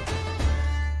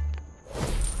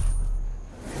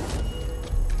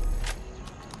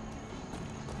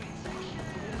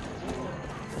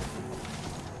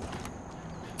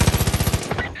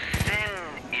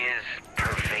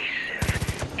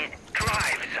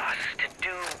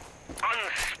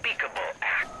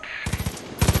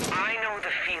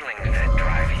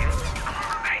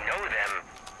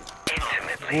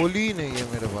 गोली नहीं है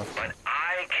मेरे पास। But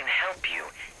I can help you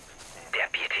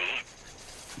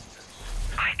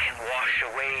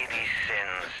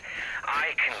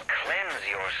cleanse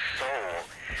your soul.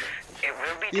 It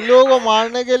will be इन लोगों को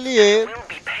मारने के लिए it will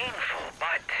be painful,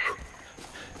 but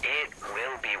it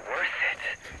will be worth it.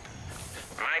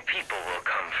 My people will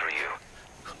come for you.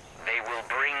 They will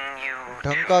bring you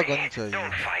ढंग to का me. Gun चाहिए।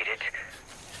 Don't fight it.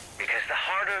 Because the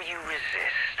harder you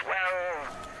resist, well,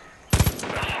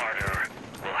 the harder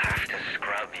we'll have to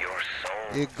scrub your soul.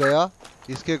 एक गया,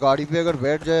 इसके गाड़ी पे अगर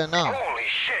बैठ जाए ना। Holy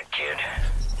shit, kid.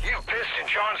 You pissed in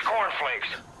John's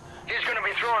cornflakes. He's gonna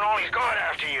be throwing all he's got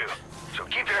after you. So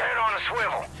keep your head on a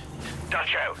swivel.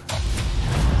 Dutch out.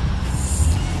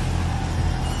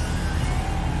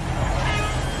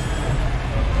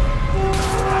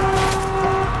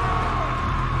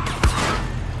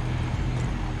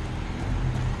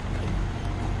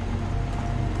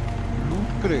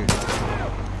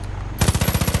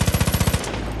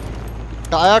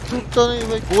 Tyre suit तो नहीं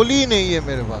भाई, गोली ही नहीं है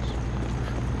मेरे पास।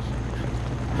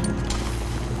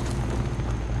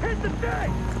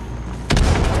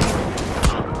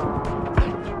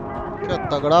 क्या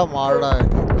तगड़ा मार रहा है।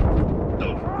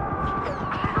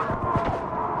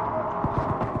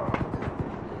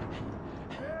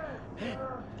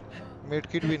 मेड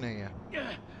किट भी नहीं है।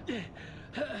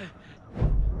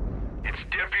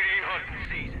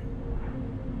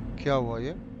 क्या हुआ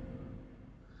ये?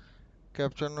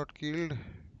 कैप्चर नॉट किल्ड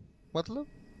मतलब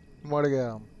मर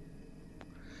गया हम।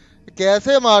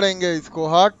 कैसे मारेंगे इसको?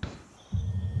 हट।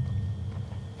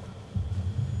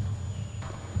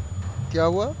 क्या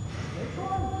हुआ?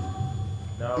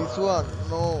 This one,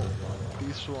 no,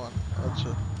 this one.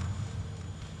 अच्छा।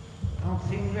 Don't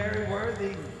seem very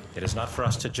worthy. It is not for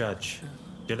us to judge.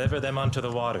 Deliver them unto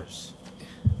the waters.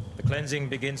 The cleansing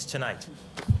begins tonight.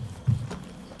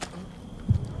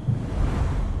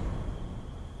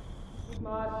 We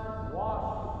must wash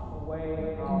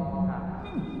away our past.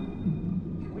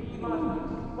 We must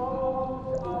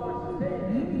expose our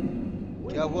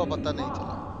sins. क्या हुआ पता नहीं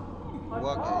चला।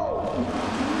 हुआ क्या?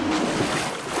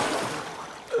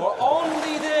 For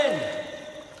only then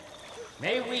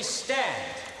may we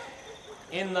stand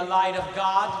in the light of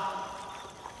God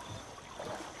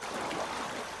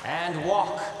and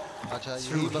walk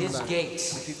through his gates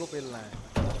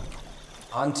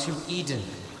unto Eden.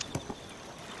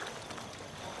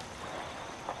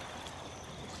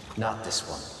 Not this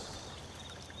one.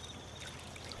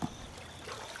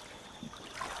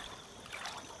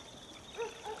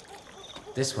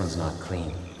 This one's not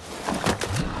clean.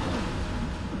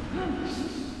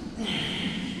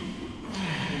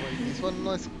 This one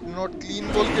is not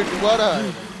clean बोल के डुबा रहा है।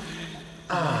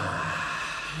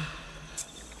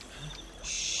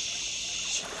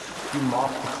 You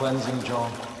mock the cleansing,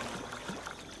 John?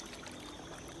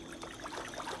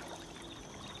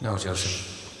 No, Joseph.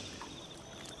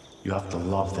 You have to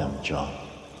love them, John.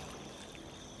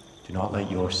 Do not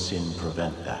let your sin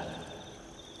prevent that.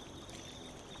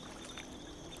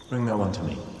 Bring that one to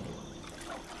me.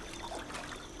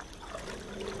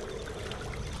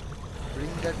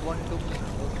 Bring that one to me.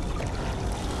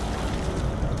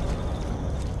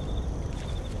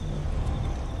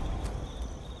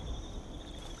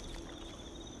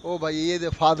 Oh, भाई ये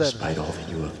the father. Despite all that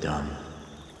you have done,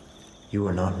 you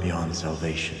are not beyond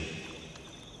salvation.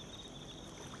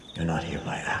 You're not here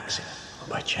by accident or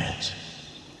by chance.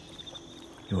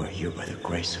 You are here by the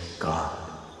grace of God.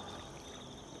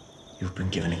 You've been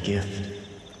given a gift.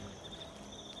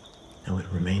 Now it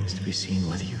remains to be seen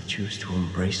whether you choose to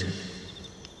embrace it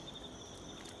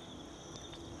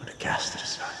or to cast it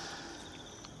aside.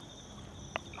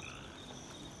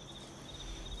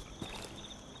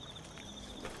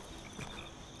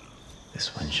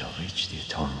 This one shall reach the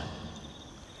atonement,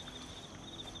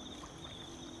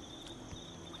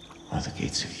 while the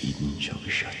gates of Eden shall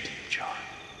be shut to you, John.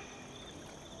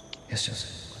 Yes,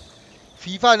 Joseph.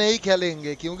 FIFA नहीं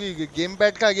खेलेंगे क्योंकि game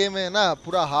pad का game है ना,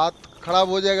 पूरा हाथ खराब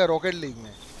हो जाएगा। रॉकेट लीग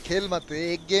में खेल मत।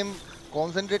 एक गेम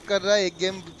कंसंट्रेट कर रहा है, एक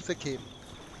गेम से खेल,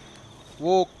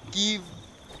 वो की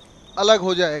अलग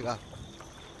हो जाएगा।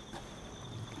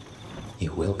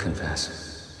 You will confess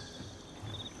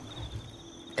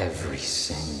every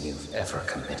sin you've ever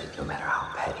committed, no matter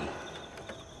how petty,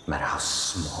 no matter how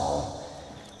small.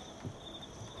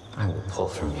 I will pull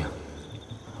from you.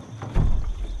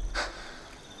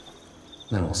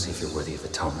 Then we'll see if you're worthy of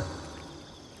atonement.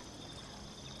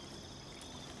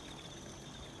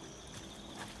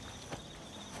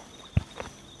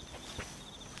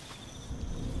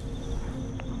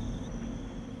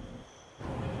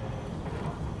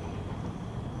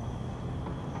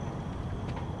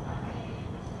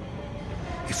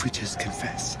 If we just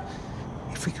confess.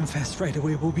 If we confess right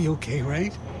away, we'll be okay,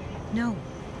 right? No.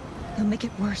 You'll make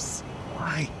it worse.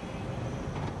 Why?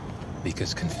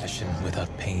 Because confession without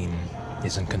pain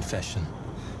isn't confession.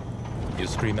 You'll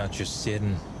scream out your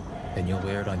sin, and you'll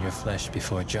wear it on your flesh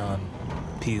before John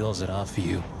peels it off of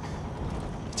you.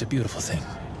 It's a beautiful thing.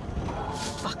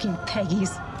 Fucking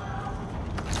Peggy's.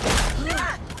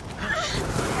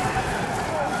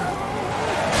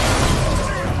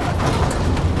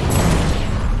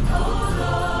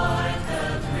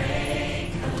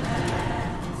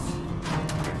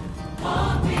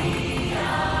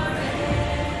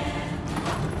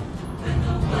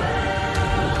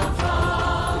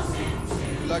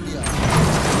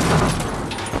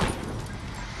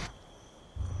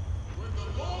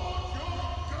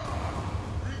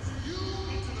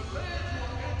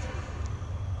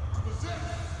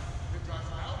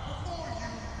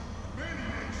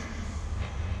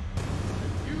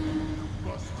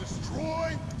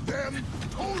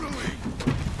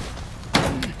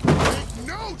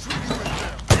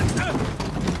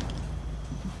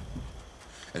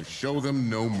 Show them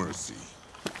no mercy.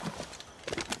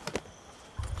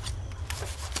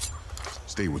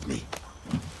 Stay with me.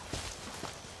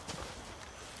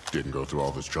 Didn't go through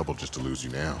all this trouble just to lose you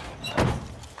now.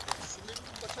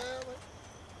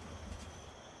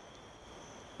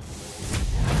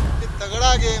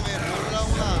 तगड़ा game है, बोल रहा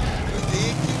हूँ ना, कोई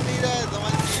देख ही नहीं रहा है,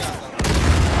 समझ नहीं आता।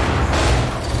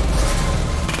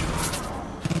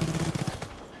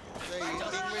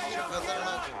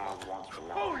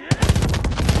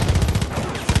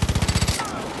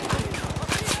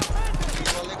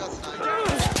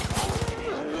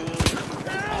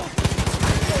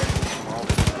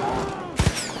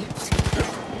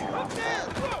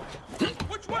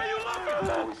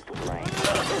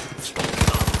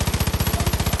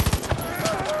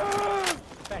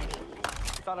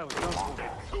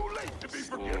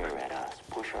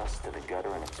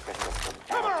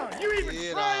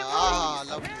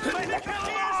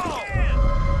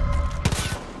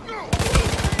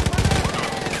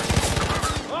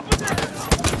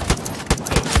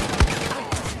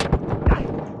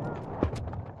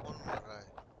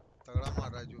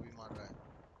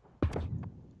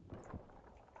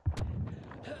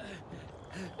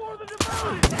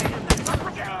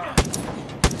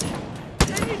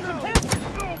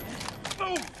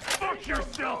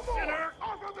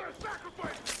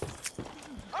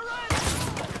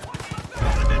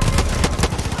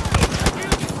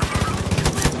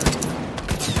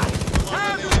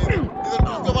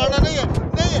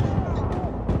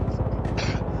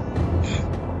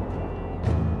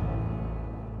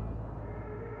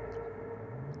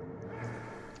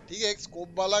 ठीक है, एक स्कोप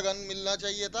वाला गन मिलना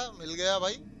चाहिए था, मिल गया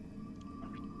भाई।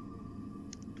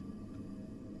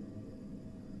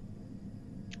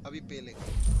 अभी पे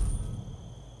लेंगे।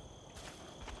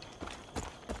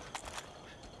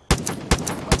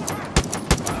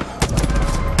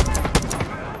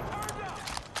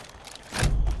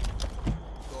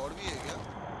 दौड़ भी है क्या?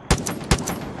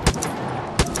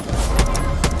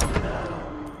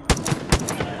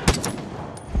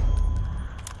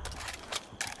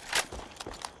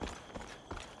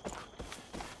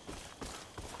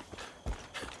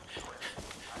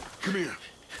 Come here.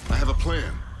 I have a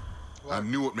plan. I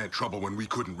knew it meant trouble when we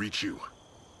couldn't reach you.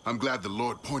 I'm glad the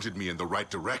Lord pointed me in the right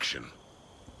direction.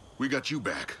 We got you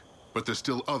back, but there's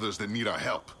still others that need our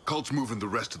help. Cult's moving the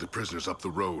rest of the prisoners up the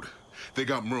road. They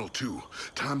got Merle too.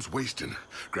 Time's wasting.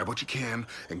 Grab what you can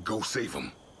and go save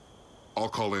them. I'll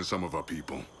call in some of our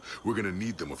people. We're gonna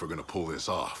need them if we're gonna pull this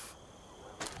off.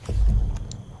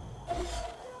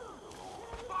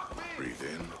 Breathe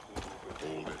in.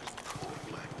 Hold it.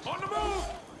 On the move!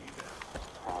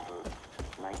 Proverbs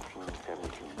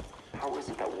 19:17. How is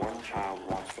it that one child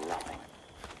wants for nothing,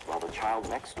 while the child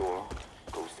next door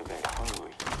goes to bed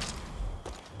hungry?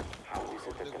 How is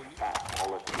it that the fat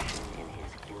politician in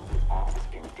his gilded office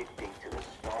can dictate to the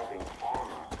starving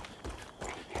farmer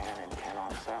what he can and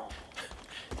cannot sell?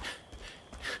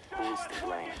 Who is to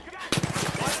blame?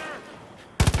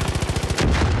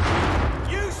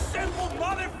 You simple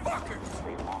motherfuckers!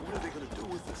 What are they gonna do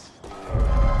with this?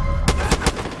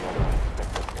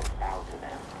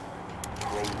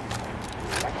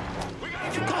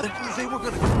 You got it, Jose. We're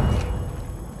gonna.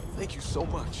 Thank you so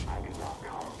much.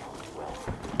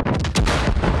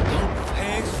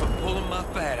 Thanks for pulling my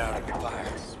fat out of the fire.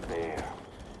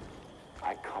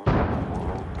 I come from a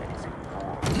world that is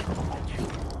ignored, but my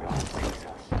children, God sees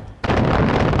us.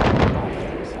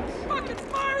 Fucking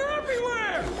fire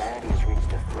everywhere! Humanity has reached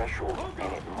the threshold,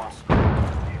 and it must go.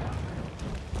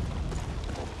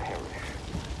 Or perish.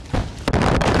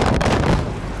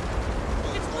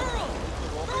 It's Merle!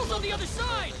 Merle's on the other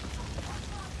side!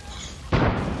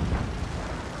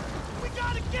 We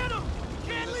gotta get him!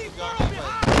 Can't leave Merle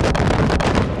behind!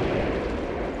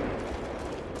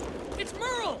 It's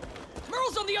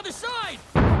on the other side!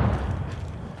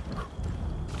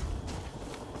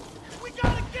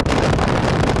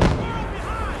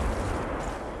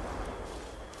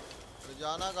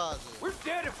 We're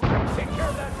dead if we don't take care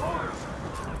of that motor.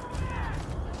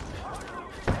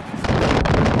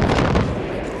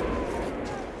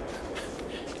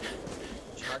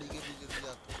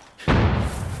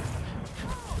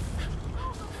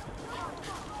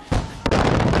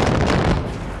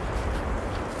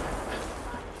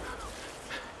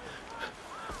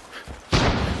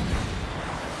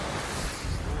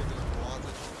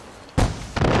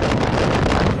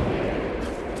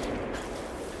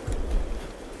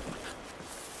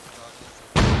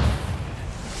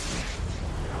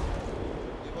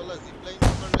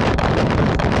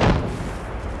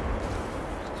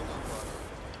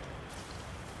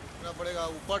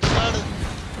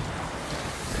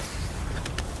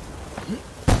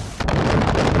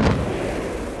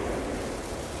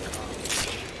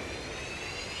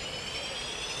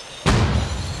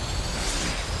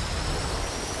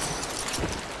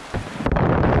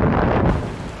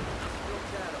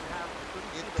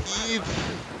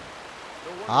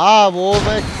 हाँ वो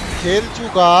मैं खेल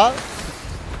चुका,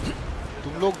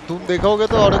 तुम देखोगे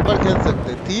तो और एक बार खेल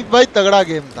सकते। थीप भाई तगड़ा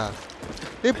गेम था,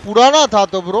 ये पुराना था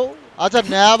तो ब्रो। अच्छा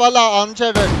नया वाला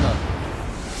अनचैटेड था,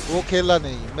 वो खेला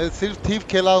नहीं, मैं सिर्फ थीप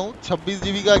खेला हूँ। 26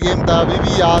 GB का गेम था, अभी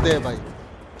भी याद है भाई,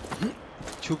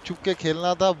 छुप छुप के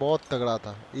खेलना था, बहुत तगड़ा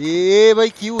था। ये भाई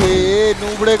क्यों है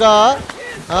नूबड़े का?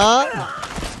 हाँ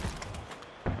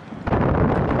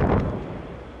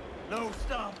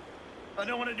I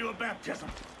don't want to do a baptism.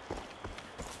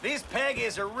 These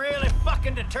Peggies are really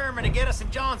fucking determined to get us in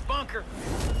John's bunker.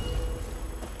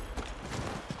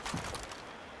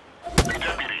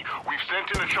 Deputy, we've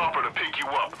sent in a chopper to pick you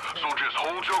up, so just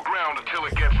hold your ground until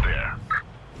it gets there.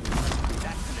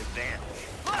 That's an advantage.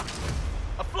 Look!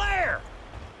 A flare!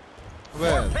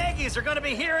 Well. More Peggies are gonna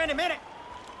be here any minute.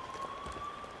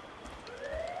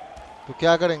 तो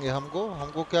क्या करेंगे?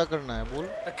 हमको क्या करना है बोल?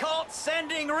 The cult's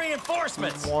sending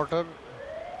reinforcements. Motor.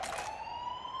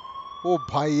 ओ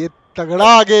भाई ये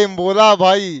तगड़ा गेम बोला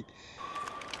भाई,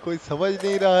 कोई समझ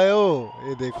नहीं रहा है वो।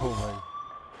 ये देखो भाई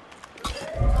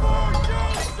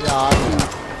यार,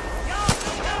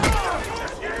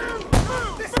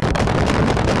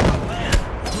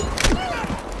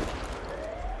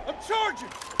 I'm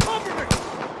charging. Cover me.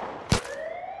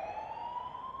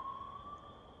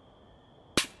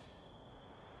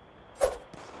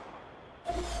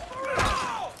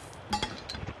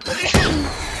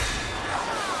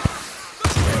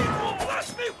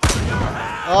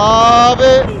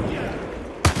 अबे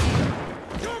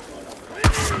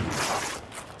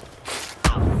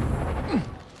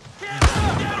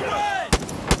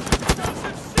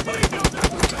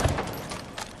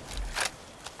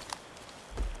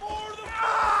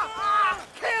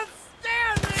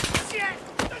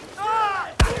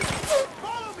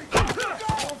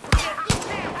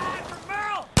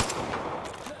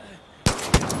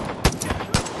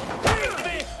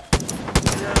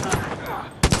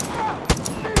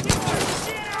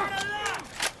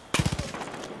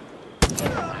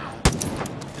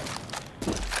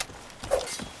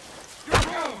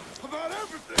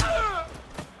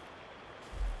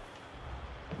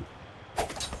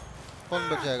कौन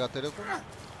बचाएगा तेरे को?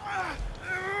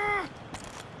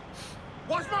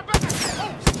 Watch my back!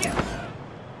 Oh shit!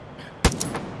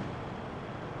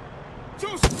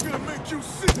 Joseph's gonna make you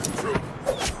see the truth.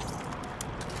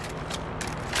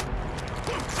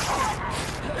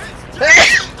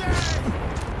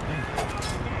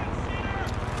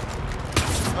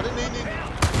 अरे नहीं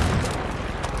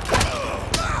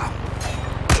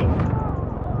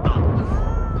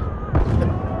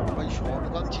भाई,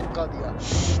 शॉटगन चिपका दिया।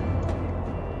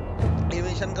 ये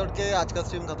मिशन करके आज का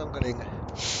स्ट्रीम खत्म करेंगे।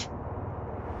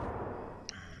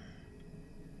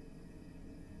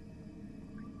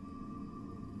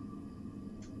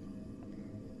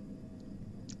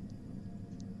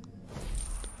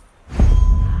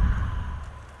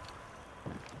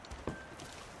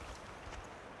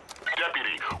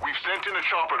 Deputy, we've sent in a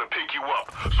chopper to pick you up,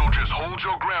 so just hold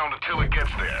your ground until it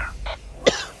gets there.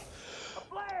 A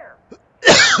flare!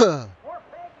 More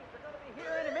Peggies are gonna be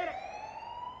here any minute.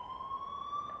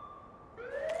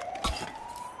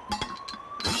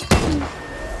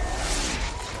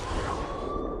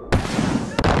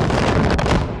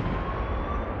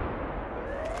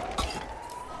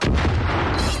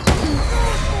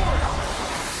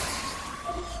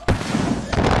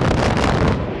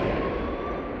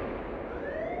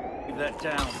 Leave that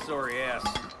down, sorry ass.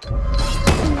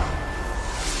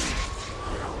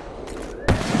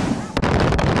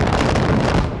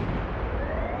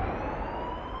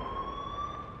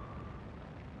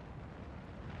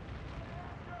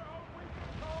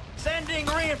 Sending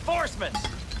reinforcements.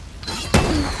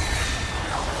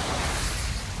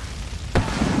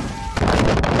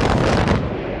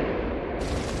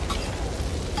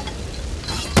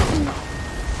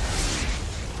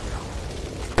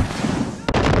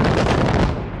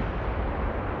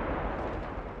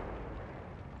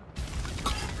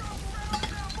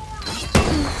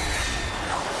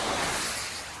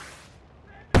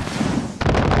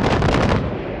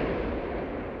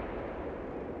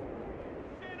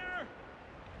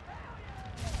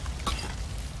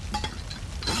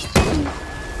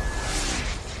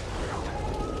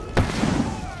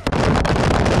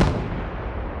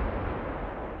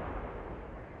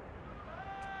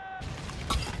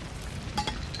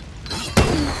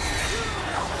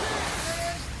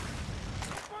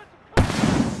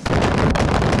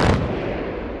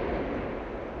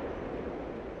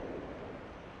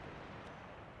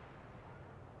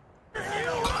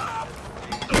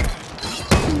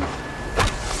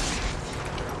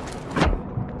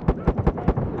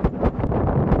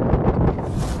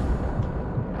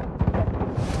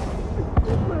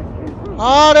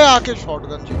 अरे आके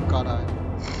shotgun चिपका रहा है।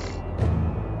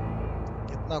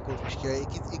 कितना कोशिश किया,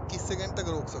 21 second तक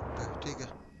रोक सकते हैं। ठीक है,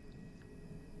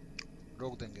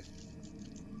 रोक देंगे।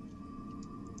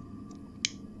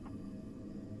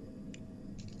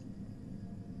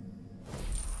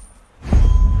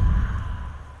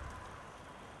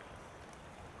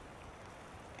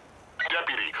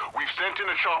 Deputy, we've sent in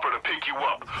a chopper to pick you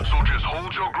up, so just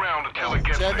hold your ground until it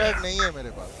gets there. Jet नहीं है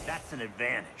मेरे पास। That's an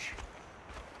advantage.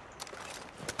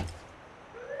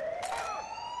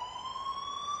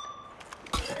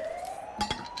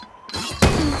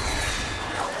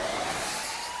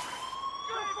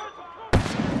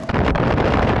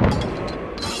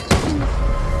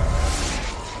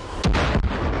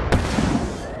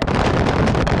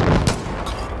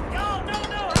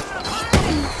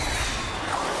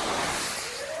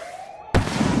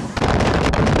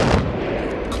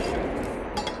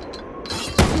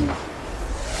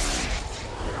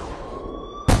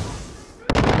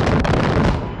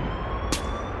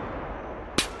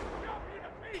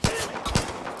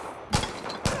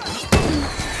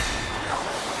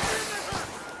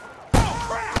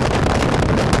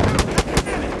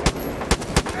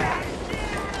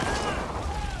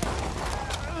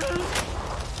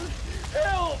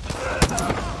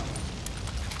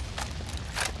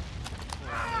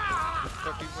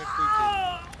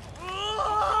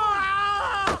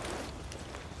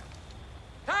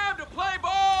 Time to play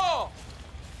ball!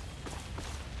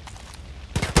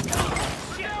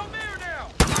 Down there now!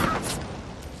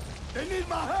 They need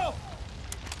my help!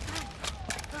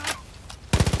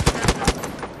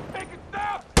 Make it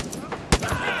stop!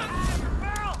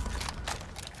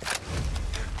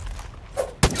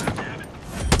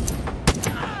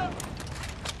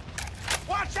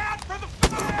 Watch out for the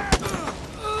fire!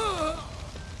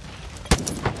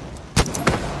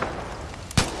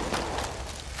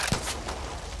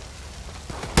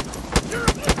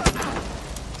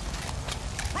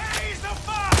 Raise the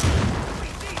fire!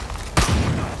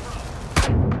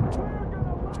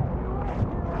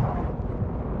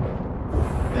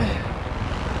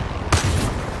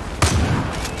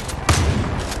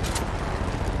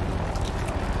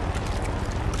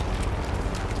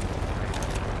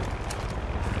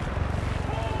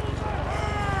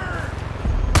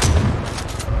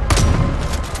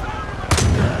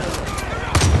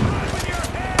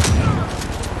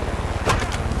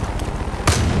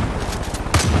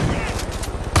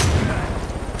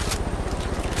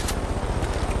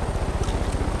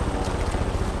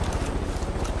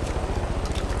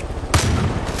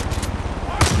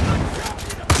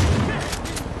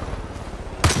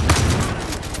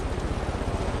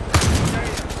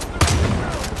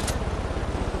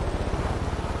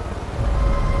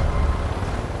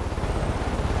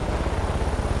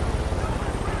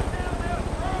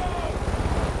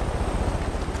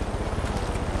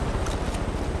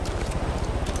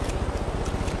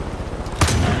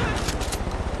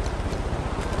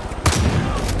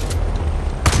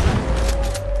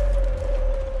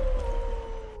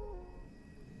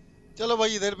 चलो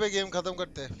भाई इधर पे game खत्म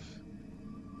करते हैं।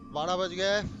 12 बज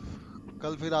गए,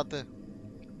 कल फिर आते हैं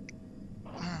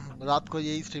रात को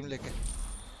यही स्ट्रीम लेके।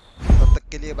 तब तक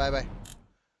के लिए bye bye,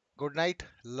 good night,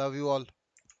 love you all.